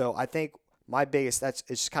 So I think my biggest, that's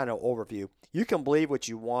it's just kind of overview. You can believe what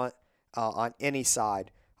you want on any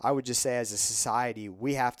side. I would just say as a society,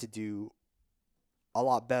 we have to do a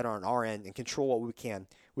lot better on our end and control what we can.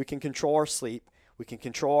 We can control our sleep. We can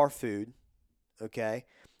control our food. Okay.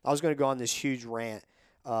 I was going to go on this huge rant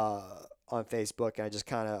on Facebook, and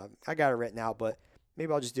I got it written out, but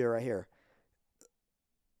maybe I'll just do it right here.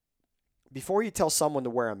 Before you tell someone to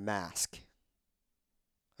wear a mask,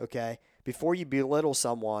 okay, before you belittle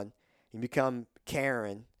someone and become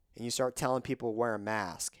Karen and you start telling people to wear a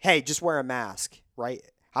mask, hey, just wear a mask, right?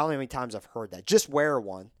 I don't know how many times I've heard that. Just wear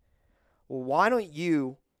one. Well, why don't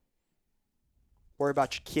you worry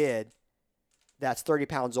about your kid that's 30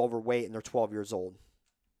 pounds overweight and they're 12 years old?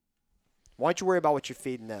 Why don't you worry about what you're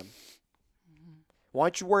feeding them? Why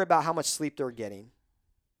don't you worry about how much sleep they're getting?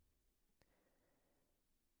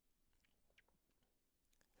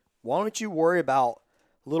 Why don't you worry about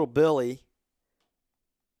little Billy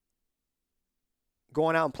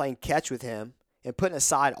going out and playing catch with him and putting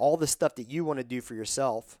aside all the stuff that you want to do for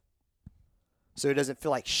yourself so he doesn't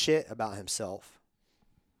feel like shit about himself?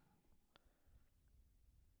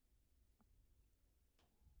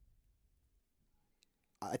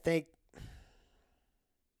 I think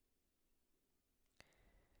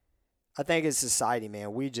as society,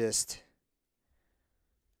 man, we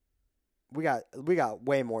got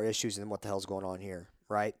way more issues than what the hell's going on here,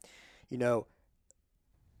 right? You know,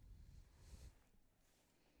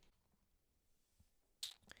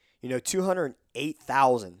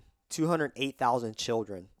 208,000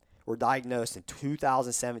 children were diagnosed in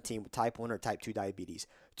 2017 with type 1 or type 2 diabetes.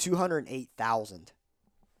 208,000.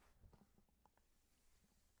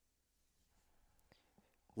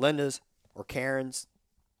 Linda's or Karen's,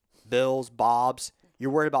 Bill's, Bob's,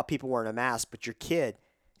 you're worried about people wearing a mask, but your kid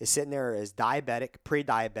is sitting there as diabetic,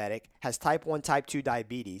 pre-diabetic, has type 1, type 2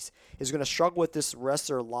 diabetes, is going to struggle with this the rest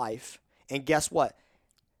of their life. And guess what?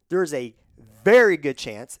 There's a very good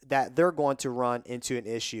chance that they're going to run into an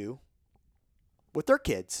issue with their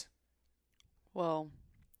kids. Well,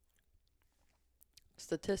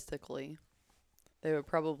 statistically, they would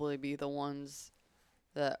probably be the ones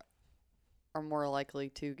that are more likely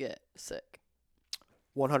to get sick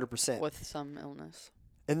 100%. with some illness.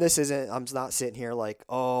 And this isn't, I'm not sitting here like,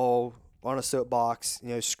 oh, on a soapbox,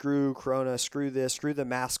 screw Corona, screw this, screw the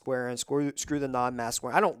mask wearing, screw the non-mask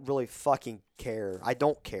wearing. I don't really fucking care. I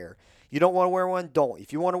don't care. You don't want to wear one? Don't.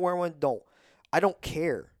 If you want to wear one, don't. I don't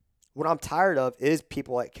care. What I'm tired of is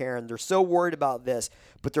people like Karen. They're so worried about this,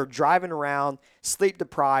 but they're driving around, sleep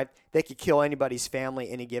deprived. They could kill anybody's family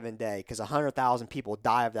any given day because 100,000 people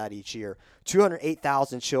die of that each year.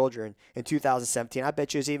 208,000 children in 2017. I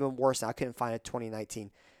bet you it's even worse now. I couldn't find it in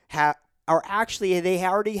 2019. They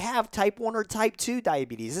already have type 1 or type 2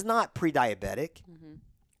 diabetes. It's not pre-diabetic. Mm-hmm.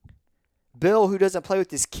 Bill, who doesn't play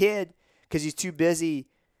with his kid because he's too busy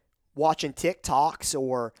watching TikToks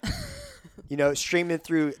or streaming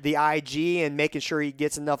through the IG and making sure he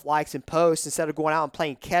gets enough likes and posts instead of going out and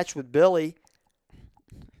playing catch with Billy.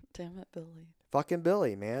 Damn it, Billy. Fucking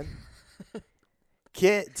Billy, man.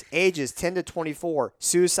 Kids ages 10 to 24,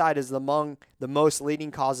 suicide is among the most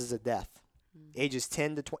leading causes of death. Ages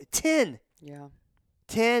 10 to 20. 10! Yeah.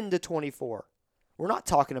 10 to 24. We're not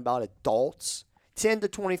talking about adults. 10 to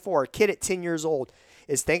 24. A kid at 10 years old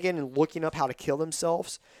is thinking and looking up how to kill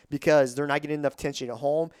themselves because they're not getting enough attention at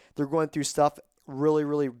home. They're going through stuff, really,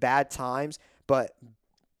 really bad times. But,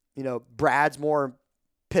 Brad's more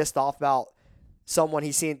pissed off about someone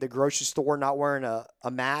he's seen at the grocery store not wearing a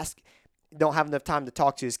mask. Don't have enough time to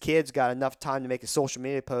talk to his kids. Got enough time to make a social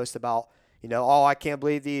media post about, oh, I can't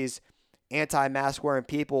believe these anti-mask wearing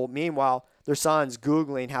people. Meanwhile, their son's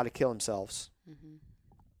Googling how to kill themselves. Mm-hmm.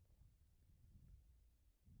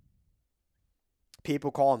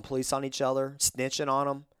 People calling police on each other, snitching on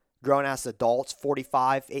them. Grown-ass adults,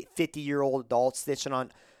 45, 50-year-old adults snitching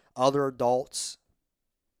on other adults.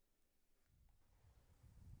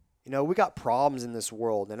 We got problems in this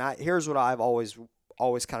world. And here's what I've always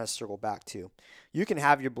kind of circled back to. You can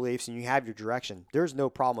have your beliefs and you have your direction. There's no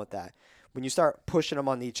problem with that. When you start pushing them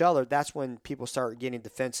on each other, that's when people start getting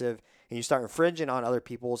defensive and you start infringing on other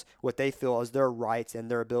people's what they feel as their rights and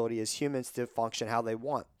their ability as humans to function how they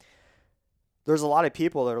want. There's a lot of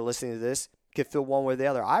people that are listening to this could feel one way or the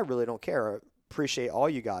other. I really don't care. I appreciate all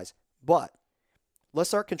you guys. But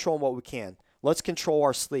let's start controlling what we can. Let's control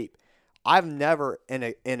our sleep. I've never,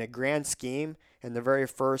 in a grand scheme, in the very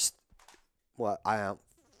first, 5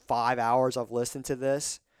 hours I've listened to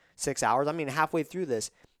this, 6 hours, halfway through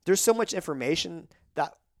this, there's so much information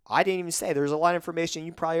that I didn't even say there's a lot of information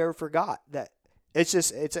you probably ever forgot. That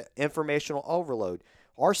it's an informational overload.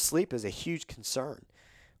 Our sleep is a huge concern.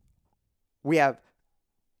 We have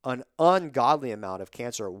an ungodly amount of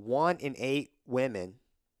cancer. 1 in 8 women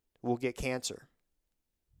will get cancer,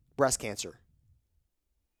 breast cancer.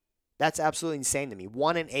 That's absolutely insane to me.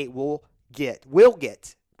 1 in 8 will get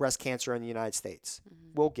breast cancer in the United States.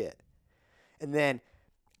 Mm-hmm. Will get. And then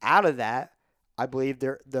out of that, I believe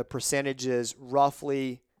the percentage is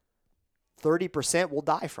roughly 30% will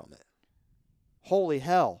die from it. Holy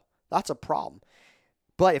hell, that's a problem.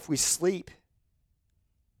 But if we sleep,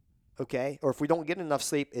 okay, or if we don't get enough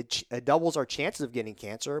sleep, it doubles our chances of getting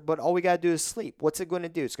cancer. But all we got to do is sleep. What's it going to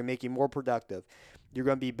do? It's going to make you more productive. You're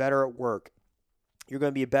going to be better at work. You're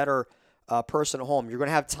going to be a better person at home. You're going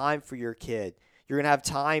to have time for your kid. You're going to have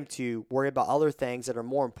time to worry about other things that are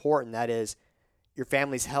more important. That is your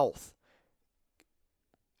family's health,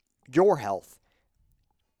 your health.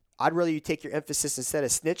 I'd rather you take your emphasis instead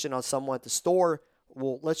of snitching on someone at the store.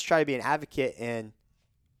 Well, let's try to be an advocate and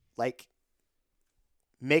like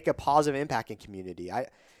make a positive impact in community.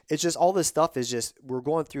 It's just all this stuff is just we're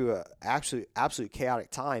going through a absolute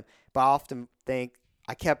chaotic time. But I often think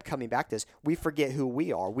I kept coming back to this. We forget who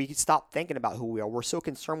we are. We stop thinking about who we are. We're so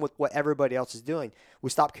concerned with what everybody else is doing. We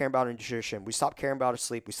stop caring about our nutrition. We stop caring about our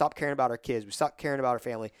sleep. We stop caring about our kids. We stop caring about our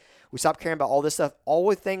family. We stop caring about all this stuff. All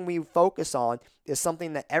the thing we focus on is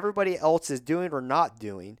something that everybody else is doing or not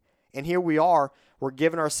doing. And here we are. We're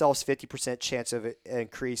giving ourselves 50% chance of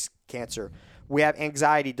increased cancer. We have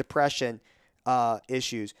anxiety, depression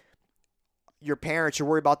issues. Your parents, you're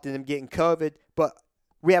worried about them getting COVID, but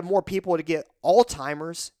we have more people to get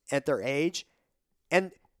Alzheimer's at their age.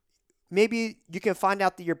 And maybe you can find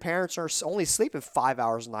out that your parents are only sleeping 5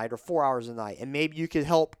 hours a night or 4 hours a night, and maybe you could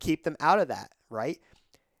help keep them out of that, right?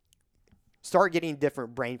 Start getting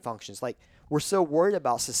different brain functions. Like, we're so worried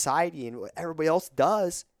about society and what everybody else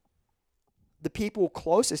does. The people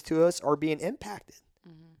closest to us are being impacted.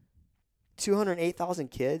 Mm-hmm.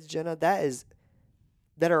 208,000 kids, Jenna,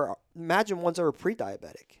 imagine ones that are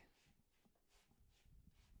pre-diabetic.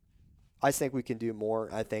 I think we can do more.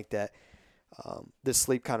 I think that this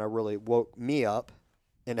sleep kind of really woke me up,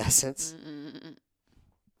 in essence. Mm-mm.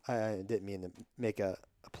 I didn't mean to make a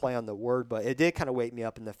play on the word, but it did kind of wake me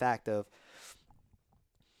up in the fact of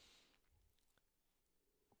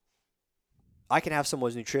I can have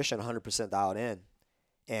someone's nutrition 100% dialed in,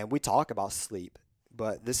 and we talk about sleep.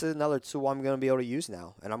 But this is another tool I'm going to be able to use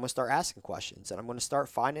now, and I'm going to start asking questions, and I'm going to start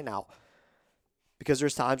finding out. Because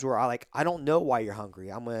there's times where I don't know why you're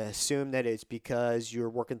hungry. I'm going to assume that it's because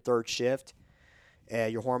you're working third shift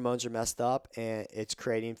and your hormones are messed up and it's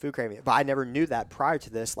creating food craving. But I never knew that prior to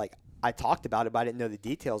this. Like, I talked about it, but I didn't know the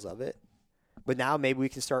details of it. But now maybe we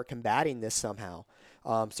can start combating this somehow.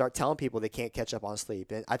 Start telling people they can't catch up on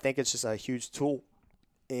sleep. And I think it's just a huge tool.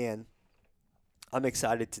 And I'm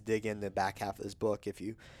excited to dig in the back half of this book. If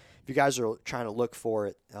you guys are trying to look for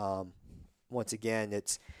it, once again,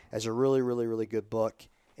 it's a really, really, really good book,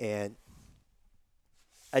 and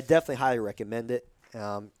I definitely highly recommend it.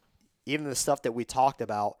 Even the stuff that we talked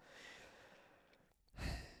about,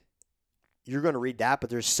 you're going to read that, but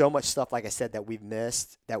there's so much stuff, like I said, that we've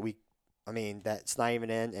missed that's not even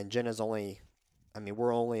in, and Jenna's only,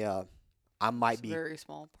 we're only, very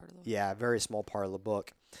small part of the book. Yeah, very small part of the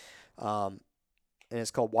book. And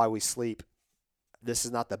it's called Why We Sleep. This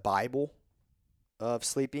is not the Bible of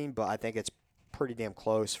sleeping, but I think it's pretty damn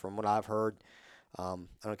close from what I've heard. I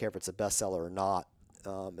don't care if it's a bestseller or not.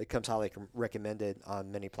 It comes highly recommended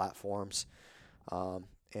on many platforms.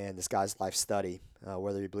 And this guy's life study,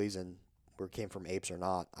 whether he believes in where it came from apes or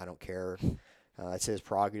not, I don't care. It's his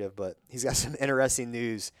prerogative, but he's got some interesting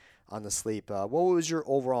news on the sleep. What was your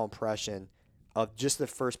overall impression of just the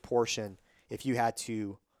first portion if you had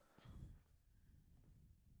to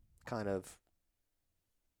kind of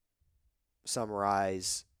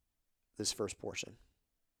summarize this first portion?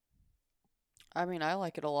 I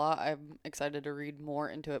like it a lot. I'm excited to read more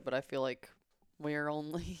into it, but I feel like we're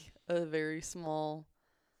only a very small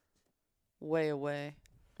way away.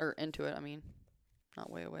 Or into it, not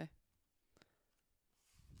way away.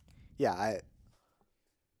 Yeah, I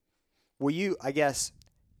guess,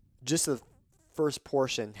 just the first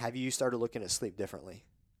portion, have you started looking at sleep differently?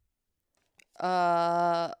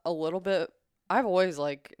 A little bit. I've always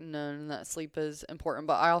known that sleep is important,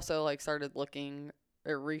 but I also started looking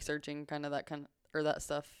or researching that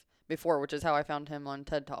stuff before, which is how I found him on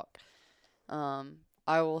TED Talk. I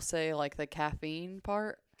will say the caffeine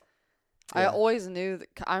part. Yeah. I always knew that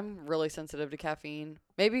I'm really sensitive to caffeine.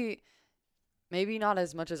 Maybe not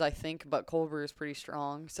as much as I think, but cold brew is pretty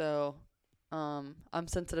strong. So I'm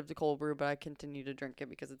sensitive to cold brew, but I continue to drink it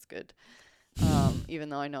because it's good. Even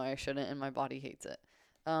though I know I shouldn't and my body hates it.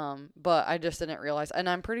 But I just didn't realize, and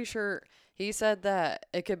I'm pretty sure he said that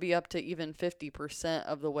it could be up to even 50%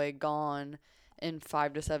 of the way gone in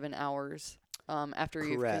 5 to 7 hours. After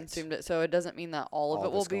you've Correct. consumed it. So it doesn't mean that all of All it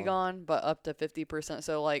of will it's be gone, but up to 50%.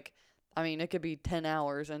 So like, I mean, it could be 10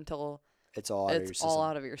 hours until It's all out of your it's all system.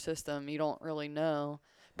 out of your system. You don't really know.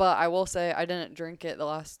 But I will say I didn't drink it the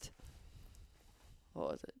last,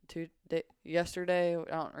 what was it? Yesterday.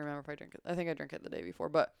 I don't remember if I drank it. I think I drank it the day before.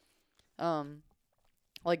 But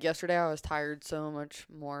like yesterday I was tired so much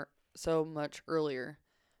earlier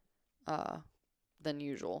than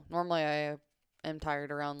usual. Normally I am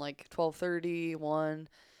tired around like 12:30, 1,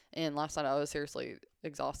 and last night I was seriously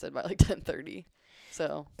exhausted by like 10:30.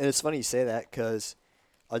 So, And it's funny you say that because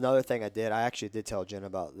another thing I actually did tell Jen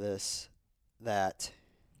about this, that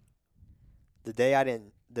the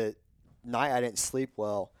night I didn't sleep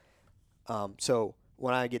well. So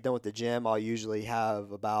when I get done with the gym, I'll usually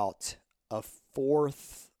have about a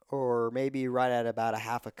fourth or maybe right at about a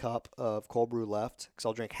half a cup of cold brew left because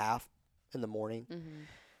I'll drink half in the morning,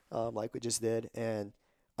 like we just did. And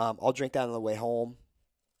I'll drink that on the way home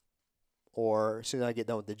or as soon as I get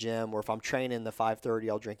done with the gym, or if I'm training the 5:30,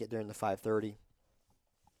 I'll drink it during the 5:30.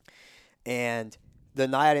 And the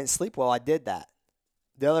night I didn't sleep well, I did that.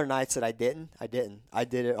 The other nights that I didn't. I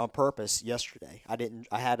did it on purpose yesterday.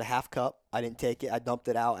 I had a half cup. I didn't take it. I dumped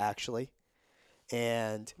it out actually.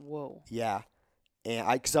 And whoa. yeah,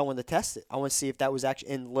 because I wanted to test it. I want to see if that was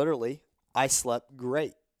actually, and literally, I slept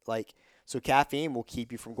great. Like, so caffeine will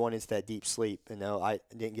keep you from going into that deep sleep. You know, I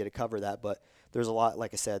didn't get to cover that, but there's a lot,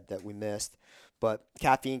 like I said, that we missed. But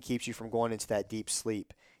caffeine keeps you from going into that deep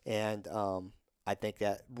sleep. And I think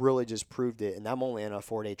that really just proved it. And I'm only in a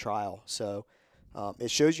 4-day trial. So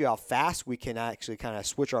it shows you how fast we can actually kind of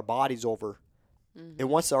switch our bodies over. It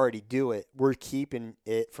wants to already do it. We're keeping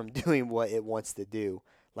it from doing what it wants to do,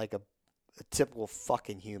 like a typical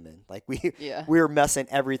fucking human. Like Yeah. we're messing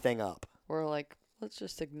everything up. We're like, let's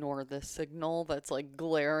just ignore this signal that's like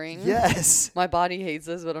glaring. Yes. My body hates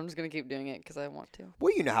this, but I'm just going to keep doing it because I want to.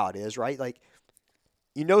 Well, you know how it is, right? Like,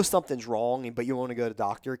 you know something's wrong, but you want to go to the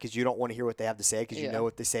doctor because you don't want to hear what they have to say because you know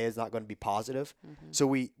what they say is not going to be positive. So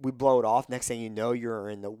we blow it off. Next thing you know, you're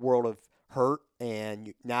in the world of hurt,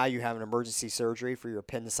 and now you have an emergency surgery for your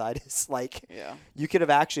appendicitis. Like, you could have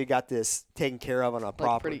actually got this taken care of on a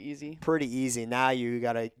proper, pretty easy. Pretty easy. Now you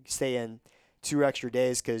got to stay in 2 extra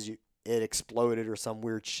days because it exploded or some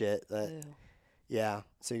weird shit. Yeah.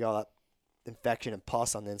 So you got that infection and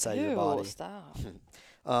pus on the inside of your body. Stop.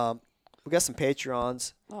 We got some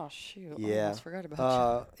Patreons. Oh, shoot. Yeah. I almost forgot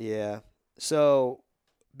about you. Yeah. So,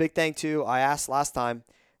 big thing, too. I asked last time.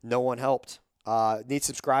 No one helped. Need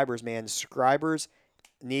subscribers, man. Subscribers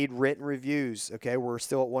need written reviews. Okay, we're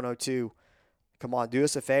still at 102. Come on, do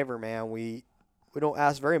us a favor, man. We don't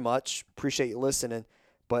ask very much. Appreciate you listening.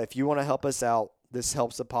 But if you want to help us out, this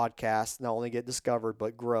helps the podcast not only get discovered,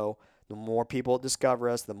 but grow. The more people discover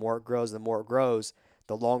us, the more it grows. The more it grows,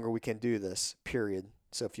 the longer we can do this, period.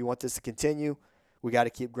 So if you want this to continue, we got to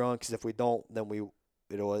keep growing because if we don't, then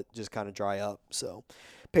it'll just kind of dry up. So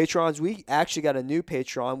Patrons, we actually got a new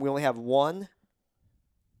Patreon. We only have one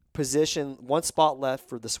spot left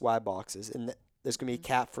for the swag boxes. And there's going to be a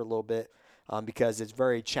cap for a little bit because it's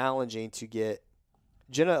very challenging to get.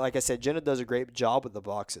 Jenna, like I said, Jenna does a great job with the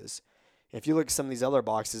boxes. And if you look at some of these other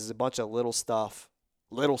boxes, a bunch of little stuff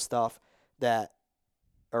that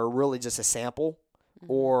are really just a sample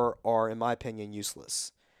or are, in my opinion,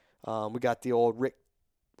 useless. We got the old Rick.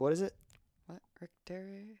 What is it? What? Rick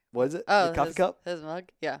Terry? What is it? Oh, the coffee cup? His mug?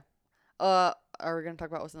 Yeah. Are we going to talk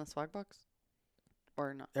about what's in the swag box?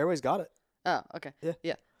 Or not? Everybody's got it. Oh, okay.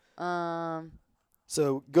 Yeah.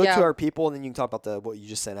 So go to our people, and then you can talk about what you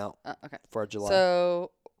just sent out okay. for our July.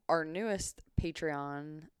 So our newest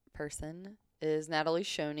Patreon person is Natalie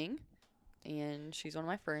Schoening, and she's one of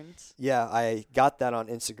my friends. Yeah, I got that on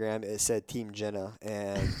Instagram. It said Team Jenna,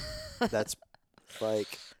 and that's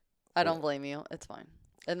like... I don't blame you. It's fine.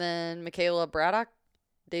 And then Michaela Braddock,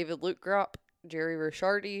 David Lukegrop, Jerry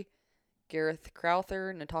Ricciardi, Gareth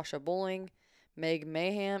Crowther, Natasha Bowling, Meg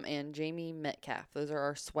Mayhem, and Jamie Metcalf. Those are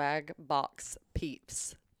our swag box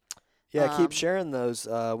peeps. Yeah, keep sharing those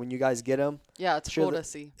when you guys get them. Yeah, it's cool to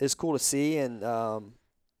see. It's cool to see, and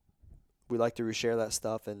we like to reshare that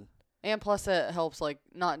stuff. And plus it helps, like,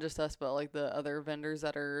 not just us, but, like, the other vendors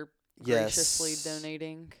that are graciously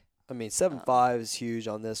donating. I mean, 7.5 is huge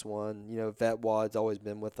on this one. You know, Vet Wad's always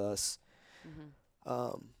been with us.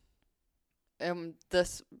 And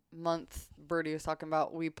this month, Birdie was talking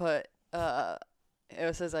about, we put, it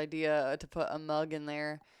was his idea to put a mug in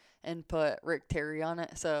there, and put Rick Terry on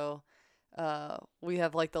it. So we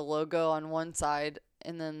have like the logo on one side,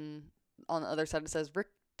 and then on the other side it says Rick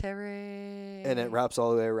Terry. And it wraps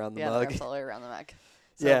all the way around the yeah, mug. it wraps all the way around the mug.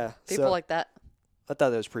 So Yeah, people so- like that. I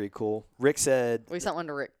thought that was pretty cool. Rick said, We sent one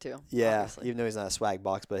to Rick too. yeah, obviously. even though he's not a swag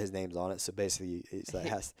box, but his name's on it. So basically, it's like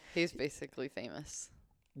He's basically famous.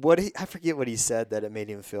 I forget what he said that it made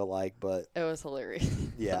him feel like, but It was hilarious.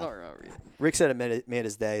 Yeah. I don't remember either. Rick said it made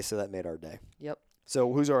his day, so that made our day. Yep.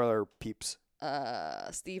 So who's our other peeps?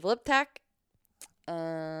 Steve Liptak.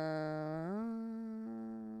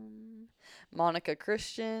 Monica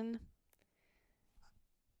Christian.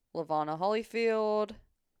 Lavana Holyfield.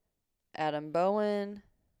 Adam Bowen.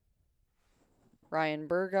 Ryan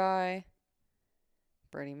Burguy.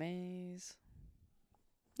 Brittany Mays.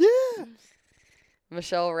 Yeah.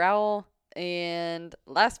 Michelle Rowell. And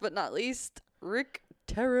last but not least, Rick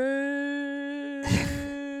Terry.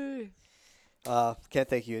 Can't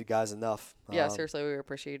thank you guys enough. Yeah, seriously, we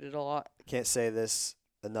appreciate it a lot. Can't say this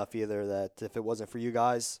enough either, that if it wasn't for you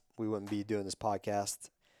guys, we wouldn't be doing this podcast.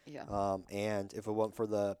 Yeah. And if it wasn't for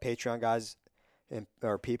the Patreon guys and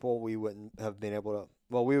our people, we wouldn't have been able to.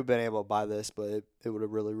 Well, we would have been able to buy this, but it would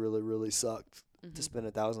have really, really, really sucked to spend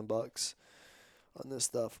 $1,000 on this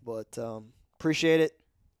stuff. But appreciate it.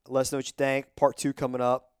 Let us know what you think. Part 2 coming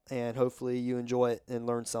up, and hopefully you enjoy it and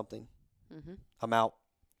learn something. I'm out.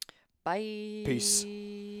 Bye. Peace.